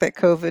fact that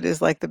COVID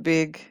is like the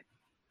big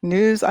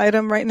news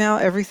item right now,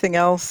 everything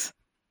else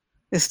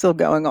is still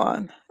going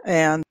on.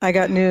 And I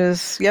got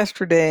news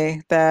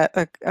yesterday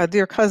that a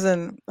dear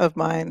cousin of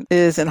mine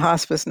is in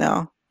hospice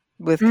now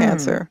with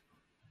cancer.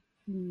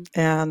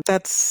 And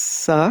that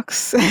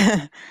sucks.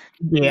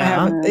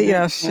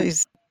 Yeah.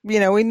 She's,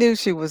 we knew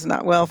she was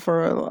not well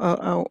for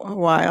a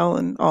while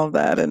and all of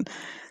that. And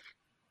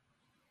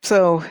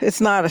so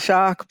it's not a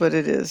shock, but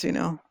it is,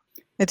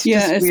 it's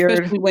just weird.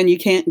 Especially when you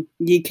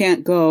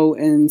can't go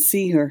and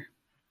see her.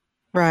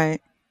 Right.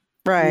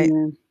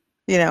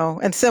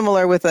 And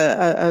similar with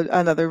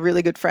another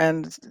really good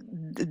friend's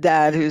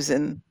dad who's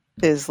in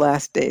his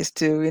last days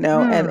too,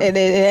 and in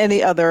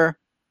any other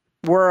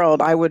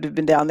world, I would have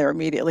been down there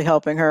immediately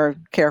helping her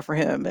care for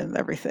him and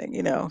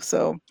everything,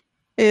 so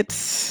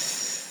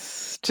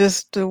it's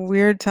just a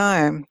weird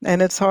time.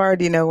 And it's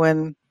hard,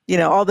 when,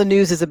 all the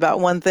news is about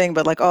one thing,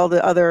 but like all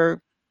the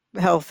other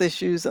health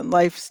issues and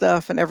life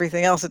stuff and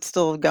everything else, it's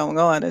still going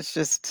on. It's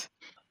just.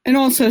 And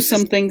also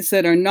some things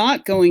that are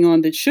not going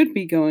on that should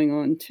be going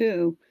on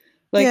too.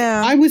 Like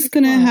I was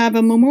going to have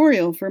a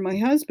memorial for my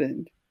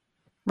husband.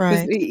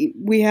 Right.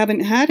 We haven't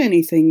had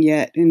anything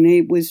yet. And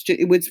it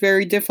was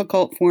very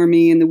difficult for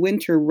me in the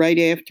winter right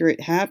after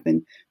it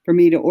happened for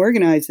me to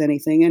organize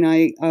anything. And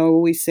I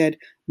always said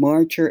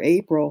March or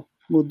April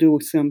we'll do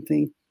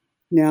something.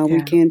 Now we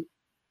Yeah. can't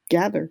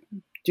gather,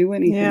 do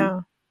anything. Yeah.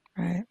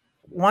 Right.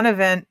 One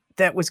event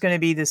that was going to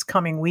be this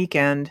coming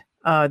weekend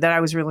that I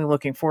was really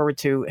looking forward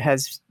to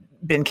has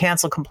been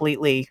canceled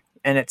completely,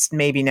 and it's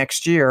maybe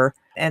next year.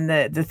 And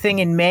the thing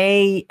in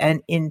May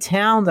and in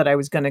town that I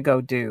was going to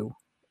go do,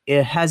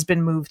 it has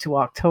been moved to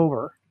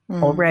October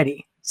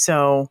already.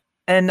 So,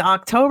 and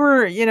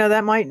October,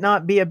 that might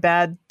not be a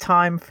bad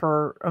time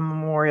for a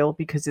memorial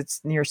because it's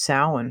near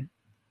Samhain.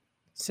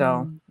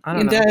 So I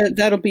don't know.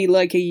 That'll be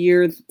like a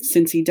year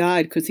since he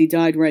died, because he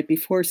died right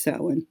before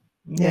Samhain.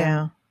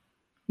 Yeah.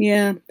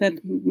 Yeah, that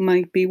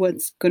might be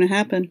what's going to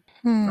happen.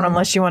 Or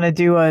unless you want to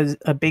do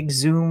a big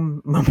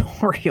Zoom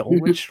memorial,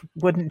 which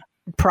wouldn't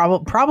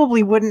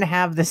probably wouldn't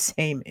have the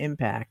same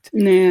impact.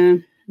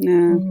 No.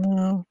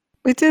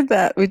 We did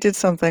that. We did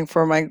something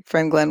for my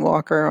friend Glenn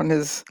Walker on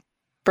his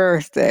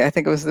birthday. I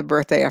think it was the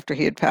birthday after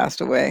he had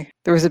passed away.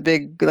 There was a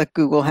big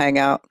Google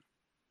Hangout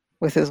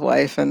with his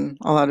wife and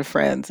a lot of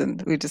friends,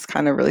 and we just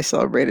kind of really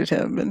celebrated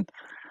him. And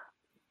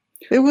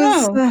it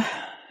was,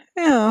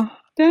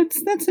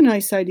 that's a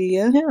nice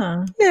idea.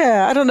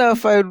 Yeah. I don't know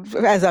if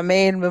as a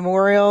main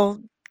memorial,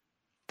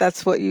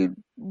 that's what you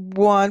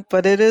want,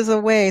 but it is a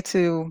way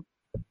to.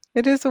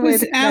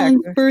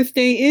 Alan's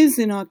birthday is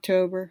in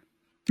October.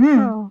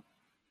 Oh,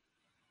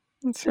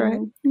 that's right.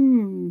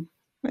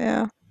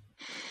 Yeah.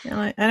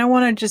 And I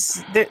want to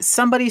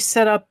somebody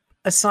set up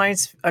a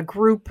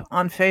group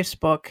on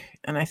Facebook,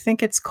 and I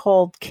think it's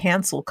called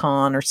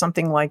CancelCon or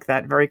something like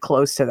that, very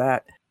close to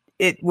that.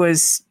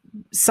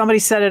 Somebody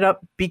set it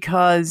up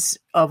because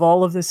of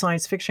all of the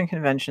science fiction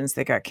conventions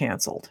that got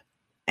canceled.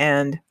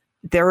 And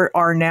there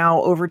are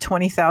now over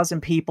 20,000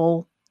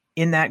 people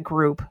in that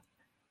group.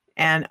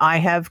 And I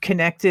have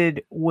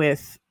connected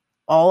with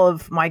all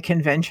of my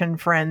convention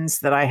friends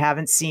that I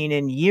haven't seen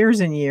in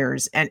years and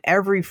years. And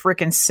every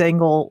freaking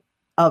single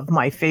of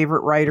my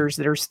favorite writers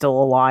that are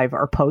still alive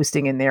are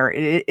posting in there.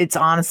 It's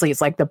honestly,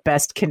 it's like the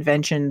best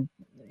convention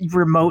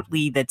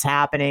remotely that's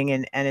happening.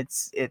 And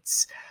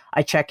it's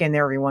I check in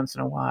there every once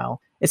in a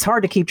while. It's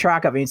hard to keep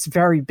track of. It's a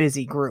very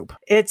busy group.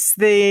 It's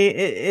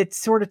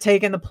sort of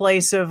taken the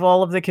place of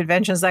all of the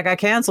conventions that got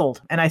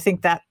canceled. And I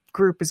think that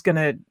group is going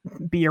to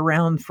be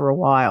around for a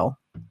while.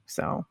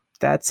 So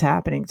that's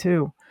happening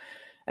too.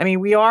 I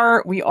mean, we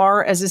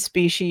are as a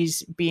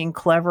species being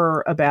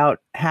clever about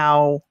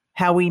how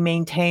we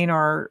maintain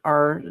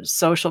our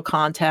social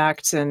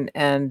contacts and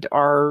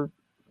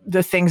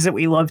the things that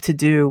we love to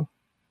do,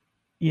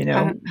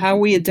 how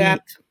we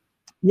adapt.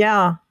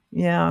 Yeah.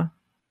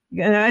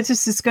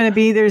 It's going to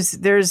be,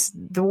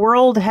 the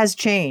world has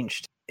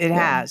changed. It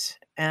has.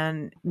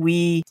 And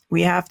we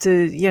have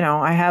to,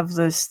 I have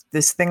this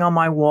thing on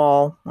my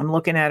wall. I'm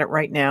looking at it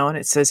right now, and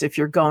it says, if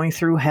you're going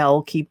through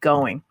hell, keep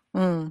going.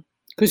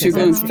 Because you're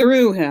going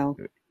through hell.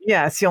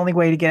 Yeah, it's the only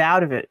way to get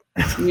out of it.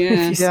 If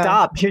you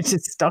stop, you're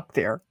just stuck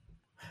there.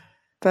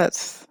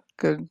 That's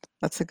good.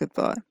 That's a good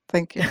thought.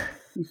 Thank you.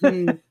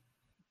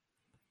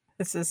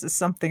 This is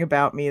something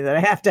about me that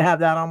I have to have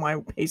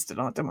that pasted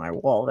onto my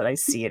wall, that I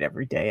see it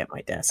every day at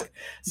my desk.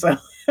 So,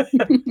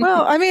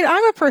 well, I mean,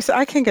 I'm a person,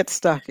 I can get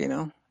stuck,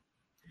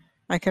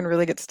 I can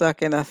really get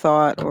stuck in a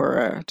thought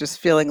or just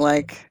feeling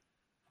like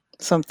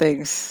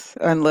something's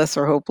endless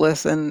or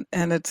hopeless. And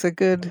that's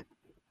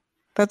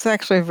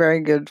actually a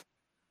very good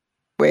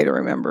way to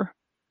remember.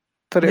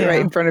 Put it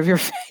right in front of your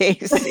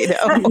face,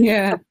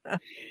 Yeah.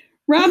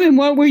 Robin,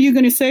 what were you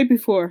going to say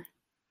before?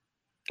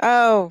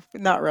 Oh,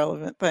 not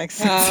relevant. Thanks.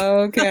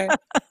 Oh, okay.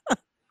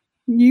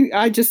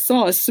 I just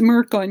saw a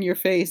smirk on your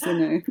face,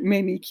 and it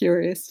made me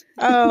curious.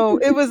 Oh,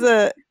 it was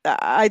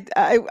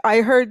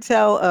I heard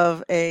tell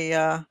of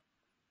an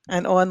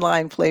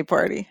online play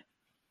party.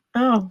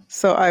 Oh,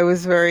 so I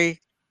was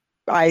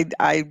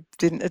I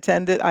didn't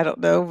attend it. I don't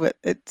know, but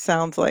it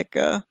sounds like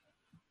it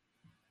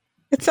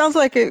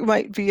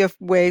might be a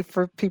way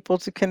for people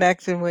to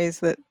connect in ways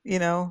that,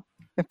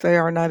 if they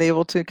are not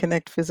able to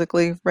connect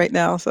physically right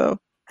now. So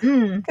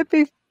could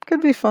be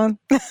fun.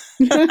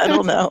 I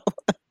don't know.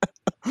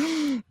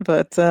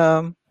 But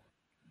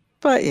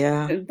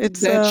yeah,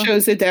 that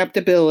shows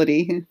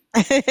adaptability.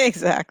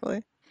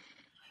 Exactly.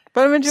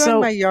 But I'm enjoying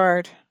my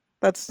yard.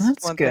 That's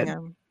one good.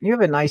 thing. You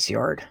have a nice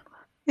yard.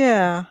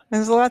 Yeah,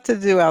 there's a lot to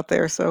do out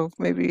there, so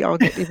maybe I'll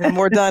get even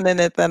more done in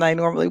it than I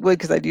normally would,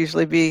 because I'd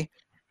usually be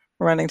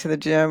running to the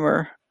gym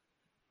or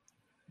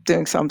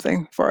doing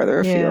something farther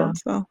afield.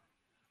 So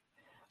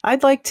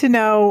I'd like to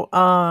know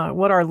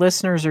what our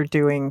listeners are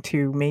doing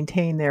to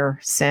maintain their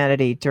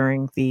sanity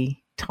during the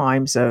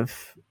times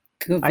of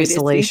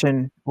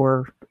isolation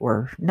or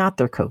not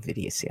their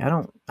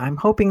COVIDiocy. I'm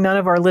hoping none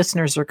of our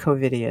listeners are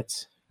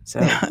COVIDiots. So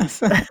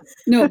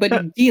no,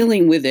 but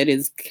dealing with it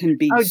can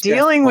be stressful.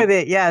 Dealing with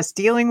it, yes,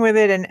 dealing with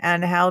it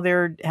and how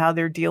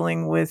they're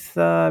dealing with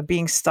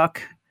being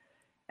stuck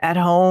at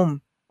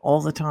home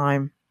all the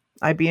time.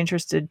 I'd be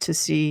interested to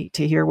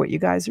hear what you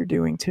guys are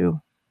doing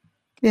too.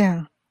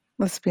 Yeah,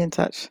 let's be in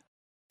touch.